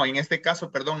 No, en este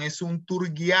caso, perdón, es un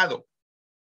tour guiado.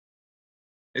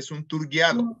 Es un tour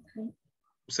guiado. Okay.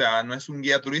 O sea, no es un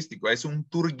guía turístico, es un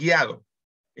tour guiado.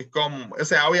 Es como, o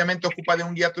sea, obviamente ocupa de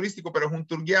un guía turístico, pero es un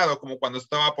tour guiado, como cuando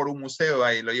estaba por un museo,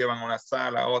 ahí lo llevan a una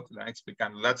sala, a otra,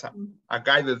 explicando. That's a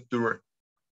guided tour.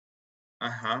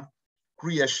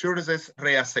 Reassures es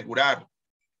reasegurar.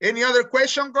 Any other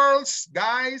question, girls,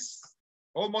 guys?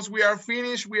 Almost we are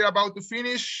finished. We are about to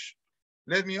finish.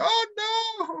 Let me, oh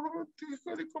no,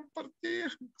 dejo de compartir.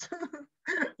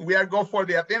 We are going for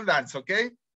the attendance,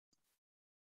 okay?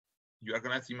 You are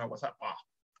gonna see my WhatsApp.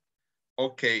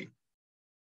 Okay.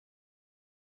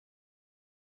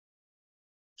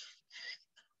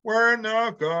 We're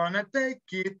not gonna take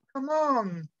it. Come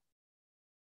on.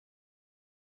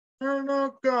 We're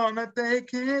not gonna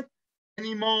take it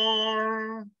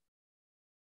anymore.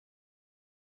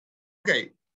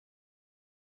 Okay.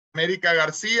 América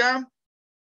García.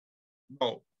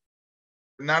 No.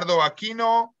 Bernardo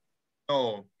Aquino.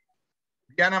 No.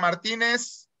 Diana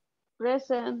Martínez.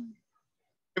 Present.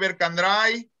 Ever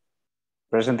Candray.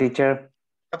 Present, teacher.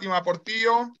 Fátima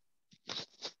Portillo.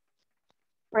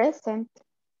 Present.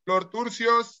 Flor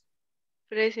Turcios.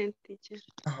 Present, teacher.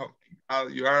 Oh,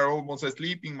 you are almost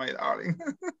sleeping, my darling.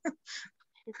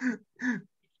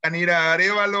 Anira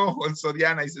Arevalo. Also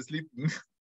Diana is sleeping.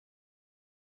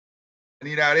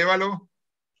 Anira Arevalo.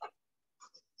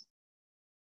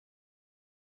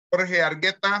 Jorge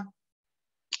Argueta.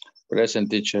 Present,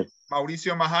 teacher.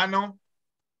 Mauricio Majano.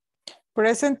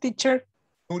 Present, teacher.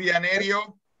 Nuria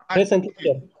Nerio. Present,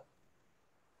 teacher.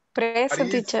 Present,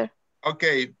 París. teacher. Ok.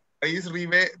 París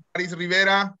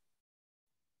Rivera.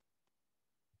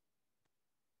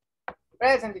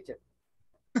 Present, teacher.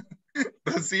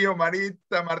 Rocío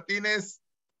Marita Martínez.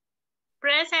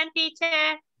 Present,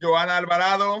 teacher. Joana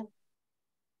Alvarado.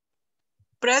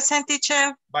 Present,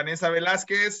 teacher. Vanessa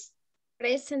Velázquez.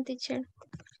 Present, teacher.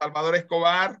 Salvador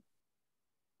Escobar.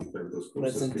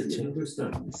 Present, teacher.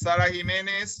 Sara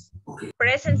Jiménez.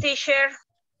 Present, teacher.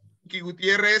 Vicky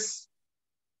Gutiérrez.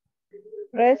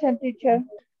 Present, teacher.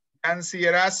 Nancy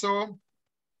Erazo.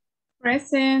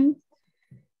 Present.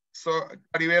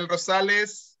 Maribel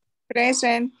Rosales.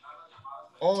 Present.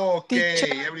 Ok, Teacher,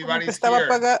 como que everybody's estaba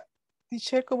here.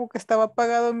 Teacher, como que estaba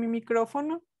apagado mi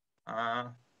micrófono.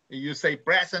 You say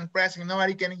present,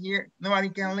 nobody can hear, nobody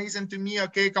can listen to me,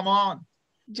 okay, come on.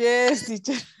 Yes,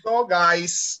 teacher. So,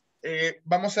 guys,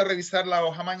 vamos a revisar la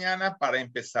hoja mañana para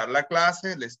empezar la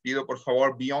clase. Les pido, por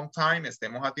favor, be on time,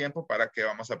 estemos a tiempo para que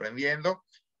vamos aprendiendo.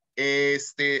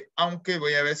 Aunque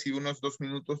voy a ver si unos 2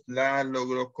 minutos la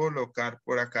logro colocar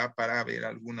por acá para ver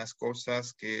algunas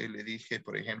cosas que le dije,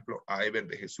 por ejemplo, a Ever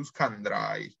de Jesús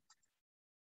Candray.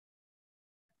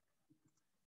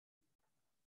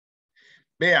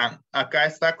 Vean, acá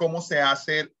está cómo se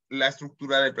hace la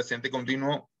estructura del presente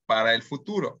continuo para el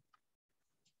futuro.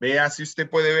 Vea, si usted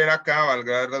puede ver acá,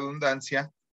 valga la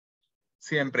redundancia,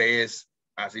 siempre es,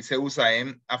 así se usa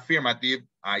en affirmative,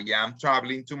 I am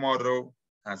traveling tomorrow.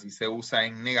 Así se usa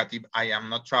en negative, I am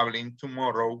not traveling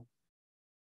tomorrow.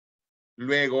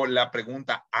 Luego la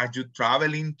pregunta, are you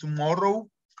traveling tomorrow?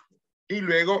 Y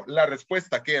luego la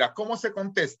respuesta que era, ¿cómo se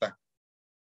contesta?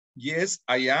 Yes,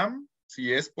 I am,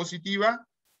 si es positiva.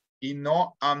 Y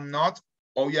no, I'm not,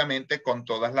 obviamente con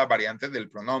todas las variantes del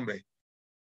pronombre.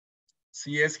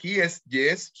 Si es he, es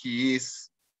yes, he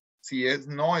is. Si es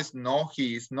no he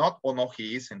is not o no,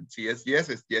 he isn't. Si es yes,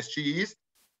 she is.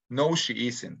 No, she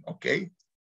isn't, ¿ok?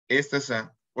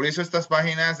 Por eso estas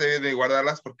páginas debe de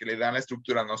guardarlas porque le dan la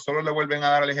estructura. No solo le vuelven a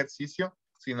dar el ejercicio,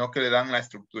 sino que le dan la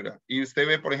estructura. Y usted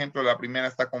ve, por ejemplo, la primera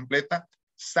está completa.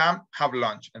 Sam have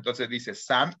lunch. Entonces dice,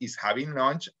 Sam is having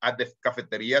lunch at the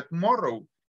cafeteria tomorrow.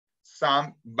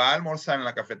 Sam va a almorzar en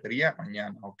la cafetería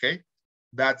mañana, ¿ok?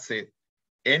 That's it.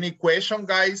 Any question,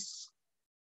 guys?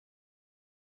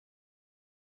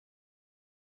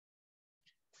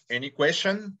 Any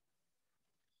question?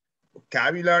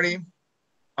 Vocabulary?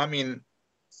 I mean,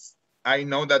 I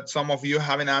know that some of you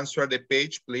haven't answered the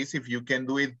page. Please, if you can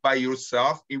do it by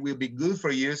yourself, it will be good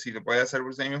for you. Si lo puede hacer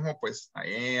usted mismo, pues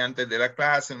ahí antes de la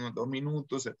clase, en unos 2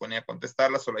 minutos, se pone a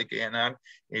contestarla. Solo hay que llenar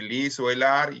el is o el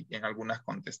are y en algunas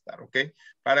contestar, ¿ok?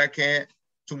 Para que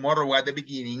tomorrow at the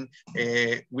beginning,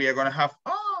 we are going to have,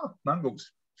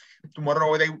 mangoes.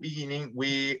 Tomorrow at the beginning,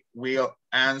 we will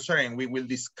answer and we will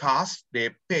discuss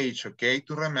the page, okay?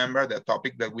 To remember the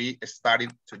topic that we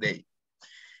studied today.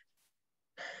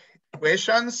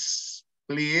 Questions,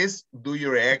 please do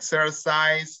your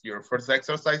exercise, your first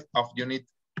exercise of unit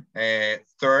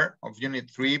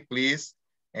 3, please.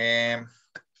 I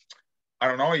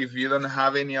don't know if you don't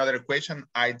have any other question.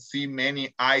 I see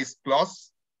many eyes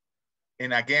closed.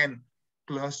 And again,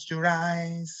 close your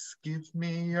eyes, give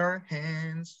me your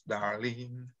hands,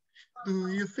 darling. Do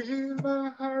you feel my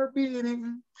heart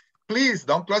beating? Please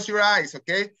don't close your eyes,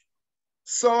 okay?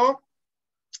 So,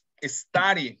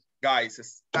 study. Guys,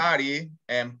 study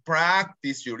and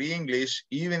practice your English,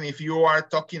 even if you are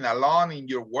talking alone in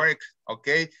your work,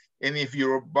 okay? And if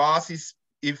your boss is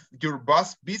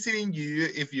visiting you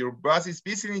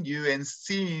and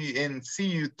see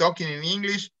you talking in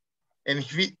English, and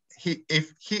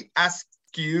if he asks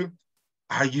you,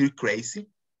 are you crazy?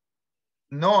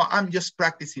 No, I'm just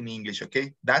practicing English,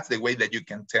 okay? That's the way that you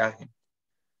can tell him.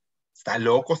 ¿Está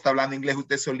loco? ¿Está hablando inglés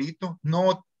usted solito?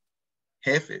 No.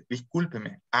 jefe,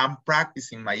 discúlpeme, I'm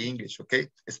practicing my English, ¿ok?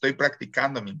 Estoy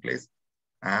practicando mi inglés.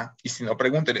 Ah, y si no,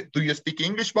 pregúntele, do you speak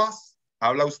English, boss?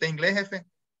 ¿Habla usted inglés, jefe?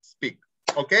 Speak,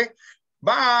 ¿ok?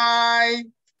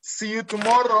 Bye. See you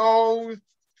tomorrow.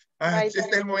 Ah, este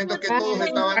es el momento que todos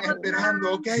estaban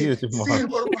esperando, ¿ok? Sí,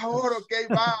 por favor, ¿ok?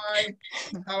 Bye.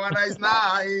 Have a nice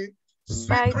night.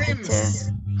 Sweet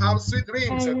dreams. Have sweet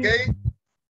dreams, ¿ok?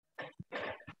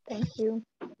 Thank you.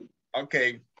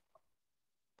 Okay.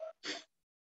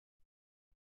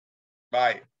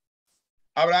 Bye.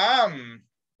 Abraham.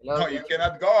 Hello, No, you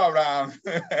cannot go, Abraham.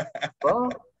 ¿Oh?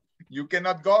 You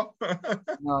cannot go.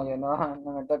 No, yo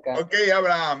no me toca. Okay,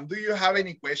 Abraham. Do you have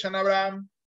any question, Abraham?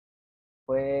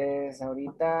 Pues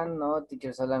ahorita no,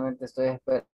 teacher, solamente estoy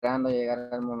esperando llegar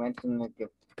al momento en el que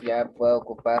ya pueda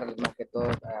ocupar más que todo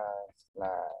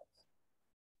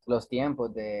los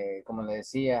tiempos de, como le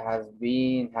decía, has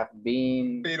been, have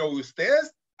been. Pero usted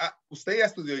ya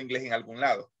estudió inglés en algún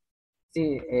lado.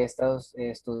 Sí,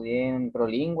 estudié en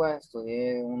Prolingua,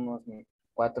 estudié unos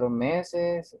 4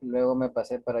 meses, luego me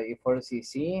pasé para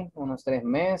I4CC unos 3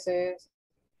 meses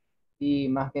y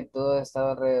más que todo he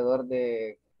estado alrededor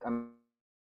de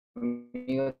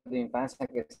amigos de infancia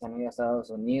que se han ido a Estados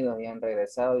Unidos y han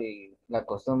regresado y la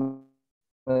costumbre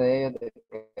de ellos de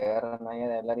que agarran allá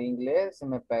de hablar inglés se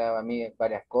me pegaba a mí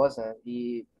varias cosas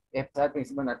y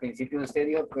al principio usted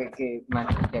dijo que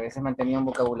a veces mantenía un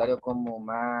vocabulario como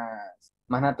más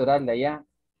natural de allá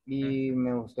y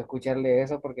me gustó escucharle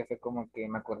eso porque fue como que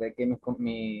me acordé que mis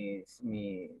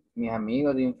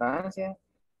amigos de infancia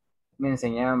me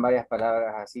enseñaban varias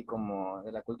palabras así como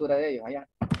de la cultura de ellos allá.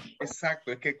 Exacto,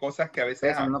 es que cosas que a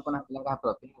veces... Eso, no con las palabras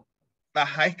propias.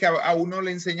 Ajá, es que a uno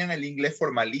le enseñan el inglés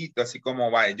formalito, así como,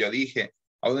 vaya, yo dije,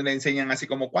 a uno le enseñan así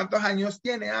como, ¿cuántos años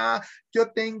tiene? Ah,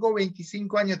 yo tengo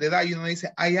 25 años de edad, y uno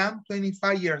dice, I am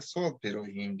 25 years old, pero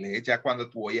en inglés, ya cuando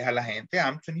tú oyes a la gente,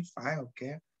 I'm 25, ok?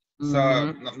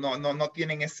 So, no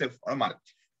tienen ese formal.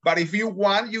 But if you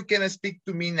want, you can speak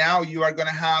to me now. You are going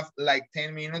to have like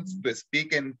 10 minutes to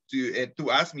speak and to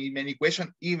ask me many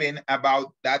questions, even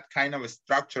about that kind of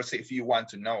structures if you want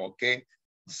to know, okay?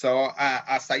 So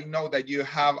as I know that you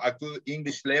have a good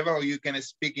English level, you can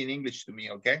speak in English to me,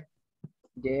 okay?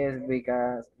 Yes,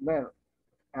 because, well,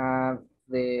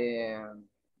 the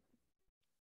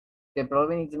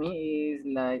problem with me is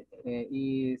like,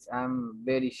 I'm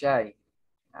very shy.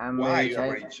 Why you are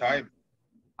very shy?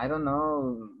 I don't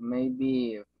know,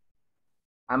 maybe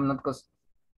I'm not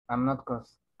costumbre.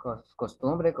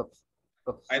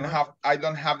 I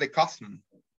don't have the custom.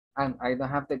 And I don't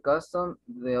have the custom.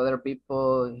 The other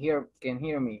people here can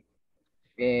hear me.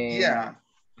 And, yeah.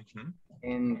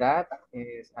 And that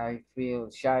is, I feel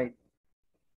shy.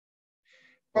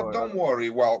 But don't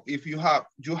worry. Well, if you have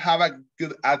a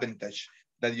good advantage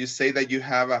that you say that you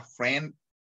have a friend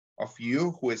of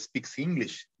you who speaks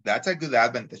English. That's a good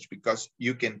advantage because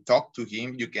you can talk to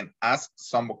him, you can ask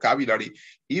some vocabulary,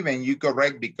 even you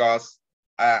correct because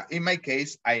in my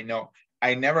case, I know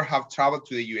I never have traveled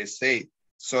to the USA.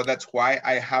 So that's why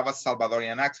I have a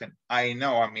Salvadorian accent. I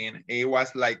know, I mean, it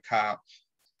was like a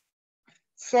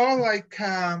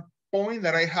point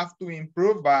that I have to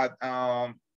improve, but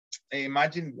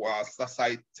imagine was as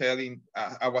I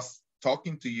was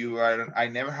talking to you, I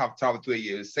never have traveled to the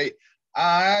USA.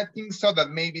 I think so that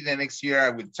maybe the next year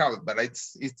I will travel, but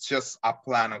it's just a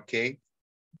plan, okay?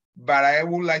 But I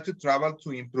would like to travel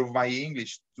to improve my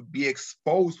English, to be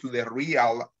exposed to the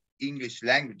real English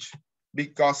language.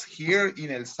 Because here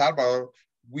in El Salvador,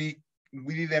 we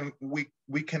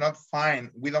don't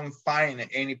find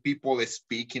any people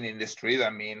speaking in the street. I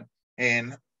mean,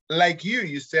 and like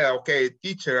you said, okay,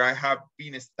 teacher, I have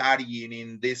been studying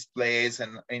in this place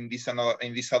and in this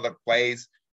other place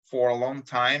for a long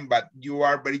time, but you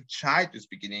are very shy to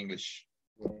speak in English.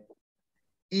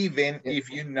 Even if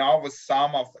you know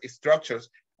some of the structures.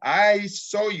 I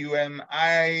saw you and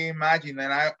I imagine,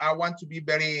 and I want to be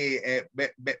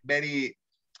very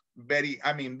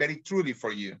truly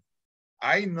for you.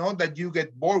 I know that you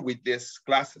get bored with these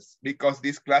classes because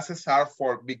these classes are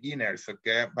for beginners,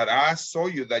 okay? But I saw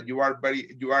you that you are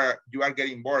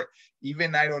getting bored.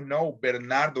 Even I don't know,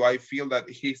 Bernardo, I feel that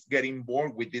he's getting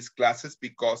bored with these classes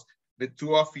because the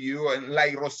two of you, and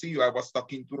like Rocio, I was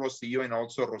talking to Rocio and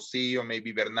also Rocio,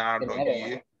 maybe Bernardo,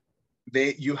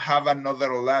 you have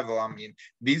another level. I mean,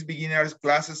 these beginners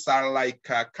classes are like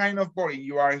kind of boring.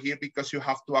 You are here because you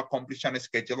have to accomplish a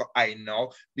schedule. I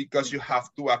know, because you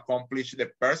have to accomplish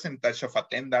the percentage of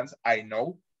attendance. I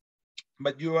know,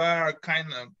 but you are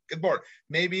kind of bored.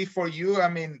 Maybe for you, I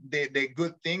mean, the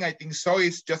good thing, I think so,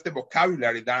 is just the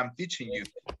vocabulary that I'm teaching you.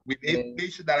 with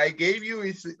each that I gave you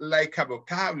is like a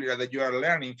vocabulary that you are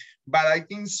learning. But I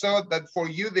think so that for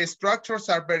you, the structures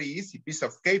are very easy, piece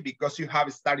of cake, because you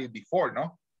have studied before,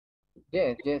 no?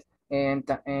 Yes, yes.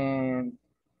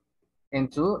 And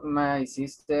two, my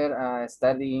sister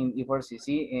studying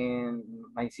E4CC, and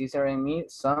my sister and me,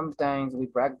 sometimes we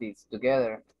practice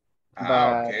together.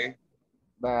 Okay.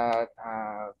 But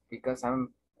because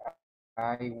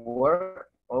I work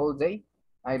all day,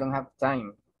 I don't have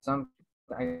time.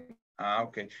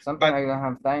 Okay. Sometimes I don't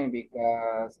have time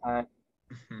because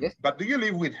yes. But do you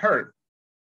live with her?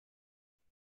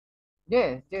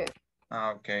 Yes, yes.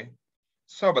 Okay.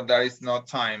 So, but there is no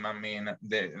time. I mean,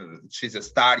 she's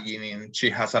studying and she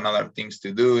has another things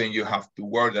to do and you have to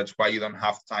work. That's why you don't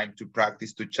have time to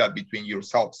practice, to chat between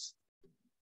yourselves.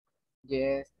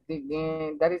 Yes,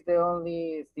 that is the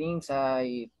only things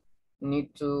I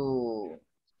need to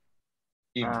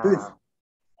improve.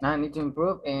 I need to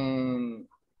improve and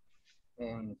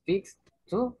fix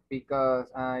too, because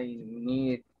I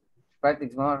need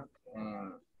practice more.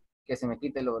 Que se me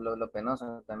quite lo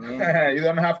penoso también. You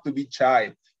don't have to be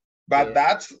shy, but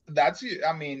yeah. that's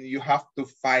I mean, you have to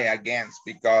fight against,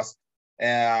 because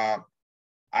I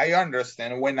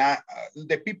understand when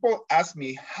the people ask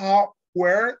me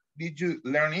where did you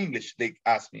learn English? They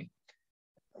ask me.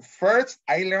 First,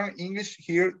 I learned English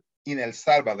here in El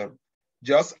Salvador,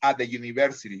 just at the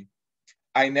university.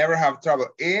 I never have trouble,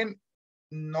 and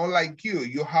not like you.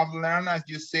 You have learned, as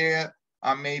you said.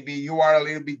 Maybe you are a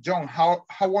little bit young. How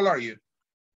old are you?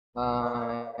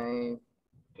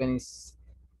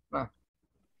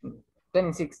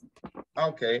 26.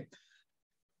 Okay.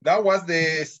 That was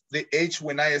the age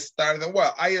when I started.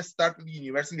 Well, I started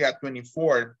university at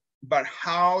 24, but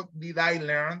how did I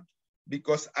learn?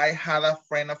 Because I had a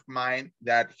friend of mine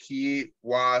that he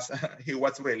was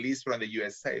released from the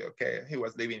USA, okay? He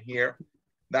was living here.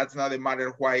 That's not the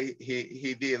matter why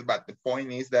he did, but the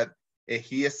point is that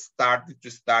he started to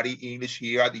study English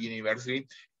here at the university,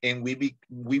 and we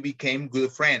became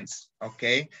good friends,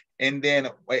 okay? And then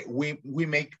we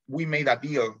made a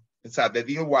deal. So the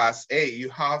deal was, hey, you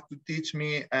have to teach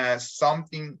me some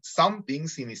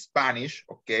things in Spanish,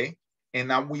 okay?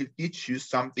 And I will teach you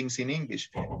some things in English.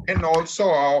 And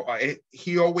also,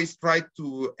 he always tried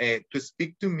to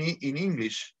speak to me in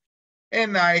English,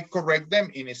 and I correct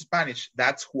them in Spanish.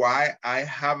 That's why I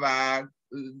have a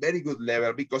very good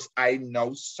level, because I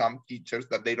know some teachers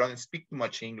that they don't speak too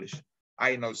much English.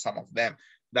 I know some of them.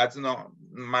 That's not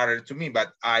matter to me,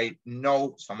 but I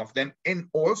know some of them. And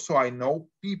also I know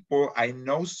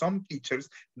some teachers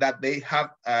that they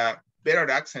have a better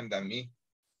accent than me.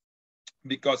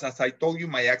 Because as I told you,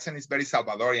 my accent is very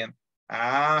Salvadorian.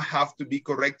 I have to be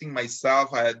correcting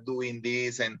myself doing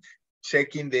this and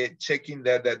checking the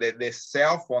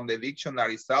cell phone, the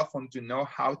dictionary cell phone, to know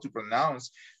how to pronounce.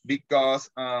 Because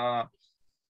I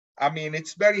mean,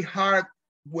 it's very hard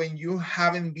when you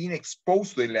haven't been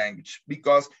exposed to the language,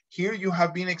 because here you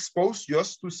have been exposed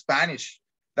just to Spanish.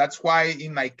 That's why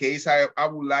in my case, I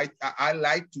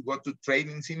like to go to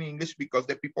trainings in English, because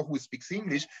the people who speaks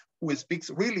English, who speaks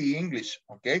really English,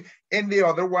 okay? And the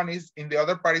other one is, in the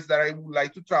other part is that I would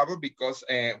like to travel, because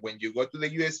when you go to the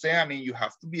USA, I mean, you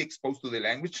have to be exposed to the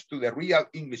language, to the real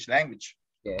English language.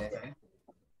 Yeah. Okay?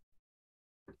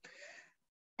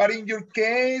 But in your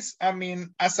case, I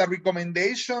mean, as a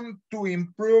recommendation to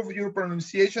improve your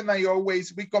pronunciation, I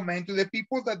always recommend to the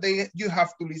people that you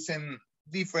have to listen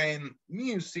different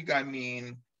music. I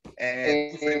mean,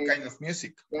 different kind of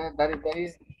music. Yeah, that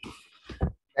is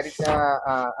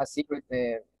a secret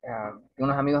que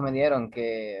unos amigos me dieron,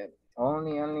 que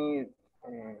only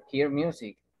hear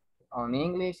music on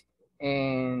English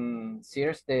and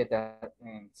search the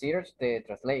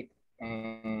translate.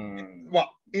 Well,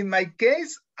 in my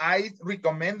case, I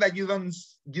recommend that you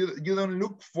don't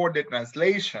look for the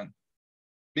translation.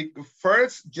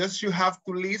 First, just you have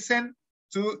to listen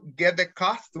to get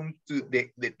accustomed to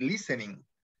the listening.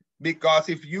 Because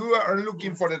if you are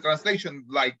looking for the translation,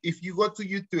 like if you go to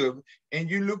YouTube and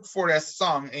you look for a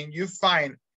song and you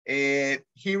find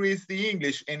here is the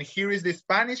English and here is the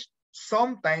Spanish,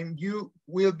 sometimes you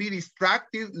will be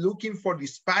distracted looking for the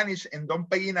Spanish and don't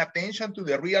paying attention to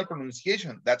the real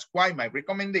pronunciation. That's why my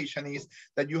recommendation is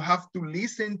that you have to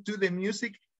listen to the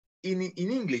music in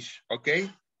English,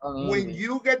 okay? When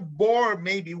you get bored,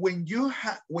 maybe when you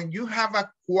have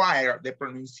acquired the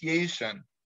pronunciation,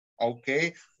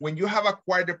 okay? When you have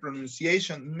acquired the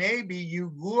pronunciation, maybe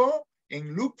you go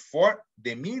and look for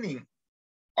the meaning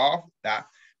of that.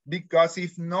 Because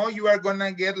if not, you are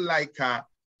gonna get like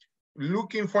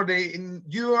looking for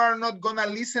you are not gonna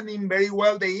listen in very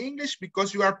well the English,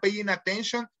 because you are paying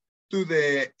attention to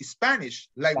the Spanish.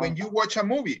 Like when you watch a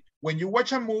movie,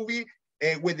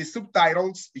 with the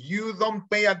subtitles, you don't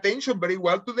pay attention very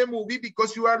well to the movie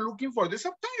because you are looking for the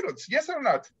subtitles. Yes or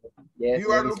not? Yes,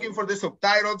 you are looking for the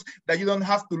subtitles, that you don't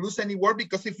have to lose any word,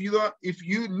 because if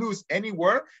you lose any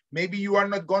word, maybe you are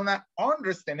not gonna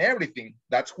understand everything.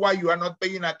 That's why you are not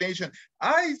paying attention.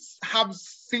 I have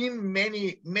seen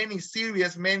many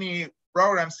series, many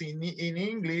programs in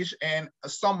English, and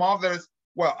some others.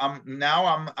 Well,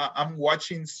 now I'm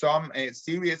watching some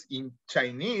series in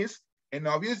Chinese, and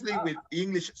obviously with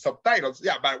English subtitles.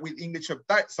 Yeah, but with English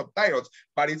subtitles.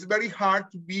 But it's very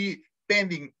hard to be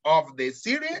pending of the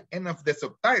series and of the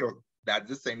subtitle. That's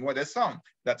the same with the song.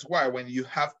 That's why when you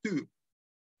have to,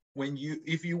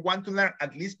 if you want to learn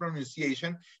at least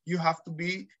pronunciation, you have to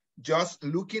be just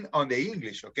looking on the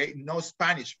English, okay? No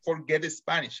Spanish, forget the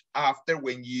Spanish. After,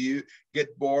 when you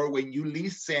get bored, when you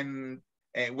listen,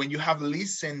 when you have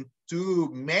listened to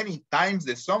many times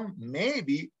the song,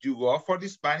 maybe you go for the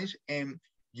Spanish and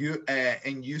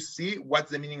you see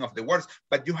what's the meaning of the words,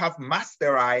 but you have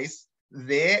masterized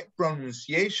the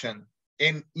pronunciation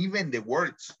and even the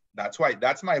words. That's why,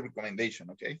 that's my recommendation,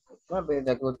 okay? Well, but it's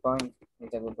a good point.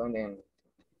 It's a good point and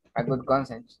a good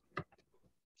concept.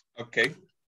 Okay.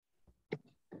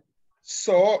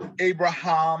 So,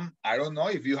 Abraham, I don't know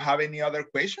if you have any other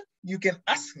question, you can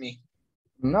ask me.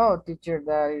 No, teacher,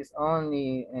 that is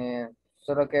only,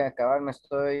 solo que acabar, me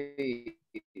estoy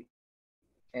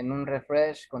en un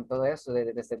refresh con todo eso,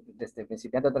 desde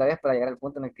principiante otra vez, para llegar al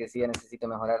punto en el que sí necesito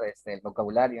mejorar el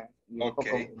vocabulario y un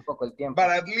poco el tiempo.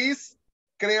 But at least,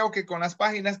 creo que con las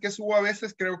páginas que subo a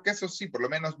veces, creo que eso sí, por lo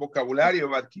menos vocabulario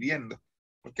va adquiriendo,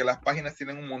 porque las páginas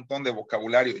tienen un montón de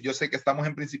vocabulario. Yo sé que estamos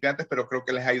en principiantes, pero creo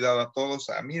que les ha ayudado a todos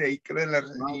a, mire, y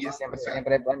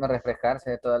siempre es bueno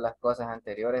refrescarse de todas las cosas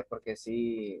anteriores, porque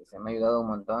sí, se me ha ayudado un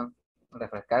montón.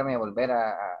 Refrescarme y volver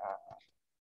a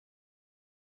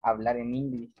hablar en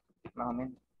inglés, más o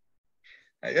menos.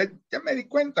 Ya me di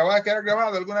cuenta, va a quedar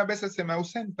grabado. Algunas veces se me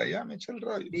ausenta, ya me eché el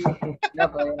rollo. Sí,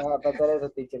 no, pero no va a pasar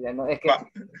eso, teacher. No, es que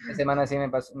esta semana sí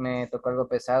me tocó algo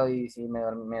pesado y sí me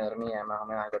dormía más o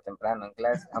menos algo temprano en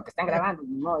clase. Aunque están grabando,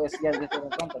 no, ya se me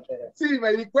cuenta, pero... Sí,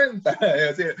 me di cuenta.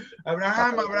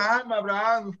 Abraham,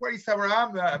 where is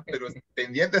Abraham? Pero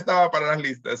pendiente estaba para las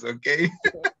listas, ¿ok?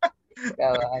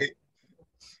 Okay.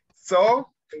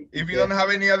 So, if you don't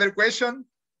have any other question,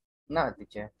 no,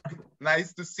 teacher.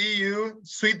 Nice to see you.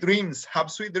 Sweet dreams. Have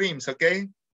sweet dreams, okay?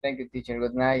 Thank you, teacher.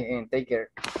 Good night and take care.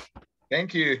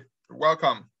 Thank you. You're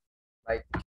welcome. Bye.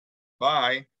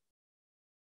 Bye.